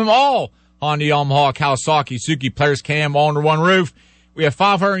choose from them all. Honda, Yamaha, Kawasaki, Suzuki, Players Cam, all under one roof. We have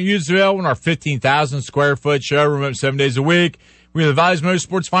 500 units available in our 15,000 square foot showroom up 7 days a week. We are the Values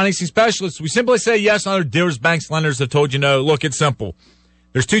Motorsports Financing Specialists. We simply say yes, and other dealers, banks, lenders have told you no. Look, it's simple.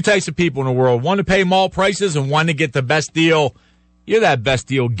 There's two types of people in the world. One to pay mall prices and one to get the best deal. You're that best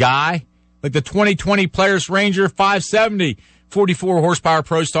deal guy. Like the 2020 Polaris Ranger 570, 44 horsepower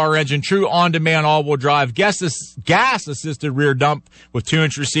ProStar engine, true on-demand all-wheel drive, gas-assisted rear dump with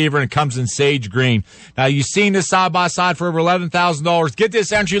 2-inch receiver, and it comes in sage green. Now, you've seen this side-by-side for over $11,000. Get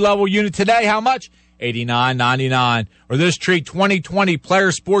this entry-level unit today. How much? $89.99. Or this treat, 2020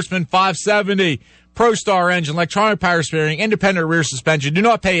 Polaris Sportsman 570, ProStar engine, electronic power steering, independent rear suspension. Do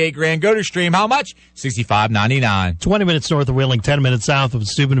not pay $8,000. Go to Stream. How much? $65.99. 20 minutes north of Wheeling, 10 minutes south of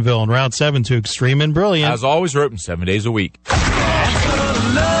Steubenville, and Route 7 to Extreme and Brilliant. As always, we're open 7 days a week. This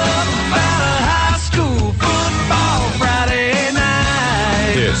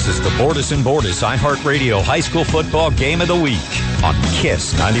is the Bordas and Bordas iHeartRadio High School Football Game of the Week on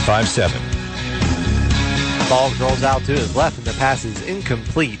KISS 95.7. Ball rolls out to his left, and the pass is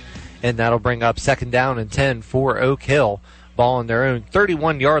incomplete. And that'll bring up second down and 10 for Oak Hill. Ball on their own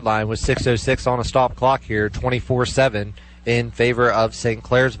 31-yard line with 6:06 on a stop clock here, 24-7 in favor of St.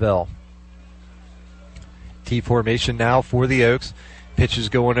 Clairsville. T formation now for the Oaks. Pitch is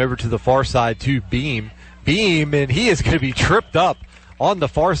going over to the far side to Beam. And he is going to be tripped up on the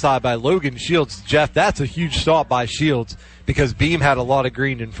far side by Logan Shields. Jeff, that's a huge stop by Shields because Beam had a lot of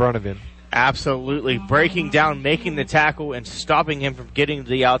green in front of him. Absolutely. Breaking down, making the tackle, and stopping him from getting to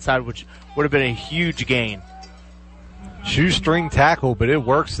the outside, which would have been a huge gain. Shoestring tackle, but it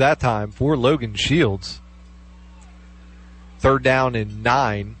works that time for Logan Shields. 3rd down and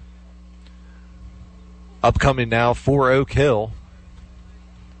 9. Upcoming now for Oak Hill.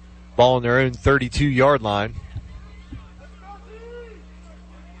 Ball on their own 32-yard line.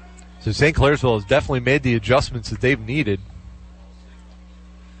 So St. Clairsville has definitely made the adjustments that they've needed.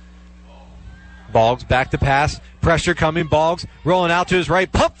 Boggs back to pass. Pressure coming. Boggs rolling out to his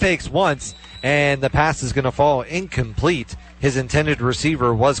right. Pump fakes once. And the pass is going to fall incomplete. His intended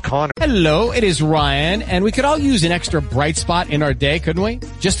receiver was Connor. Hello, it is Ryan, and we could all use an extra bright spot in our day, couldn't we?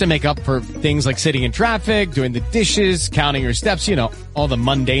 Just to make up for things like sitting in traffic, doing the dishes, counting your steps, all the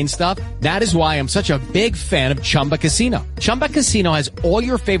mundane stuff. That is why I'm such a big fan of Chumba Casino. Chumba Casino has all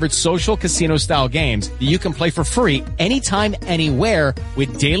your favorite social casino-style games that you can play for free anytime, anywhere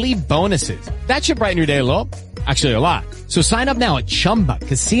with daily bonuses. That should brighten your day a little. Actually, a lot. So sign up now at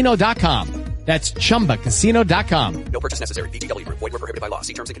ChumbaCasino.com. That's ChumbaCasino.com. No purchase necessary. VGW Group. Void where prohibited by law.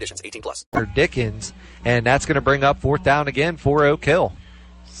 See terms and conditions. 18+. Dickens, and that's going to bring up 4th down again for Oak Hill.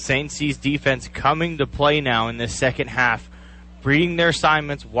 St. C's defense coming to play now in the second half, reading their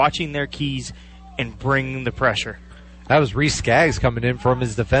assignments, watching their keys, and bringing the pressure. That was Reese Skaggs coming in from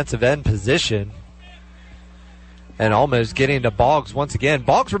his defensive end position and almost getting to Boggs once again.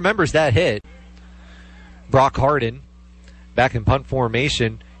 Boggs remembers that hit. Brock Harden back in punt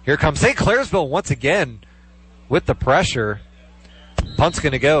formation. Here comes St. Clairsville once again with the pressure. Punt's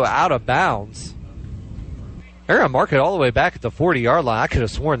going to go out of bounds. They're going to mark it all the way back at the 40-yard line. I could have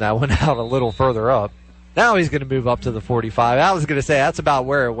sworn that went out a little further up. Now he's going to move up to the 45. I was going to say that's about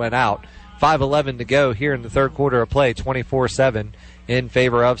where it went out. 5:11 to go here in the third quarter of play, 24-7 in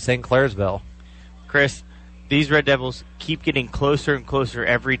favor of St. Clairsville. Chris, these Red Devils keep getting closer and closer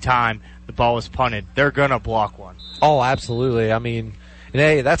every time the ball is punted. They're going to block one. Oh, absolutely. I mean, and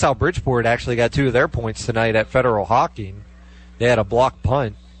hey, that's how Bridgeport actually got 2 of their points tonight at Federal Hocking. They had a block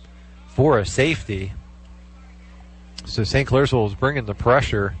punt for a safety. So St. Clairsville is bringing the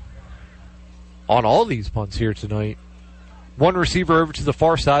pressure on all these punts here tonight. 1 receiver over to the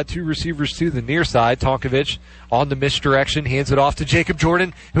far side, 2 receivers to the near side. Tonkovich on the misdirection, hands it off to Jacob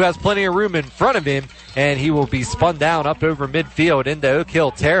Jordan, who has plenty of room in front of him, and he will be spun down up over midfield into Oak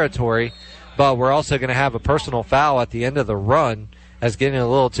Hill territory. But we're also going to have a personal foul at the end of the run, as getting a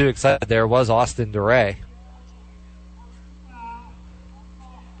little too excited there was Austin DeRay.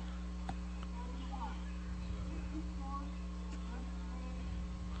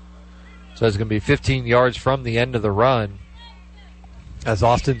 So it's going to be 15 yards from the end of the run as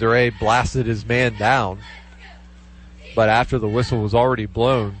Austin DeRay blasted his man down. But after the whistle was already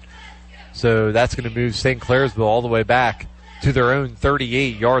blown. So that's going to move St. Clairsville all the way back to their own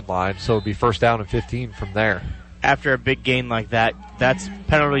 38-yard line. So it'll be 1st down and 15 from there. After a big gain like that, that's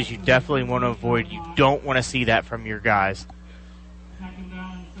penalties you definitely want to avoid. You don't want to see that from your guys.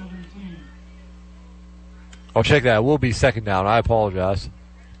 I'll check that. It will be 2nd down. I apologize.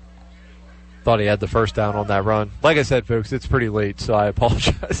 Thought he had the 1st down on that run. Like I said, folks, it's pretty late, so I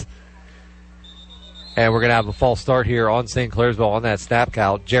apologize. And we're going to have a false start here on St. Clairsville on that snap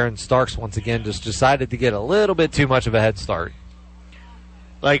count. Jaron Starks, once again, just decided to get a little bit too much of a head start.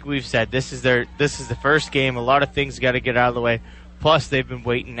 Like we've said, this is the first game. A lot of things got to get out of the way. Plus, they've been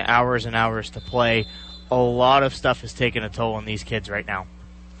waiting hours and hours to play. A lot of stuff is taking a toll on these kids right now.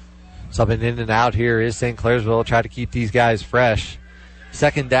 Something in and out here is St. Clairsville. Try to keep these guys fresh.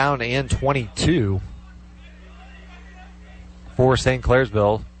 2nd down and 22 for St.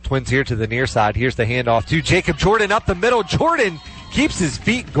 Clairsville. Twins here to the near side. Here's the handoff to Jacob Jordan up the middle. Jordan keeps his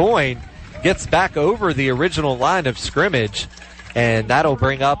feet going, gets back over the original line of scrimmage, and that'll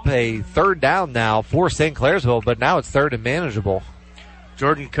bring up a 3rd down now for St. Clairsville, but now it's 3rd and manageable.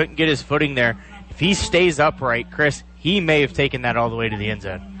 Jordan couldn't get his footing there. If he stays upright, Chris, he may have taken that all the way to the end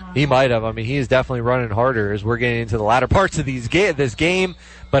zone. He might have. I mean, he is definitely running harder as we're getting into the latter parts of this game,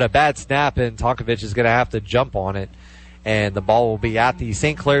 but a bad snap, and Tonkovich is going to have to jump on it. And the ball will be at the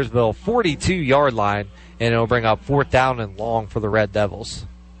St. Clairsville 42-yard line, and it'll bring up 4th down and long for the Red Devils.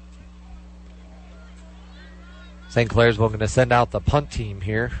 St. Clairsville going to send out the punt team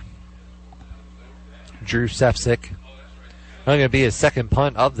here. Drew Sefcik. Going to be his 2nd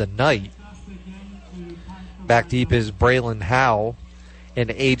punt of the night. Back deep is Braylon Howe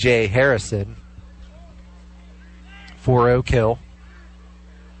and A.J. Harrison for Oak Hill.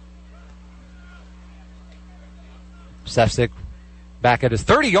 Sefcik back at his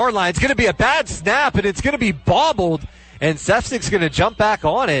 30-yard line. It's going to be a bad snap, and it's going to be bobbled, and Sefcik's going to jump back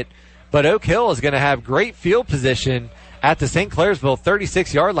on it. But Oak Hill is going to have great field position at the St. Clairsville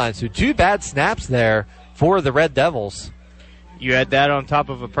 36-yard line. So 2 bad snaps there for the Red Devils. You had that on top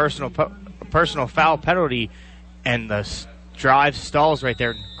of a personal foul penalty, and the drive stalls right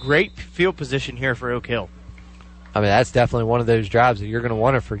there. Great field position here for Oak Hill. I mean, that's definitely one of those drives that you're going to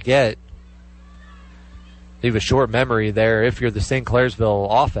want to forget. Leave a short memory there if you're the St. Clairsville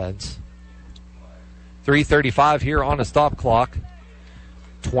offense. 3:35 here on a stop clock.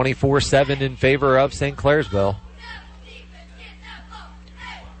 24-7 in favor of St. Clairsville.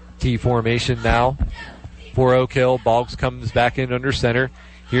 T formation now for Oak Hill. Boggs comes back in under center.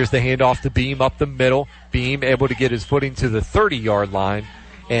 Here's the handoff to Beam up the middle. Beam able to get his footing to the 30-yard line,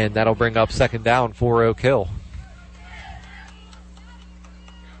 and that'll bring up second down for Oak Hill.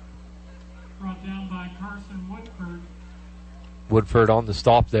 Brought down by Carson Woodford. Woodford on the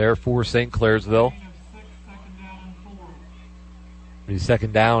stop there for St. Clairsville.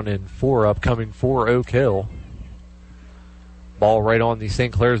 Second down and 4 upcoming for Oak Hill. Ball right on the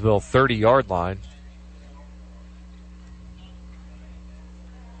St. Clairsville 30-yard line.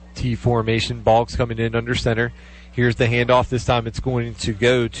 T formation. Boggs coming in under center. Here's the handoff. This time it's going to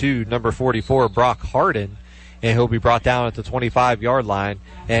go to number 44, Brock Harden, and he'll be brought down at the 25-yard line,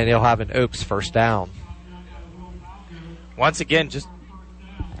 and he'll have an Oaks first down. Once again, just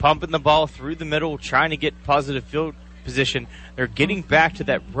pumping the ball through the middle, trying to get positive field position. They're getting back to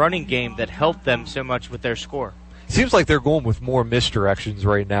that running game that helped them so much with their score. Seems like they're going with more misdirections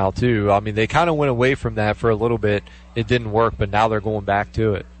right now, too. I mean, they kind of went away from that for a little bit. It didn't work, but now they're going back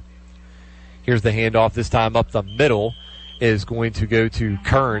to it. Here's the handoff. This time up the middle is going to go to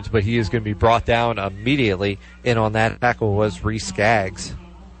Kearns, but he is going to be brought down immediately. And on that tackle was Reese Skaggs.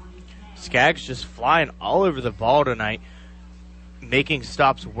 Skaggs just flying all over the ball tonight, making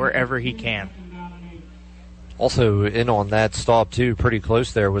stops wherever he can. Also in on that stop, too, pretty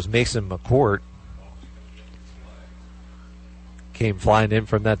close there, was Mason McCourt. Came flying in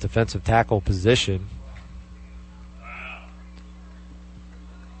from that defensive tackle position.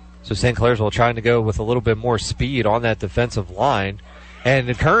 So St. Clairsville trying to go with a little bit more speed on that defensive line.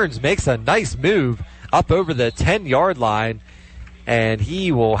 And Kearns makes a nice move up over the 10-yard line, and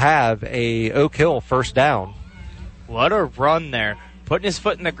he will have a Oak Hill first down. What a run there. Putting his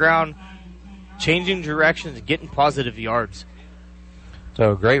foot in the ground, changing directions, getting positive yards.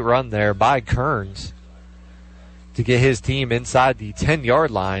 So a great run there by Kearns to get his team inside the 10-yard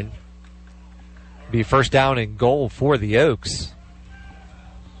line. Be first down and goal for the Oaks.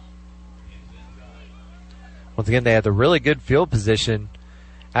 Once again, they had the really good field position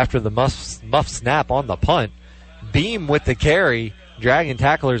after the muff snap on the punt. Beam with the carry, dragging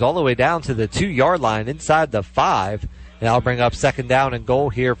tacklers all the way down to the 2-yard line inside the 5. And I'll bring up second down and goal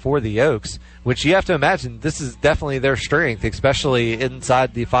here for the Oaks, which you have to imagine this is definitely their strength, especially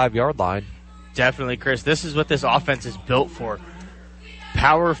inside the 5-yard line. Definitely, Chris. This is what this offense is built for.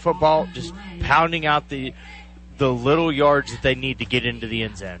 Power football, just pounding out the little yards that they need to get into the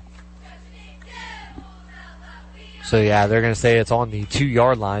end zone. So, yeah, they're going to say it's on the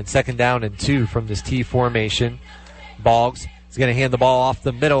 2-yard line. Second down and 2 from this T formation. Boggs is going to hand the ball off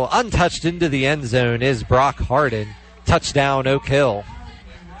the middle. Untouched into the end zone is Brock Harden. Touchdown, Oak Hill.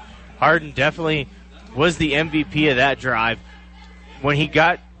 Harden definitely was the MVP of that drive. When he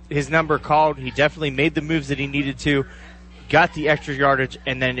got his number called, he definitely made the moves that he needed to, got the extra yardage,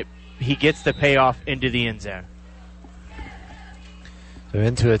 and then he gets the payoff into the end zone. So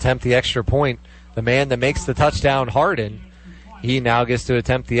in to attempt the extra point, the man that makes the touchdown, Harden, he now gets to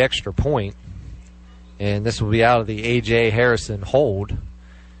attempt the extra point. And this will be out of the A.J. Harrison hold.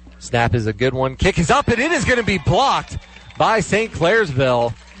 Snap is a good one. Kick is up, and it is going to be blocked by St.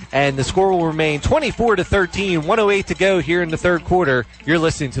 Clairsville. And the score will remain 24-13, 1:08 to go here in the third quarter. You're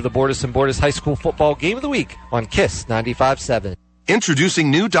listening to the Bordas & Bordas High School Football Game of the Week on KISS 95.7.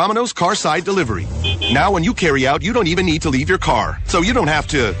 Introducing new Domino's Carside Delivery. Now when you carry out, you don't even need to leave your car. So you don't have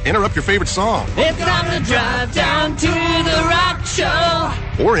to interrupt your favorite song. It's time to drive down to the rock show.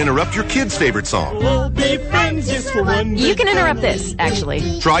 Or interrupt your kid's favorite song. We'll be friends just for one day. You can interrupt this,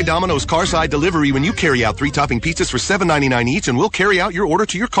 actually. Try Domino's Carside Delivery when you carry out 3-topping pizzas for $7.99 each, and we'll carry out your order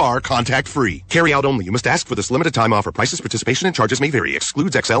to your car contact-free. Carry out only. You must ask for this limited time offer. Prices, participation, and charges may vary.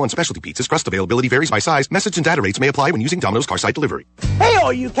 Excludes XL and specialty pizzas. Crust availability varies by size. Message and data rates may apply when using Domino's Carside Delivery. Hey,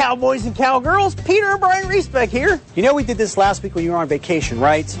 all you cowboys and cowgirls. Peter and Brian Reesbeck here. You know we did this last week when you were on vacation,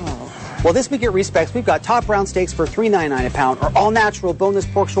 right? Oh. Well, this week at Reesbeck's, we've got top brown steaks for $3.99 a pound, or all-natural boneless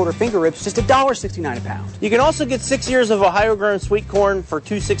pork shoulder finger ribs, just $1.69 a pound. You can also get 6 years of Ohio-grown sweet corn for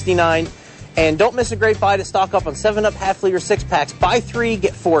 $2.69, And don't miss a great buy to stock up on 7-Up half-liter 6-packs. Buy 3,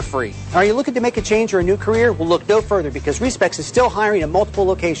 get 4 free. Are you looking to make a change or a new career? Well, look no further because Respecs is still hiring at multiple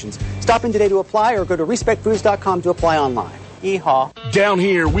locations. Stop in today to apply or go to respectfoods.com to apply online. Yeehaw. Down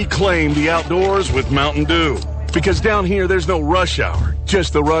here, we claim the outdoors with Mountain Dew. Because down here, there's no rush hour.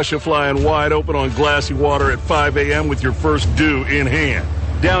 Just the rush of flying wide open on glassy water at 5 a.m. with your first dew in hand.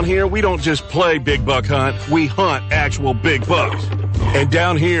 Down here, we don't just play big buck hunt. We hunt actual big bucks. And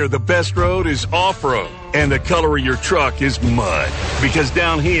down here, the best road is off-road. And the color of your truck is mud. Because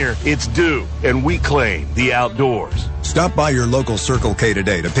down here, it's dew. And we claim the outdoors. Stop by your local Circle K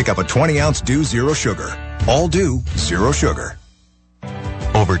today to pick up a 20-ounce Dew Zero Sugar. All Dew, Zero Sugar.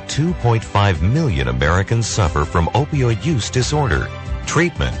 Over 2.5 million Americans suffer from opioid use disorder.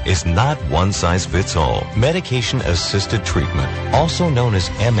 Treatment is not one size fits all. Medication-assisted treatment, also known as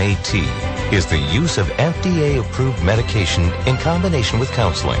MAT, is the use of FDA-approved medication in combination with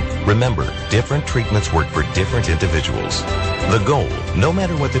counseling. Remember, different treatments work for different individuals. The goal, no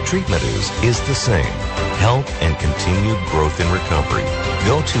matter what the treatment is the same. Help and continued growth in recovery.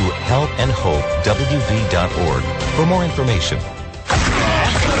 Go to helpandhopewv.org for more information.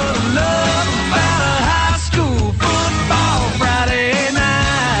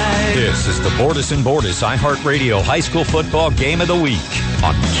 This is the Bordas and Bordas iHeartRadio High School Football Game of the Week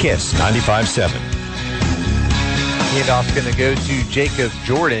on KISS 95.7. Handoff's going to go to Jacob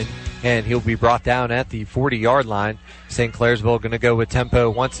Jordan, and he'll be brought down at the 40-yard line. St. Clairsville going to go with tempo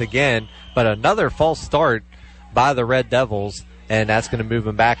once again, but another false start by the Red Devils, and that's going to move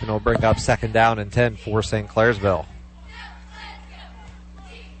them back, and it'll bring up 2nd down and 10 for St. Clairsville.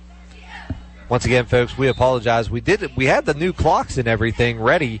 Once again, folks, we apologize. We had the new clocks and everything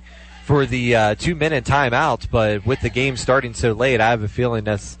ready for the 2-minute timeouts, but with the game starting so late, I have a feeling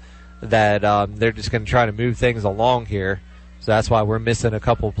that they're just going to try to move things along here. So that's why we're missing a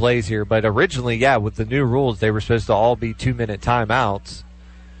couple plays here. But originally, yeah, with the new rules, they were supposed to all be 2-minute timeouts.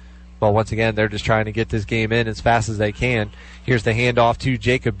 But once again, they're just trying to get this game in as fast as they can. Here's the handoff to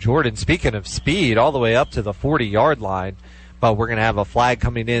Jacob Jordan. Speaking of speed, all the way up to the 40-yard line. But we're going to have a flag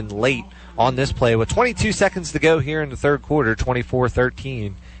coming in late on this play with 22 seconds to go here in the third quarter,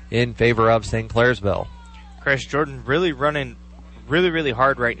 24-13 in favor of St. Clairsville. Chris Jordan really running really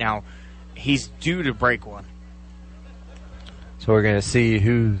hard right now. He's due to break one. So we're going to see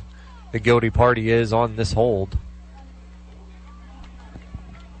who the guilty party is on this hold.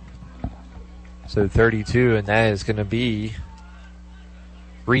 So 32, and that is going to be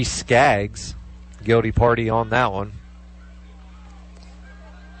Reese Skaggs, guilty party on that one.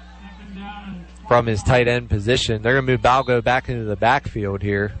 From his tight end position. They're going to move Balgo back into the backfield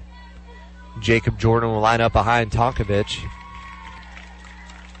here. Jacob Jordan will line up behind Tonkovich.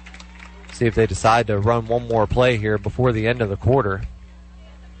 See if they decide to run one more play here before the end of the quarter.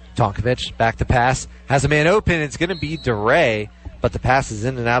 Tonkovich back to pass. Has a man open. It's going to be DeRay, but the pass is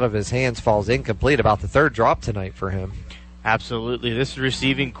in and out of his hands, falls incomplete. About the third drop tonight for him. Absolutely. This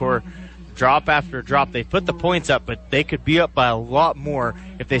receiving core, drop after drop. They put the points up, but they could be up by a lot more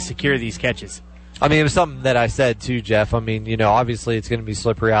if they secure these catches. I mean, it was something that I said too, Jeff. I mean, you know, obviously it's going to be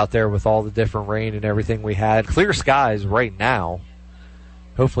slippery out there with all the different rain and everything we had. Clear skies right now.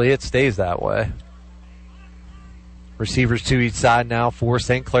 Hopefully it stays that way. Receivers to each side now for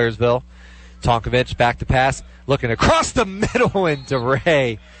St. Clairsville. Tonkovich back to pass, looking across the middle, and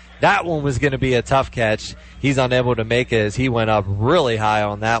DeRay. That one was going to be a tough catch. He's unable to make it as he went up really high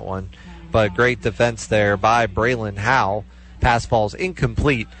on that one. But great defense there by Braylon Howe. Pass falls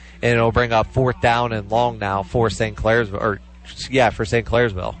incomplete, and it'll bring up 4th down and long now for St. Clairsville. For St.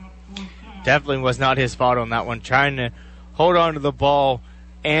 Clairsville. Definitely was not his fault on that one. Trying to hold on to the ball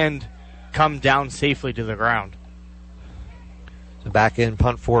and come down safely to the ground. So back in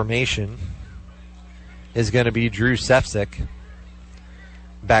punt formation is going to be Drew Sefcik.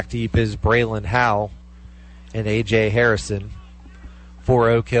 Back deep is Braylon Howe and A.J. Harrison for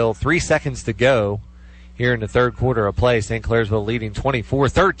Oak Hill. 3 seconds to go here in the third quarter of play. St. Clairsville leading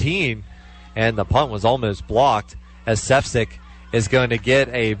 24-13, and the punt was almost blocked as Sefcik is going to get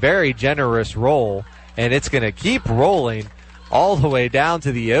a very generous roll, and it's going to keep rolling all the way down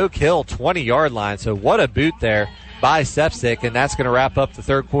to the Oak Hill 20-yard line. So what a boot there by Sefcik, and that's going to wrap up the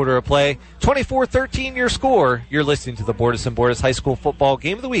third quarter of play. 24-13 your score. You're listening to the Bordas and Bordas High School Football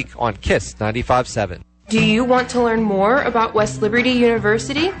Game of the Week on KISS 95.7. Do you want to learn more about West Liberty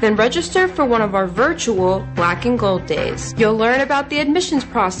University? Then register for one of our virtual Black and Gold Days. You'll learn about the admissions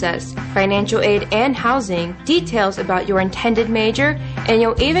process, financial aid and housing, details about your intended major, and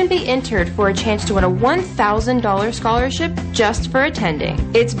you'll even be entered for a chance to win a $1,000 scholarship just for attending.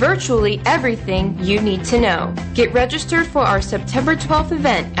 It's virtually everything you need to know. Get registered for our September 12th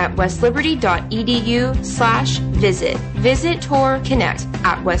event at westliberty.edu/visit. Visit Tour Connect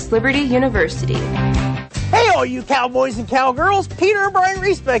at West Liberty University. Hey, all you cowboys and cowgirls, Peter and Brian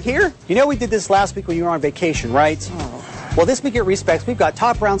Reesbeck here. You know we did this last week when you were on vacation, right? Well, this week at Reesbeck's, we've got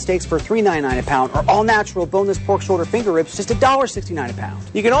top round steaks for $3.99 a pound, or all-natural boneless pork shoulder finger ribs, just $1.69 a pound.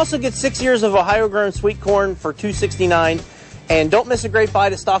 You can also get 6 years of Ohio-grown sweet corn for $2.69. And don't miss a great buy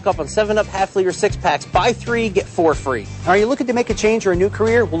to stock up on 7-Up half-liter 6-packs. Buy 3, get 4 free. Are you looking to make a change or a new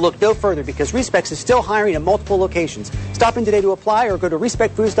career? Well, look no further, because Reesbeck's is still hiring at multiple locations. Stop in today to apply, or go to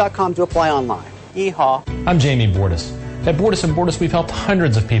respectfoods.com to apply online. Yeehaw. I'm Jamie Bordas. At Bordas & Bordas, we've helped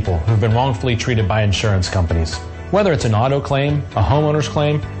hundreds of people who've been wrongfully treated by insurance companies. Whether it's an auto claim, a homeowner's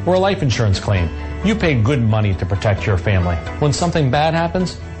claim, or a life insurance claim, you pay good money to protect your family. When something bad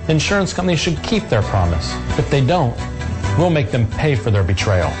happens, insurance companies should keep their promise. If they don't, we'll make them pay for their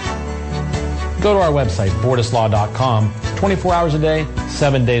betrayal. Go to our website, bordaslaw.com, 24 hours a day,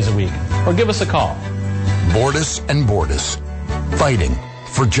 7 days a week, or give us a call. Bordas & Bordas, fighting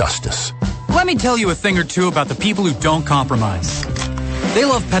for justice. Let me tell you a thing or two about the people who don't compromise. They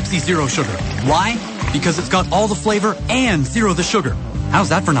love Pepsi Zero Sugar. Why? Because it's got all the flavor and zero the sugar. How's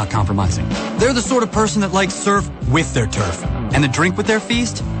that for not compromising? They're the sort of person that likes surf with their turf. And the drink with their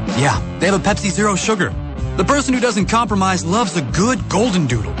feast? Yeah, they have a Pepsi Zero Sugar. The person who doesn't compromise loves a good golden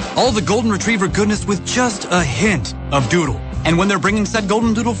doodle. All the golden retriever goodness with just a hint of doodle. And when they're bringing said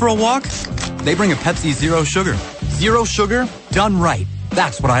golden doodle for a walk, they bring a Pepsi Zero Sugar. Zero sugar, done right.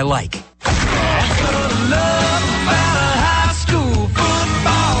 That's what I like.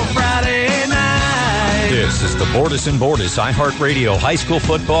 This is the Bordas & Bordas iHeartRadio High School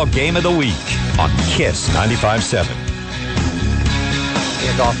Football Game of the Week on KISS 95.7.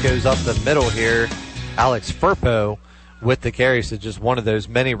 Handoff goes up the middle here. Alex Firpo with the carry, so just one of those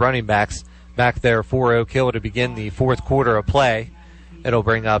many running backs back there for Oak Hill to begin the fourth quarter of play. It'll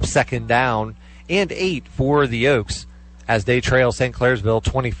bring up 2nd down and 8 for the Oaks as they trail St. Clairsville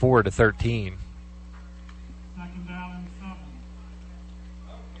 24-13.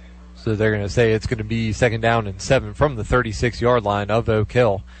 So they're going to say it's going to be 2nd down and 7 from the 36-yard line of Oak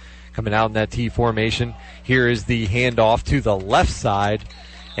Hill. Coming out in that T formation. Here is the handoff to the left side,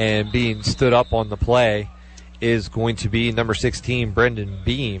 and being stood up on the play is going to be number 16, Brendan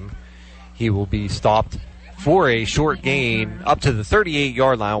Beam. He will be stopped for a short gain up to the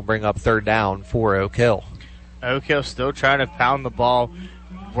 38-yard line. Will bring up 3rd down for Oak Hill. Oak Hill still trying to pound the ball,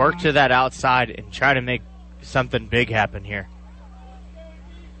 work to that outside, and try to make something big happen here.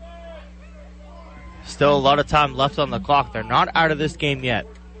 Still a lot of time left on the clock. They're not out of this game yet.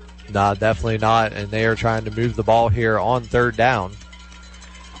 No, definitely not, and they are trying to move the ball here on 3rd down.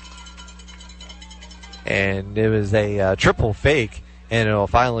 And it was a triple fake, and it'll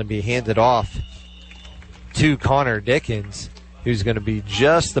finally be handed off to Connor Dickens, who's going to be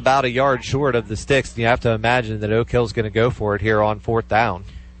just about a yard short of the sticks. And you have to imagine that Oak Hill's going to go for it here on 4th down.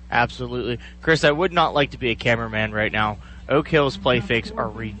 Absolutely. Chris, I would not like to be a cameraman right now. Oak Hill's play fakes are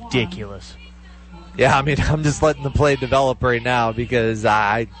ridiculous. Yeah, I mean, I'm just letting the play develop right now because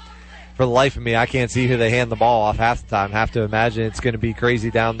for the life of me, I can't see who they hand the ball off half the time. Have to imagine it's going to be crazy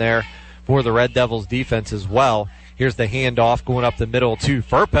down there for the Red Devils defense as well. Here's the handoff going up the middle to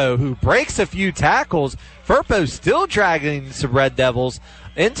Firpo, who breaks a few tackles. Firpo still dragging some Red Devils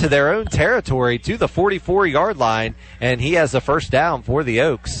into their own territory to the 44-yard line, and he has the 1st down for the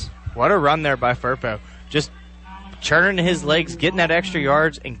Oaks. What a run there by Firpo. Just churning his legs, getting that extra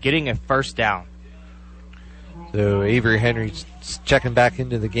yards, and getting a 1st down. So Avery Henry's checking back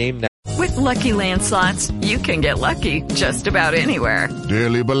into the game now. With Lucky Land Slots, you can get lucky just about anywhere.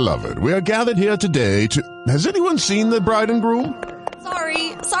 Dearly beloved, we are gathered here today to... Has anyone seen the bride and groom?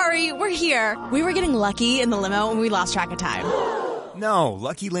 Sorry, we're here. We were getting lucky in the limo and we lost track of time. No,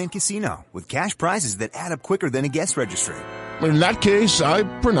 Lucky Land Casino, with cash prizes that add up quicker than a guest registry. In that case, I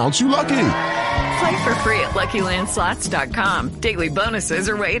pronounce you lucky. Play for free at LuckyLandSlots.com. Daily bonuses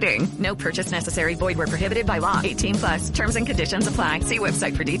are waiting. No purchase necessary. Void where prohibited by law. 18+. Terms and conditions apply. See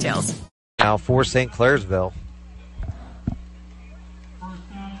website for details. Now for St. Clairsville.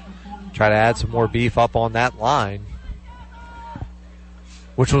 Try to add some more beef up on that line,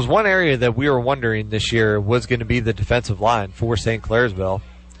 which was one area that we were wondering this year was going to be the defensive line for St. Clairsville.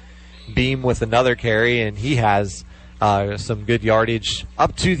 Beam with another carry, and he has some good yardage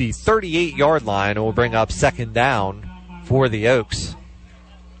up to the 38-yard line. It will bring up second down for the Oaks.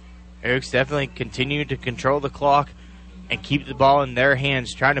 Oaks definitely continue to control the clock and keep the ball in their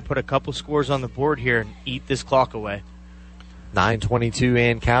hands, trying to put a couple scores on the board here and eat this clock away. 9:22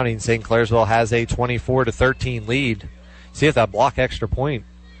 and counting. St. Clairsville has a 24-13 lead. See if that block extra point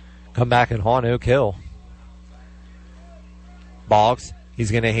come back and haunt Oak Hill. Boggs,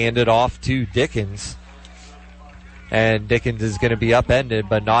 he's going to hand it off to Dickens. And Dickens is going to be upended,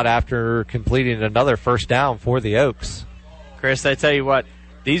 but not after completing another first down for the Oaks. Chris, I tell you what,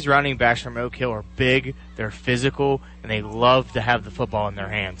 these running backs from Oak Hill are big, they're physical, and they love to have the football in their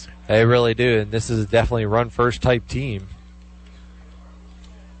hands. They really do, and this is definitely a run-first type team.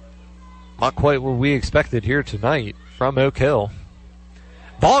 Not quite what we expected here tonight from Oak Hill.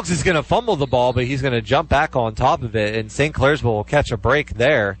 Boggs is going to fumble the ball, but he's going to jump back on top of it, and St. Clairsville will catch a break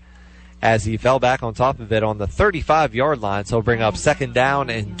there as he fell back on top of it on the 35-yard line. So he'll bring up second down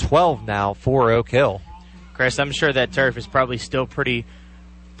and 12 now for Oak Hill. Chris, I'm sure that turf is probably still pretty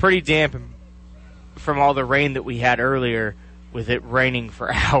damp from all the rain that we had earlier with it raining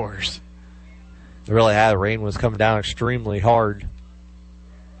for hours. It really had. Rain was coming down extremely hard.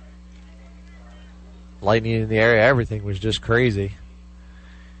 Lightning in the area, everything was just crazy.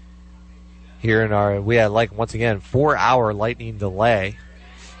 Here in we had once again 4-hour lightning delay.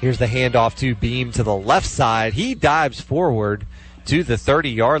 Here's the handoff to Beam to the left side. He dives forward to the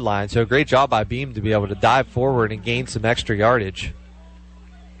 30-yard line. So a great job by Beam to be able to dive forward and gain some extra yardage.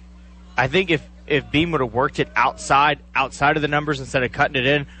 I think if Beam would have worked it outside of the numbers instead of cutting it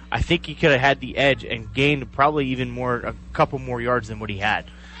in, I think he could have had the edge and gained probably a couple more yards than what he had.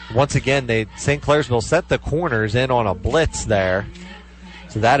 Once again, St. Clairsville set the corners in on a blitz there.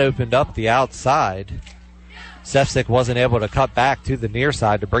 So that opened up the outside. Sefcik wasn't able to cut back to the near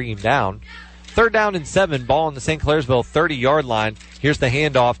side to bring him down. 3rd down and 7, ball on the St. Clairsville 30-yard line. Here's the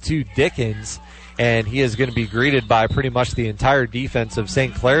handoff to Dickens, and he is going to be greeted by pretty much the entire defense of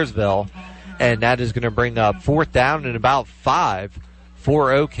St. Clairsville, and that is going to bring up 4th down and about 5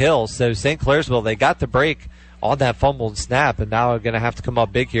 for Oak Hill. So St. Clairsville, they got the break on that fumbled snap, and now are going to have to come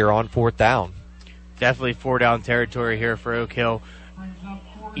up big here on 4th down. Definitely 4-down territory here for Oak Hill.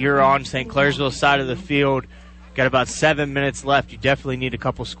 You're on St. Clairsville's side of the field. Got about 7 minutes left. You definitely need a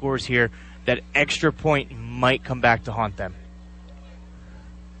couple scores here. That extra point might come back to haunt them.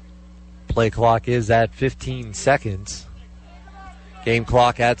 Play clock is at 15 seconds. Game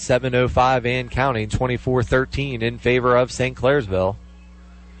clock at 7:05 and counting. 24-13 in favor of St. Clairsville.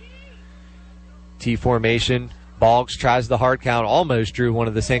 T formation. Boggs tries the hard count. Almost drew one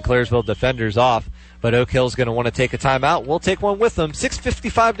of the St. Clairsville defenders off. But Oak Hill's going to want to take a timeout. We'll take one with them.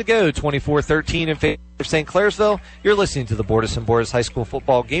 6:55 to go. 24-13 in favor of St. Clairsville. You're listening to the Bordas and Bordas High School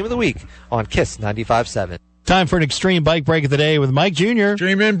Football Game of the Week on KISS 95.7. Time for an extreme bike break of the day with Mike Jr.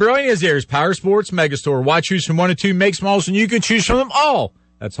 Extreme and Brilliant is here's Power Sports Megastore. Why choose from 1 or 2 makes models and you can choose from them all?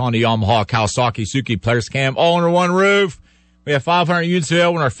 That's Honda, Yamaha, Kawasaki, Suzuki, Polaris, Cam, all under one roof. We have 500 units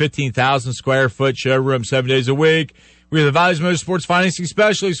available in our 15,000 square foot showroom 7 days a week. We are the Values Motorsports Financing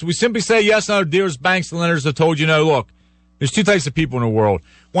Specialists. We simply say yes, and other dealers, banks, and lenders have told you no. Look, there's 2 types of people in the world.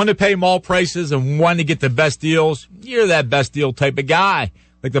 One to pay mall prices and one to get the best deals. You're that best deal type of guy.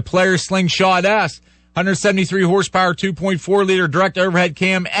 Like the Polaris Slingshot S. 173 horsepower, 2.4-liter direct overhead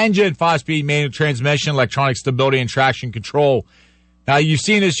cam engine, 5-speed manual transmission, electronic stability, and traction control. Now, you've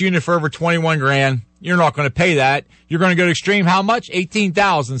seen this unit for over $21,000. You're not going to pay that. You're going to go to Extreme. How much?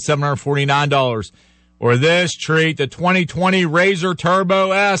 $18,749. Or this treat, the 2020 Razor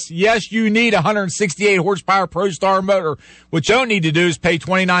Turbo S. Yes, you need a 168 horsepower ProStar motor. What you don't need to do is pay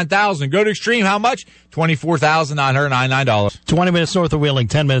 $29,000. Go to Extreme. How much? $24,999. 20 minutes north of Wheeling,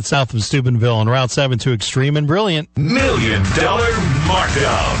 10 minutes south of Steubenville, on Route 7 to Extreme and Brilliant. $1 million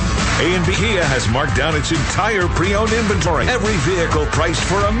markdown. A&B Kia has marked down its entire pre-owned inventory. Every vehicle priced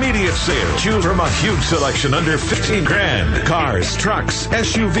for immediate sale. Choose from a huge selection under $15,000. Cars, trucks,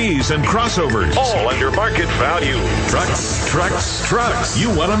 SUVs, and crossovers. All under market value. Trucks. You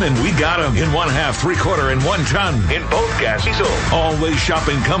want them and we got them. In 1/2, 3/4, and 1 ton. In both gas diesel. Always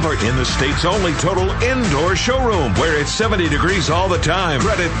shopping comfort in the state's only total indoor showroom, where it's 70 degrees all the time.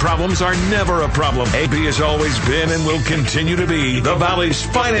 Credit problems are never a problem. A&B has always been and will continue to be the Valley's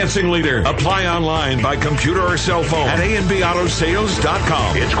financing leader. Apply online, by computer or cell phone at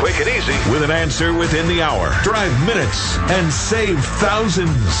ANBAutosales.com. It's quick and easy with an answer within the hour. Drive minutes and save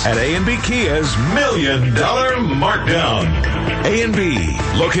thousands at A&B Kia's $1 million markdown. A&B,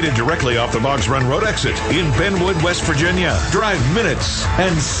 located directly off the Boggs Run Road exit in Benwood, West Virginia. Drive minutes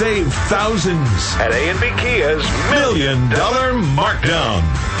and save thousands at A&B Kia's $1 million markdown.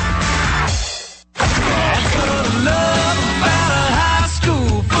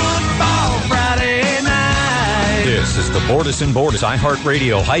 Bordas & Bordas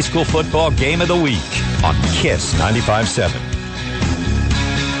iHeartRadio High School Football Game of the Week on KISS 95.7.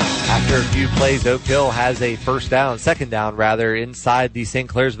 After a few plays, Oak Hill has a second down, inside the St.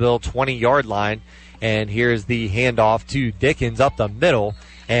 Clairsville 20-yard line. And here's the handoff to Dickens up the middle,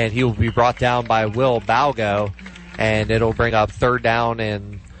 and he will be brought down by Will Balgo, and it'll bring up third down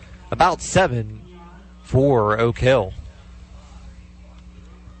and about 7 for Oak Hill.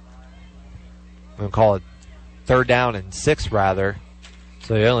 I'm going to call it third down and 6, So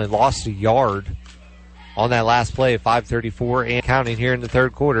they only lost a yard on that last play, 5:34 and counting here in the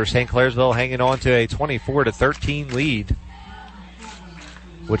third quarter. St. Clairsville hanging on to a 24-13 lead,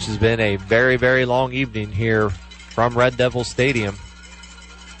 which has been a very, very long evening here from Red Devil Stadium.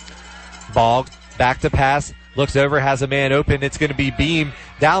 Bogg back to pass, looks over, has a man open. It's going to be Beam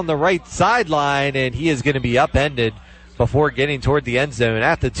down the right sideline, and he is going to be upended before getting toward the end zone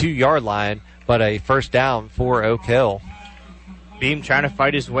at the 2-yard line, but a first down for Oak Hill. Beam trying to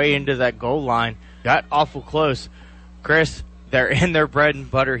fight his way into that goal line. Got awful close. Chris, they're in their bread and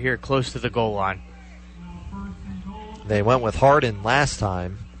butter here close to the goal line. They went with Hardin last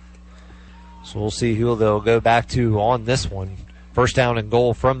time, so we'll see who they'll go back to on this one. First down and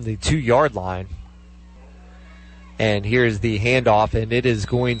goal from the 2-yard line. And here's the handoff, and it is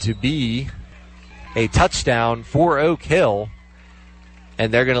going to be a touchdown for Oak Hill.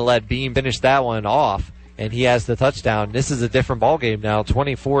 And they're going to let Beam finish that one off, and he has the touchdown. This is a different ball game now,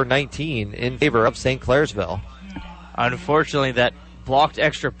 24-19 in favor of St. Clairsville. Unfortunately, that blocked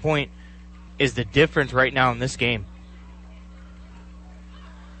extra point is the difference right now in this game.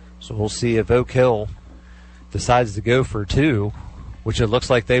 So we'll see if Oak Hill decides to go for 2, which it looks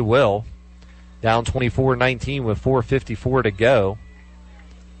like they will. Down 24-19 with 4:54 to go.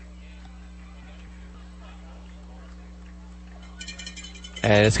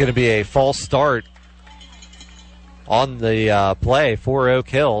 And it's going to be a false start on the play for Oak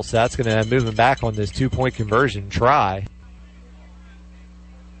Hill, so that's going to move him back on this 2-point conversion try.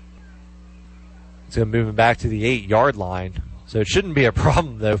 It's going to move him back to the 8-yard line. So it shouldn't be a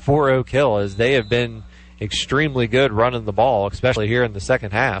problem, though, for Oak Hill, as they have been extremely good running the ball, especially here in the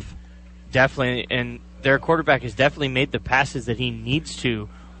second half. Definitely, and their quarterback has definitely made the passes that he needs to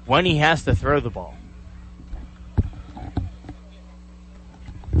when he has to throw the ball.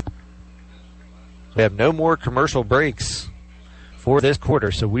 We have no more commercial breaks for this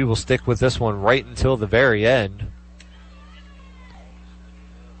quarter, so we will stick with this one right until the very end.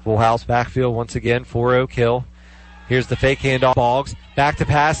 Full house backfield once again for Oak Hill. Here's the fake handoff. Boggs back to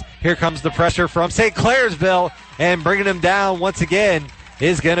pass. Here comes the pressure from St. Clairsville, and bringing him down once again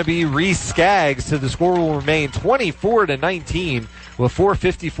is going to be Reese Skaggs. So the score will remain 24-19 with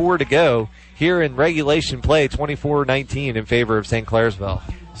 4:54 to go here in regulation play, 24-19 in favor of St. Clairsville.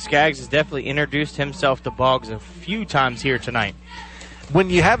 Skaggs has definitely introduced himself to Boggs a few times here tonight. When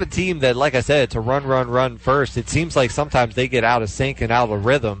you have a team that, like I said, to run first, it seems like sometimes they get out of sync and out of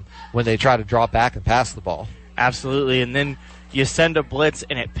rhythm when they try to drop back and pass the ball. Absolutely, and then you send a blitz,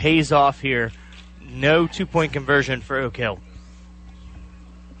 and it pays off here. No 2-point conversion for Oak Hill.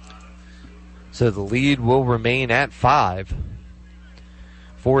 So the lead will remain at 5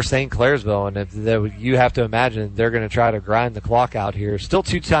 for St. Clairsville, and if you have to imagine they're going to try to grind the clock out here. Still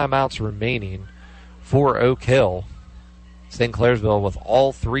 2 timeouts remaining for Oak Hill. St. Clairsville with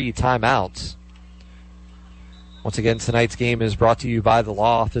all 3 timeouts. Once again, tonight's game is brought to you by the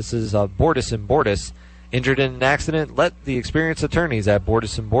law offices of Bordas & Bordas. Injured in an accident? Let the experienced attorneys at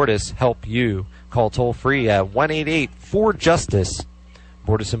Bordas & Bordas help you. Call toll-free at 1-888-4JUSTICE.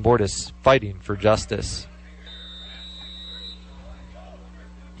 Bordas & Bordas, fighting for justice.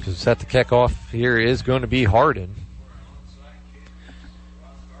 So set to kick off here is going to be Hardin.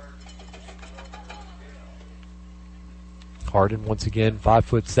 Hardin, once again,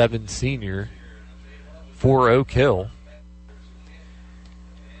 5'7" senior for Oak Hill.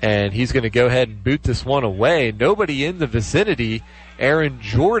 And he's going to go ahead and boot this one away. Nobody in the vicinity. Aaron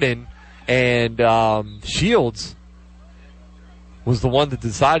Jordan and Shields was the one that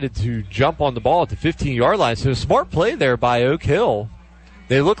decided to jump on the ball at the 15-yard line. So a smart play there by Oak Hill.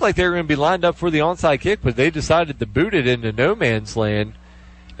 They looked like they were going to be lined up for the onside kick, but they decided to boot it into no man's land.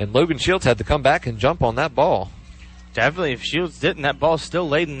 And Logan Shields had to come back and jump on that ball. Definitely, if Shields didn't, that ball's still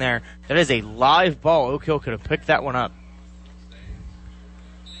laid in there. That is a live ball. Oak Hill could have picked that one up.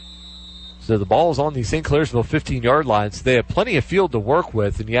 So the ball is on the St. Clairsville 15-yard line, so they have plenty of field to work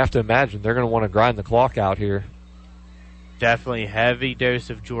with, and you have to imagine they're going to want to grind the clock out here. Definitely heavy dose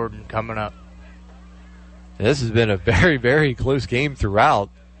of Jordan coming up. And this has been a very, very close game throughout.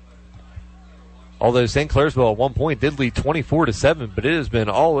 Although St. Clairsville at one point did lead 24-7, but it has been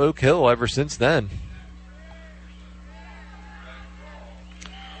all Oak Hill ever since then.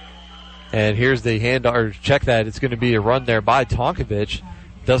 And here's the hand, or check that. It's going to be a run there by Tonkovich.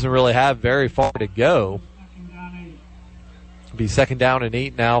 Doesn't really have very far to go. It'll be 2nd down and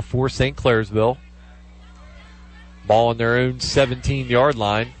 8 now for St. Clairsville. Ball on their own 17-yard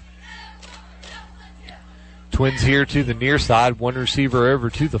line. Twins here to the near side. One receiver over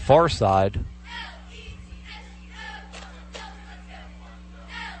to the far side.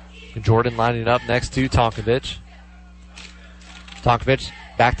 And Jordan lining up next to Tonkovich. Tonkovich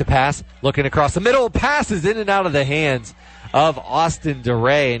back to pass. Looking across the middle. Passes in and out of the hands of Austin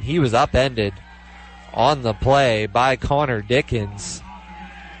DeRay. And he was upended on the play by Connor Dickens.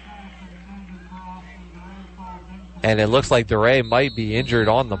 And it looks like DeRay might be injured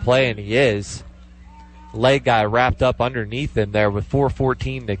on the play, and he is. Leg guy wrapped up underneath him there with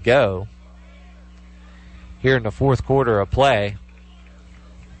 4:14 to go. Here in the fourth quarter of play.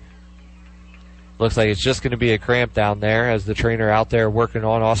 Looks like it's just going to be a cramp down there as the trainer out there working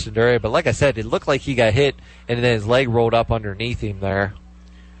on Austin DeRay. But like I said, it looked like he got hit, and then his leg rolled up underneath him there.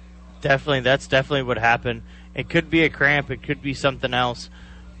 Definitely, that's definitely what happened. It could be a cramp. It could be something else.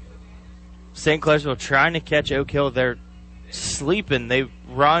 St. Clairsville trying to catch Oak Hill. They're sleeping. They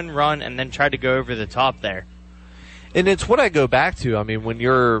run, and then try to go over the top there. And it's what I go back to. I mean, when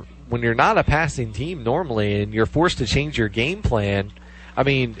you're not a passing team normally and you're forced to change your game plan, I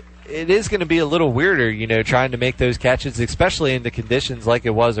mean, it is going to be a little weirder, trying to make those catches, especially in the conditions like it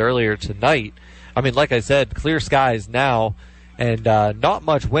was earlier tonight. I mean, like I said, clear skies now and not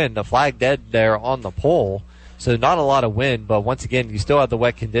much wind. The flag dead there on the pole. So not a lot of wind, but once again, you still have the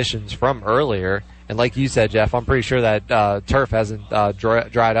wet conditions from earlier. And like you said, Jeff, I'm pretty sure that turf hasn't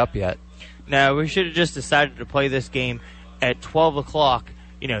dried up yet. No, we should have just decided to play this game at 12 o'clock,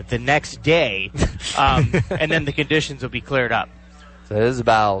 the next day, and then the conditions will be cleared up. So it is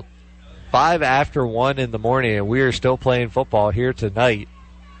about 5 after 1 in the morning, and we are still playing football here tonight.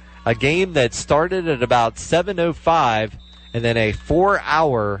 A game that started at about 7:05, and then a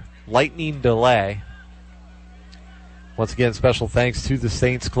 4-hour lightning delay. Once again, special thanks to the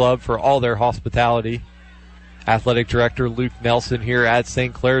Saints Club for all their hospitality. Athletic Director Luke Nelson here at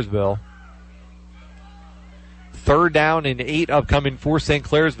St. Clairsville. 3rd down and 8 upcoming for St.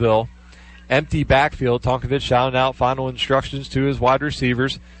 Clairsville. Empty backfield. Tonkovich shouting out final instructions to his wide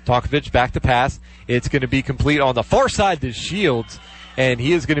receivers. Tonkovich back to pass. It's going to be complete on the far side to Shields, and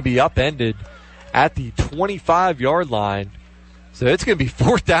he is going to be upended at the 25-yard line. So it's going to be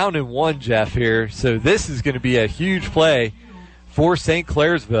 4th down and 1, Jeff, here. So this is going to be a huge play for St.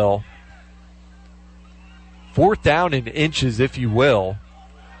 Clairsville. 4th down in inches, if you will.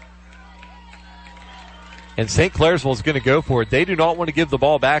 And St. Clairsville is going to go for it. They do not want to give the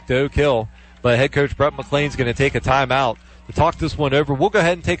ball back to Oak Hill, but head coach Brett McLean is going to take a timeout to talk this one over. We'll go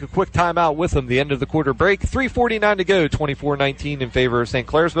ahead and take a quick timeout with them. The end of the quarter break. 3:49 to go. 24-19 in favor of St.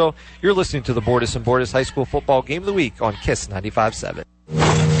 Clairsville. You're listening to the Bordas and Bordas High School Football Game of the Week on KISS 95.7.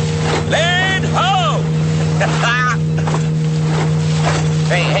 Land ho!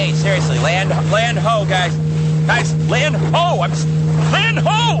 hey, seriously, land ho, guys. Guys, land ho! Land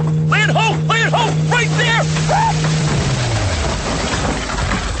ho! Land ho! Right there!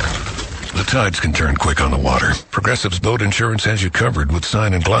 The tides can turn quick on the water. Progressive's boat insurance has you covered with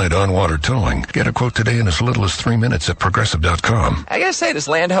Sign and Glide on-water towing. Get a quote today in as little as 3 minutes at Progressive.com. I gotta say, this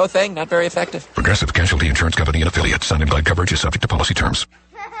land ho thing, not very effective. Progressive Casualty Insurance Company and affiliates. Sign and Glide coverage is subject to policy terms.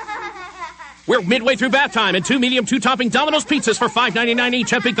 We're midway through bath time, and 2 medium, 2-topping Domino's pizzas for $5.99 each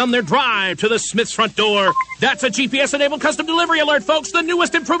have begun their drive to the Smith's front door. That's a GPS-enabled custom delivery alert, folks. The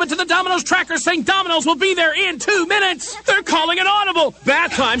newest improvement to the Domino's tracker, saying Domino's will be there in 2 minutes. They're calling it audible.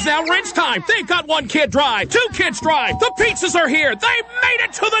 Bath time's now rinse time. They've got 1 kid dry, 2 kids dry. The pizzas are here. They made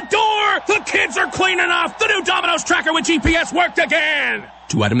it to the door. The kids are clean enough. The new Domino's tracker with GPS worked again.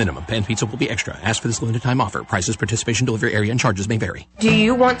 2-item minimum. Pan pizza will be extra. Ask for this limited time offer. Prices, participation, delivery area, and charges may vary. Do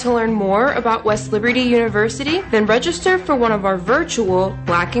you want to learn more about West Liberty University? Then register for one of our virtual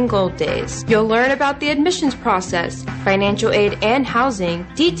Black and Gold Days. You'll learn about the admissions process, financial aid and housing,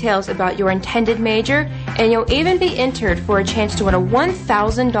 details about your intended major, and you'll even be entered for a chance to win a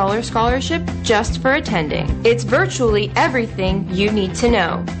 $1,000 scholarship just for attending. It's virtually everything you need to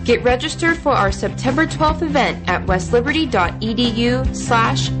know. Get registered for our September 12th event at westliberty.edu/visit.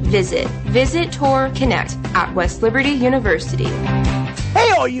 Visit Tour Connect at West Liberty University.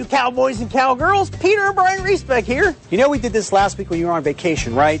 Hey, all you cowboys and cowgirls. Peter and Brian Reesbeck here. You know we did this last week when you were on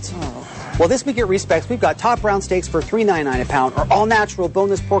vacation, right? Well, this week at Reesbeck's, we've got top round steaks for $3.99 a pound, or all-natural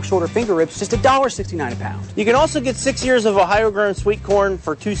boneless pork shoulder finger ribs, just $1.69 a pound. You can also get 6 years of Ohio-grown sweet corn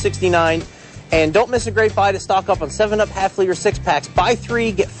for $2.69. And don't miss a great buy to stock up on 7-Up half-liter 6-packs. Buy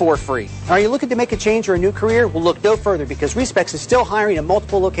 3, get 4 free. Are you looking to make a change or a new career? Well, look no further because Respecs is still hiring at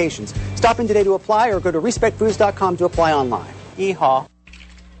multiple locations. Stop in today to apply or go to respectfoods.com to apply online. Yeehaw.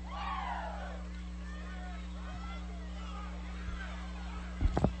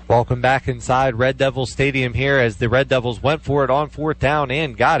 Welcome back inside Red Devils Stadium here as the Red Devils went for it on 4th down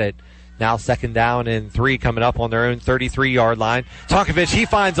and got it. Now 2nd down and 3 coming up on their own 33-yard line. Tonkovich, he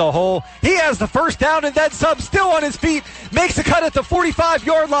finds a hole. He has the 1st down and then some, still on his feet. Makes a cut at the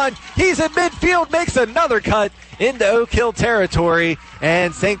 45-yard line. He's in midfield, makes another cut into Oak Hill territory.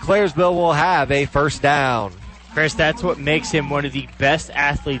 And St. Clairsville will have a 1st down. Chris, that's what makes him one of the best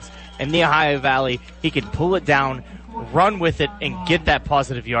athletes in the Ohio Valley. He can pull it down, run with it, and get that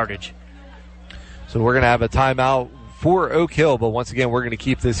positive yardage. So we're going to have a timeout for Oak Hill, but once again, we're going to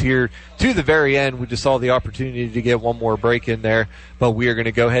keep this here to the very end. We just saw the opportunity to get one more break in there, but we are going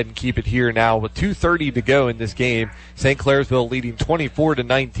to go ahead and keep it here now with 2:30 to go in this game. St. Clairsville leading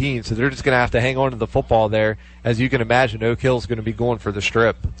 24-19, so they're just going to have to hang on to the football there. As you can imagine, Oak Hill is going to be going for the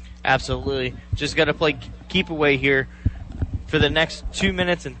strip. Absolutely. Just got to play keep away here for the next 2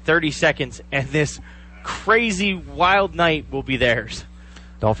 minutes and 30 seconds, and this crazy, wild night will be theirs.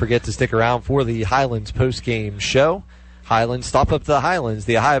 Don't forget to stick around for the Highlands post-game show. Highlands, stop up to the Highlands,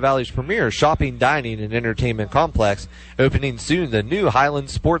 the Ohio Valley's premier shopping, dining, and entertainment complex. Opening soon, the new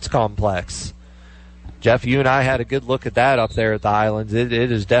Highlands Sports Complex. Jeff, you and I had a good look at that up there at the Highlands. It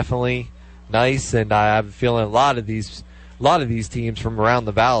is definitely nice, and I have a feeling a lot of these teams from around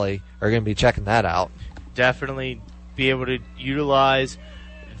the valley are going to be checking that out. Definitely be able to utilize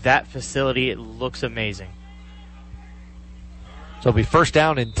that facility. It looks amazing. So it'll be 1st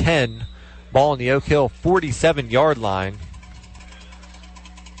down and 10. Ball in the Oak Hill 47-yard line.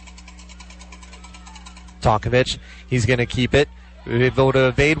 Tonkovich, he's going to keep it. Able to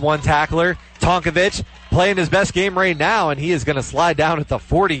evade one tackler. Tonkovich playing his best game right now, and he is going to slide down at the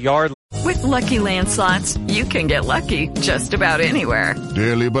 40-yard line. With Lucky Land Slots, you can get lucky just about anywhere.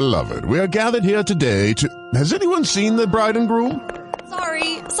 Dearly beloved, we are gathered here today to... Has anyone seen the bride and groom?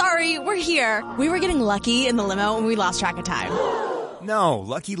 Sorry, we're here. We were getting lucky in the limo and we lost track of time. No,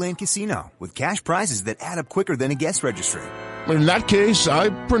 Lucky Land Casino, with cash prizes that add up quicker than a guest registry. In that case, I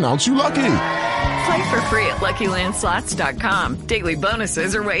pronounce you lucky. Play for free at LuckyLandSlots.com. Daily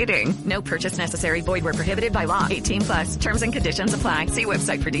bonuses are waiting. No purchase necessary. Void where prohibited by law. 18+. Terms and conditions apply. See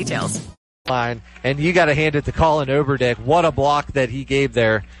website for details. Line, and you got to hand it to Colin Oberdick. What a block that he gave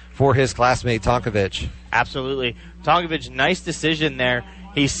there for his classmate Tonkovich. Absolutely. Tonkovich, nice decision there.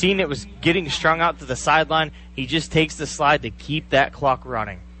 He's seen it was getting strung out to the sideline. He just takes the slide to keep that clock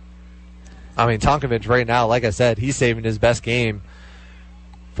running. I mean, Tonkovich right now, like I said, he's saving his best game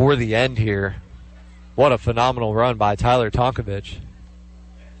for the end here. What a phenomenal run by Tyler Tonkovich.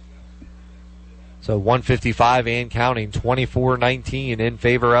 So 155 and counting, 24-19 in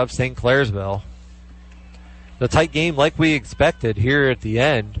favor of St. Clairsville. The tight game like we expected here at the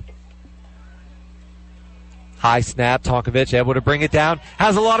end. High snap, Tonkovich able to bring it down.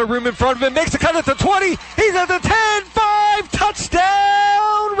 Has a lot of room in front of him. Makes a cut at the 20. He's at the 10-5.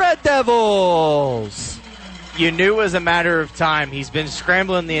 Touchdown, Red Devils. You knew it was a matter of time. He's been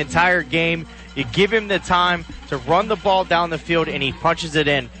scrambling the entire game. You give him the time to run the ball down the field, and he punches it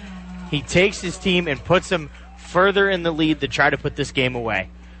in. He takes his team and puts them further in the lead to try to put this game away.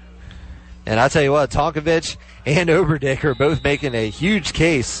 And I'll tell you what, Tonkovich and Oberdick are both making a huge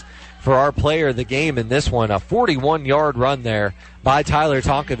case for our player of the game in this one. A 41-yard run there by Tyler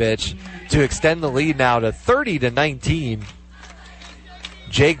Tonkovich to extend the lead now to 30-19.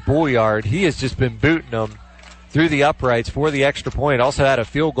 Jake Boyard, he has just been booting them through the uprights for the extra point. Also had a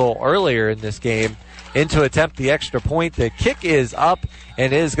field goal earlier in this game in to attempt the extra point. The kick is up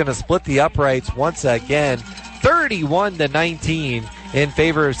and is going to split the uprights once again. 31-19 in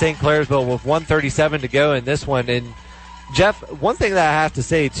favor of St. Clairsville with 1:37 to go in this one. And Jeff, one thing that I have to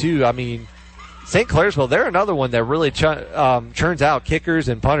say, too, I mean, St. Clairsville, they're another one that really churns out kickers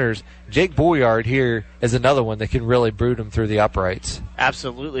and punters. Jake Boyard here is another one that can really brood them through the uprights.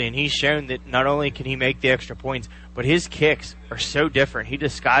 Absolutely, and he's shown that not only can he make the extra points, but his kicks are so different. He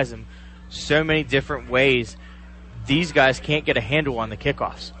disguises them so many different ways. These guys can't get a handle on the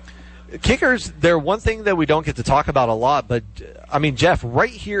kickoffs. Kickers, they're one thing that we don't get to talk about a lot, but, I mean, Jeff, right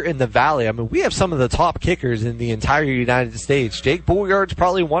here in the Valley, I mean, we have some of the top kickers in the entire United States. Jake Boyard's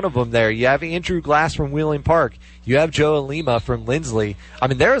probably one of them there. You have Andrew Glass from Wheeling Park. You have Joe Lima from Lindsley. I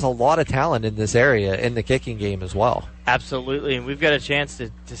mean, there is a lot of talent in this area in the kicking game as well. Absolutely, and we've got a chance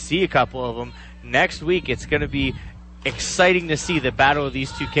to see a couple of them. Next week, it's going to be exciting to see the battle of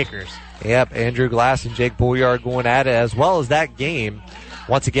these two kickers. Yep, Andrew Glass and Jake Boyard going at it, as well as that game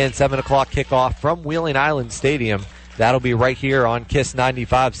Once again, 7 o'clock kickoff from Wheeling Island Stadium. That'll be right here on KISS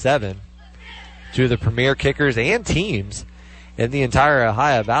 95.7. Two of the premier kickers and teams in the entire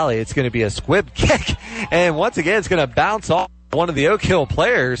Ohio Valley. It's going to be a squib kick, and once again, it's going to bounce off one of the Oak Hill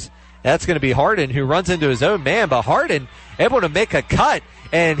players. That's going to be Harden, who runs into his own man, but Harden able to make a cut,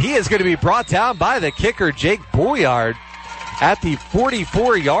 and he is going to be brought down by the kicker, Jake Bouillard, at the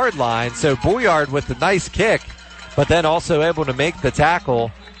 44-yard line. So Bouillard with the nice kick, but then also able to make the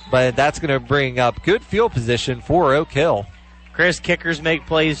tackle, but that's going to bring up good field position for Oak Hill. Chris, kickers make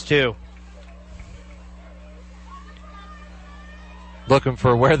plays too. Looking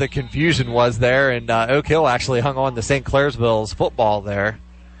for where the confusion was there, and Oak Hill actually hung on to St. Clairsville's football there.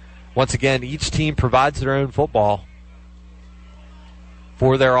 Once again, each team provides their own football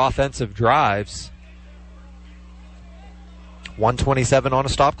for their offensive drives. 1:27 on a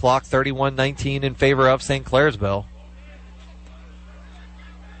stop clock, 31-19 in favor of St. Clairsville.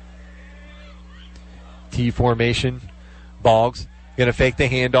 T formation. Boggs going to fake the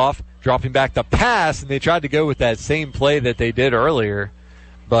handoff, dropping back the pass, and they tried to go with that same play that they did earlier.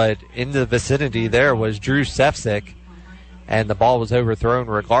 But in the vicinity there was Drew Sefcik, and the ball was overthrown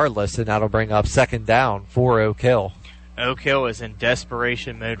regardless, and that'll bring up second down for Oak Hill. Oak Hill is in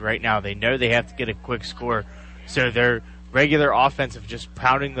desperation mode right now. They know they have to get a quick score, so their regular offense of just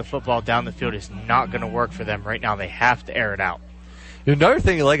pounding the football down the field is not going to work for them right now. They have to air it out. Another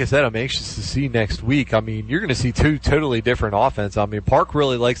thing, like I said, I'm anxious to see next week. I mean, you're going to see two totally different offenses. I mean, Park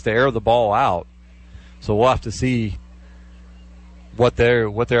really likes to air the ball out, so we'll have to see what they're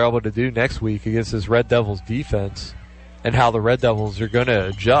able to do next week against this Red Devils defense and how the Red Devils are going to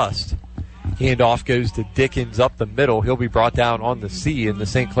adjust. Handoff goes to Dickens up the middle. He'll be brought down on the C in the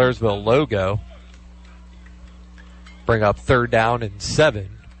St. Clairsville logo. Bring up 3rd down and 7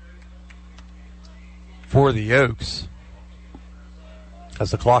 for the Oaks,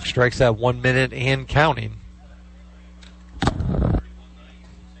 as the clock strikes at 1 minute and counting.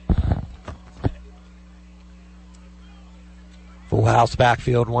 Full house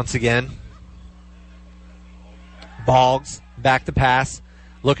backfield once again. Boggs back to pass,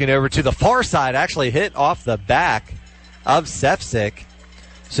 looking over to the far side, actually hit off the back of Sefcik.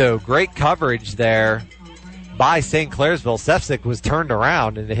 So great coverage there by St. Clairsville. Sefcik was turned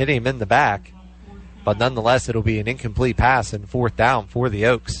around and it hit him in the back. But nonetheless, it'll be an incomplete pass and 4th down for the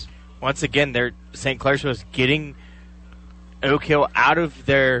Oaks. Once again, St. Clairsville is getting Oak Hill out of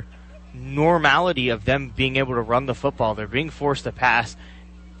their normality of them being able to run the football. They're being forced to pass,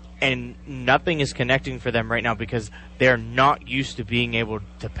 and nothing is connecting for them right now because they're not used to being able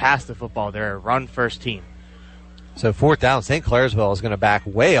to pass the football. They're a run-first team. So 4th down, St. Clairsville is going to back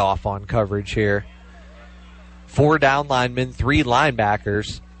way off on coverage here. 4 down linemen, 3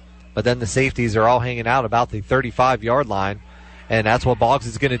 linebackers. But then the safeties are all hanging out about the 35-yard line, and that's what Boggs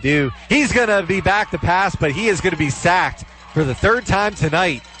is going to do. He's going to be back to pass, but he is going to be sacked for the 3rd time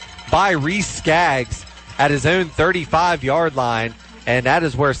tonight by Reese Skaggs at his own 35-yard line, and that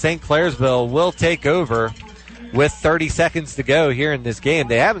is where St. Clairsville will take over with 30 seconds to go here in this game.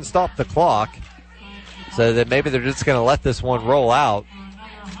 They haven't stopped the clock, so that maybe they're just going to let this one roll out.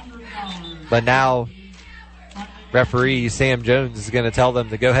 But now referee Sam Jones is going to tell them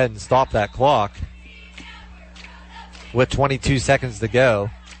to go ahead and stop that clock with 22 seconds to go.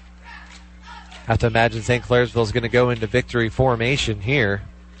 Have to imagine St. Clairsville is going to go into victory formation here.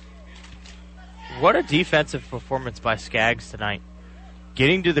 What a defensive performance by Skaggs tonight.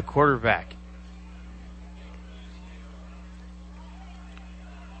 Getting to the quarterback.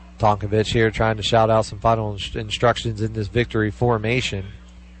 Tonkovich here trying to shout out some final instructions in this victory formation.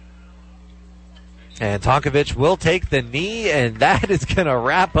 And Tonkovich will take the knee, and that is going to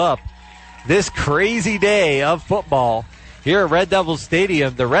wrap up this crazy day of football here at Red Devils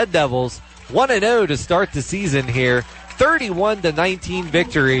Stadium. The Red Devils 1-0 to start the season here. 31-19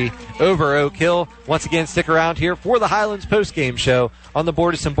 victory over Oak Hill. Once again, stick around here for the Highlands postgame show on the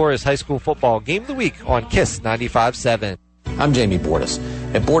Bordas and Bordas High School Football Game of the Week on KISS 95.7. I'm Jamie Bordas.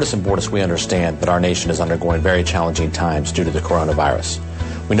 At Bordas and Bordas, we understand that our nation is undergoing very challenging times due to the coronavirus.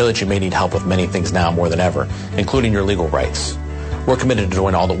 We know that you may need help with many things now more than ever, including your legal rights. We're committed to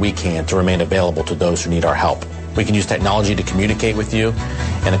doing all that we can to remain available to those who need our help. We can use technology to communicate with you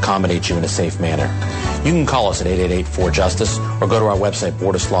and accommodate you in a safe manner. You can call us at 888-4JUSTICE or go to our website,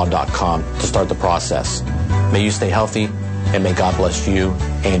 bordaslaw.com, to start the process. May you stay healthy, and may God bless you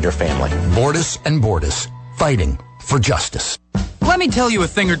and your family. Bordas and Bordas, fighting for justice. Let me tell you a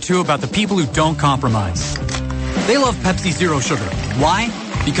thing or two about the people who don't compromise. They love Pepsi Zero Sugar. Why?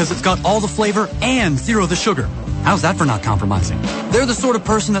 Because it's got all the flavor and zero the sugar. How's that for not compromising? They're the sort of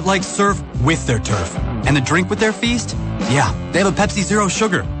person that likes surf with their turf. And the drink with their feast? Yeah, they have a Pepsi Zero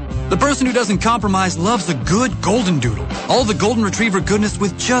Sugar. The person who doesn't compromise loves a good golden doodle. All the golden retriever goodness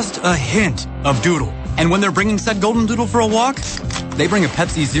with just a hint of doodle. And when they're bringing said golden doodle for a walk, they bring a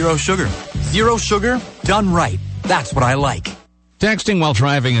Pepsi Zero Sugar. Zero sugar, done right. That's what I like. Texting while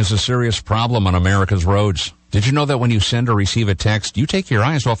driving is a serious problem on America's roads. Did you know that when you send or receive a text, you take your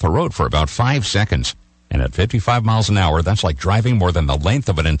eyes off the road for about 5 seconds? And at 55 miles an hour, that's like driving more than the length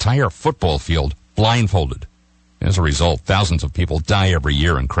of an entire football field blindfolded. As a result, thousands of people die every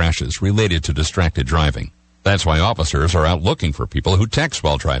year in crashes related to distracted driving. That's why officers are out looking for people who text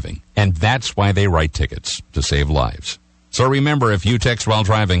while driving. And that's why they write tickets, to save lives. So remember, if you text while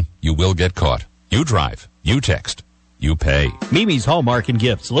driving, you will get caught. You drive, you text, you pay. Mimi's Hallmark and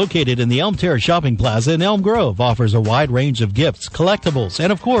Gifts, located in the Elm Terrace Shopping Plaza in Elm Grove, offers a wide range of gifts, collectibles,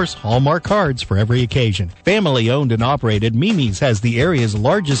 and of course, Hallmark cards for every occasion. Family owned and operated, Mimi's has the area's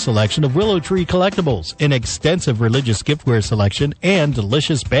largest selection of Willow Tree collectibles, an extensive religious giftware selection, and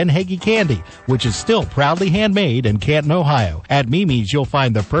delicious Ben Hagee candy, which is still proudly handmade in Canton, Ohio. At Mimi's, you'll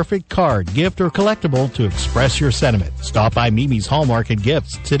find the perfect card, gift, or collectible to express your sentiment. Stop by Mimi's Hallmark and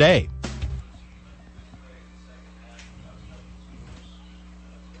Gifts today.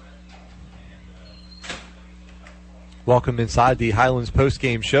 Welcome inside the Highlands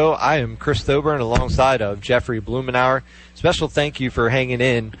postgame show. I am Chris Thoburn alongside of Jeffrey Blumenauer. Special thank you for hanging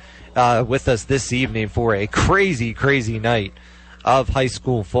in with us this evening for a crazy, crazy night of high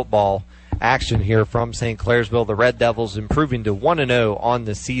school football action here from St. Clairsville. The Red Devils improving to 1-0 on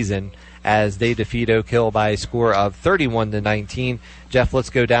the season as they defeat Oak Hill by a score of 31-19. Jeff, let's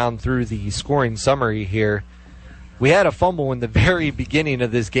go down through the scoring summary here. We had a fumble in the very beginning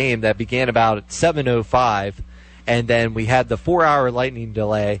of this game that began about 7:05. And then we had the 4-hour lightning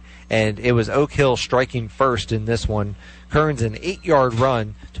delay, and it was Oak Hill striking first in this one. Kearns an 8-yard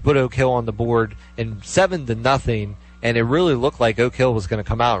run to put Oak Hill on the board in 7-0, and it really looked like Oak Hill was going to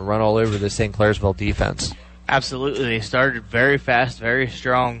come out and run all over the St. Clairsville defense. Absolutely. They started very fast, very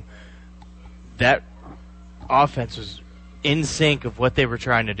strong. That offense was in sync of what they were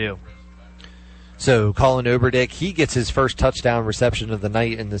trying to do. So Colin Oberdick, he gets his first touchdown reception of the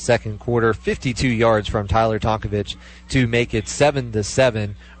night in the second quarter, 52 yards from Tyler Tonkovich to make it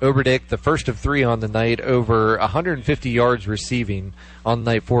 7-7. Oberdick, the first of 3 on the night, over 150 yards receiving on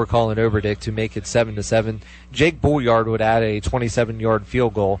the night for Colin Oberdick to make it 7-7. Jake Bouillard would add a 27-yard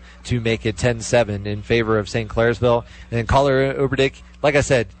field goal to make it 10-7 in favor of St. Clairsville. And then Colin Oberdick, like I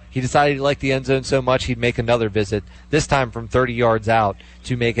said, he decided he liked the end zone so much he'd make another visit, this time from 30 yards out,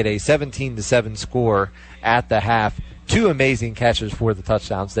 to make it a 17-7 score at the half. 2 amazing catches for the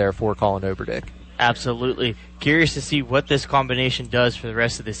touchdowns there for Colin Oberdick. Absolutely. Curious to see what this combination does for the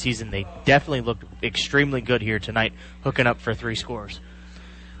rest of the season. They definitely looked extremely good here tonight, hooking up for 3 scores.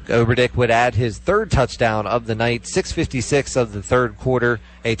 Oberdick would add his third touchdown of the night, 6:56 of the third quarter,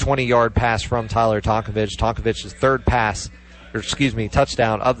 a 20-yard pass from Tyler Tonkovich. Tonkovich's third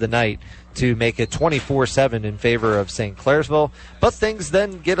touchdown of the night to make it 24-7 in favor of St. Clairsville. But things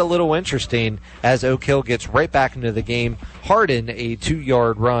then get a little interesting as Oak Hill gets right back into the game. Hardin, a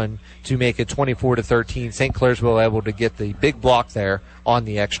 2-yard run to make it 24-13. St. Clairsville able to get the big block there on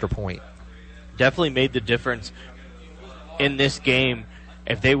the extra point. Definitely made the difference in this game.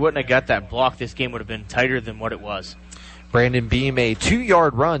 If they wouldn't have got that block, this game would have been tighter than what it was. Brandon Beam, a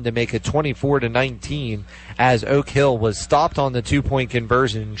 2-yard run to make it 24-19 as Oak Hill was stopped on the 2-point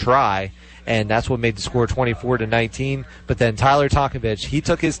conversion try, and that's what made the score 24-19. But then Tyler Tonkovich, he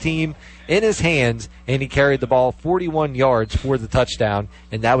took his team in his hands, and he carried the ball 41 yards for the touchdown,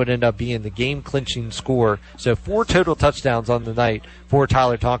 and that would end up being the game-clinching score. So 4 total touchdowns on the night for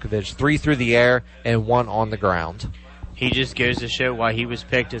Tyler Tonkovich, 3 through the air and 1 on the ground. He just goes to show why he was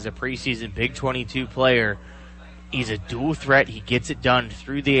picked as a preseason Big 22 player. He's a dual threat. He gets it done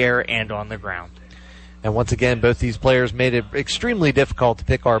through the air and on the ground. And once again, both these players made it extremely difficult to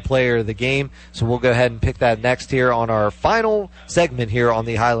pick our player of the game, so we'll go ahead and pick that next here on our final segment here on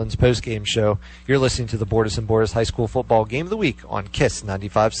the Highlands postgame show. You're listening to the Bordas and Bordas High School Football Game of the Week on KISS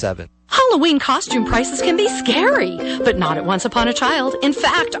 95.7. Halloween costume prices can be scary, but not at Once Upon a Child. In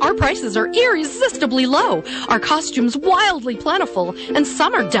fact, our prices are irresistibly low, our costumes wildly plentiful, and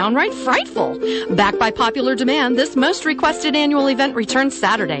some are downright frightful. Backed by popular demand, this most requested annual event returns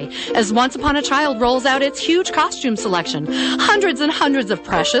Saturday as Once Upon a Child rolls out its huge costume selection. Hundreds and hundreds of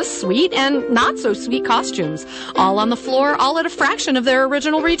precious, sweet, and not-so-sweet costumes. All on the floor, all at a fraction of their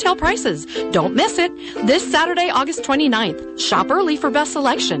original retail prices. Don't miss it. This Saturday, August 29th. Shop early for best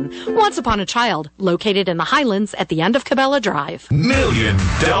selection. Once Upon a Child, located in the Highlands at the end of Cabela Drive. $1 million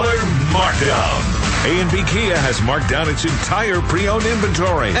markdown. A&B Kia has marked down its entire pre-owned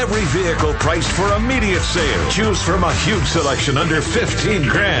inventory. Every vehicle priced for immediate sale. Choose from a huge selection under 15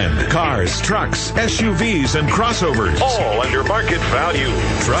 grand. Cars, trucks, SUVs, and crossovers. All under market value.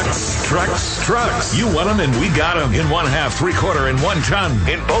 Trucks. You want them and we got them. In 1/2, 3/4, and 1 ton.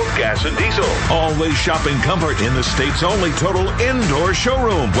 In both gas and diesel. Always shopping comfort in the state's only total indoor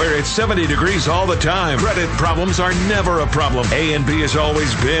showroom, where it's 70 degrees all the time. Credit problems are never a problem. A&B has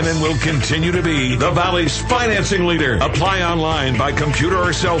always been and will continue to be the Valley's financing leader. Apply online, by computer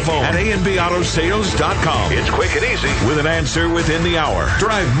or cell phone at ANBAutosales.com. It's quick and easy with an answer within the hour.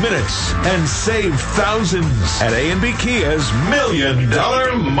 Drive minutes and save thousands at A&B Kia's $1 million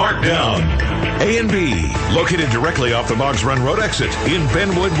markdown. A&B, located directly off the Boggs Run Road exit in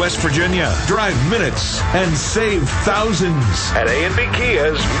Benwood, West Virginia. Drive minutes and save thousands at A&B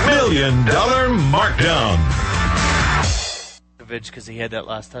Kia's $1 million markdown. Because he had that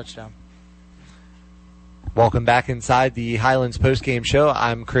last touchdown. Welcome back inside the Highlands postgame show.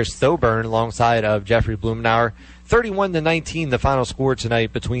 I'm Chris Thoburn alongside of Jeffrey Blumenauer. 31-19 the final score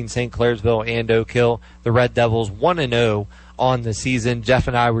tonight between St. Clairsville and Oak Hill. The Red Devils 1-0 on the season. Jeff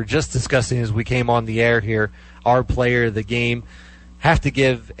and I were just discussing as we came on the air here, our player of the game. Have to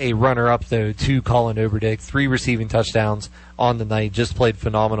give a runner-up, though, to Colin Oberdick. 3 receiving touchdowns on the night. Just played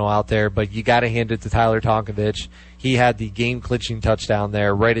phenomenal out there, but you got to hand it to Tyler Tonkovich. He had the game-clinching touchdown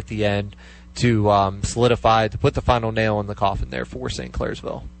there right at the end to solidify, to put the final nail in the coffin there for St.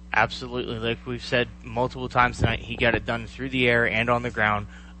 Clairsville. Absolutely. Like we've said multiple times tonight, he got it done through the air and on the ground,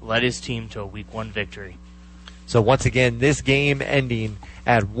 led his team to a Week 1 victory. So once again, this game ending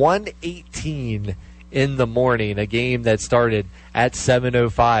at 1:18 in the morning, a game that started at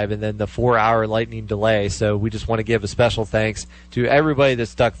 7:05 and then the 4-hour lightning delay. So we just want to give a special thanks to everybody that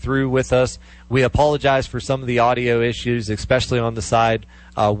stuck through with us. We apologize for some of the audio issues, especially on the side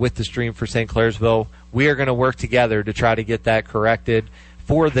with the stream for St. Clairsville. We are going to work together to try to get that corrected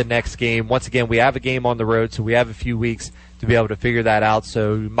for the next game. Once again, we have a game on the road, so we have a few weeks to be able to figure that out.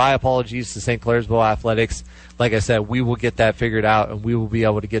 So my apologies to St. Clairsville Athletics. Like I said, we will get that figured out, and we will be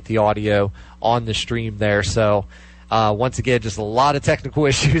able to get the audio on the stream there. So once again, just a lot of technical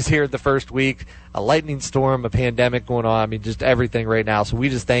issues here the first week. A lightning storm, a pandemic going on. I mean, just everything right now. So we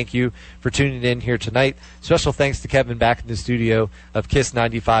just thank you for tuning in here tonight. Special thanks to Kevin back in the studio of KISS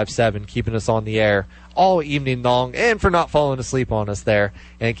 95.7, keeping us on the air all evening long, and for not falling asleep on us there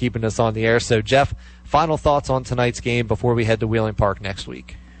and keeping us on the air. So, Jeff, final thoughts on tonight's game before we head to Wheeling Park next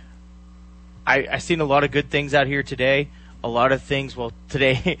week. I seen a lot of good things out here today. A lot of things, well,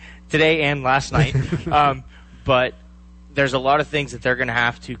 today and last night. But there's a lot of things that they're going to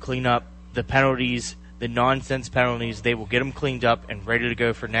have to clean up. The penalties, the nonsense penalties, they will get them cleaned up and ready to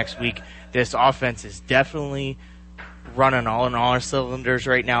go for next week. This offense is definitely running all in all cylinders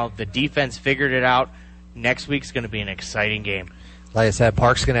right now. The defense figured it out. Next week's going to be an exciting game. Like I said,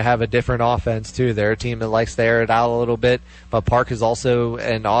 Park's going to have a different offense, too. They're a team that likes to air it out a little bit, but Park is also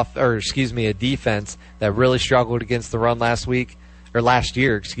a defense that really struggled against the run last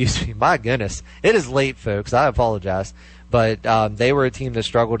year. My goodness. It is late, folks. I apologize. But they were a team that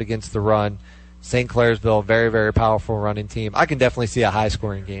struggled against the run. St. Clairsville, very, very powerful running team. I can definitely see a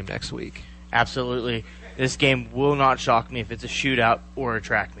high-scoring game next week. Absolutely. This game will not shock me if it's a shootout or a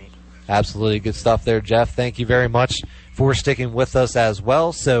track meet. Absolutely. Good stuff there, Jeff. Thank you very much for sticking with us as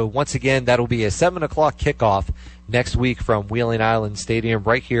well. So once again, that'll be a 7 o'clock kickoff next week from Wheeling Island Stadium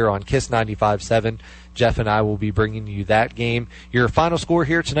right here on KISS 95.7. Jeff and I will be bringing you that game. Your final score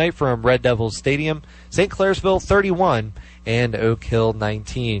here tonight from Red Devils Stadium, St. Clairsville 31 and Oak Hill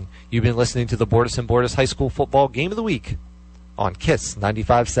 19. You've been listening to the Bordas & Bordas High School Football Game of the Week on KISS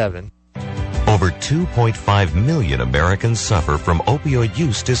 95.7. Over 2.5 million Americans suffer from opioid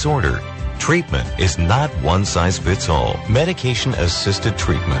use disorder. Treatment is not one size fits all. Medication-assisted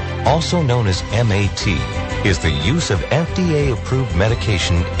treatment, also known as MAT, is the use of FDA-approved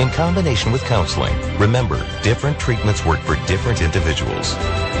medication in combination with counseling. Remember, different treatments work for different individuals.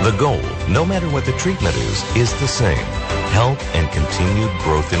 The goal, no matter what the treatment is the same. Help and continued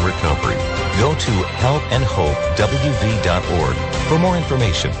growth in recovery. Go to helpandhopewv.org for more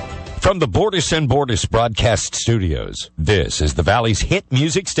information. From the Bordas & Bordas broadcast studios, this is the Valley's hit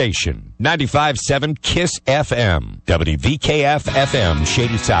music station, 95.7 KISS FM, WVKF-FM,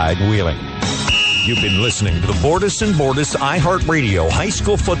 Shadyside, Wheeling. You've been listening to the Bordas & Bordas iHeartRadio High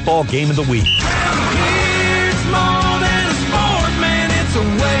School Football Game of the Week. It's more than a sport, man, it's a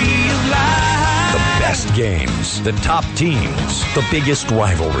way of life. The best games, the top teams, the biggest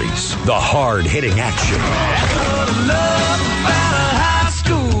rivalries, the hard-hitting action. Love about a high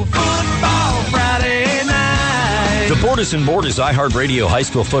school football. Borders and Borders iHeartRadio High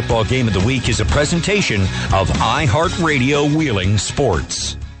School Football Game of the Week is a presentation of iHeartRadio Wheeling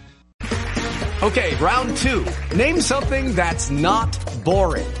Sports. Okay, round 2. Name something that's not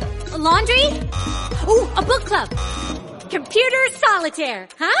boring. A laundry? Ooh, a book club. Computer solitaire,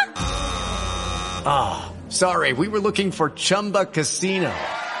 huh? Ah, sorry, we were looking for Chumba Casino.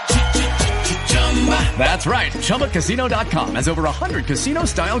 That's right, ChumbaCasino.com has over 100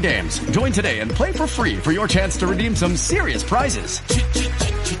 casino-style games. Join today and play for free for your chance to redeem some serious prizes.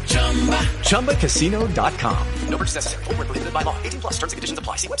 ChumbaCasino.com. No purchase necessary. Void where prohibited by law. 18+ terms and conditions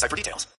apply. See website for details.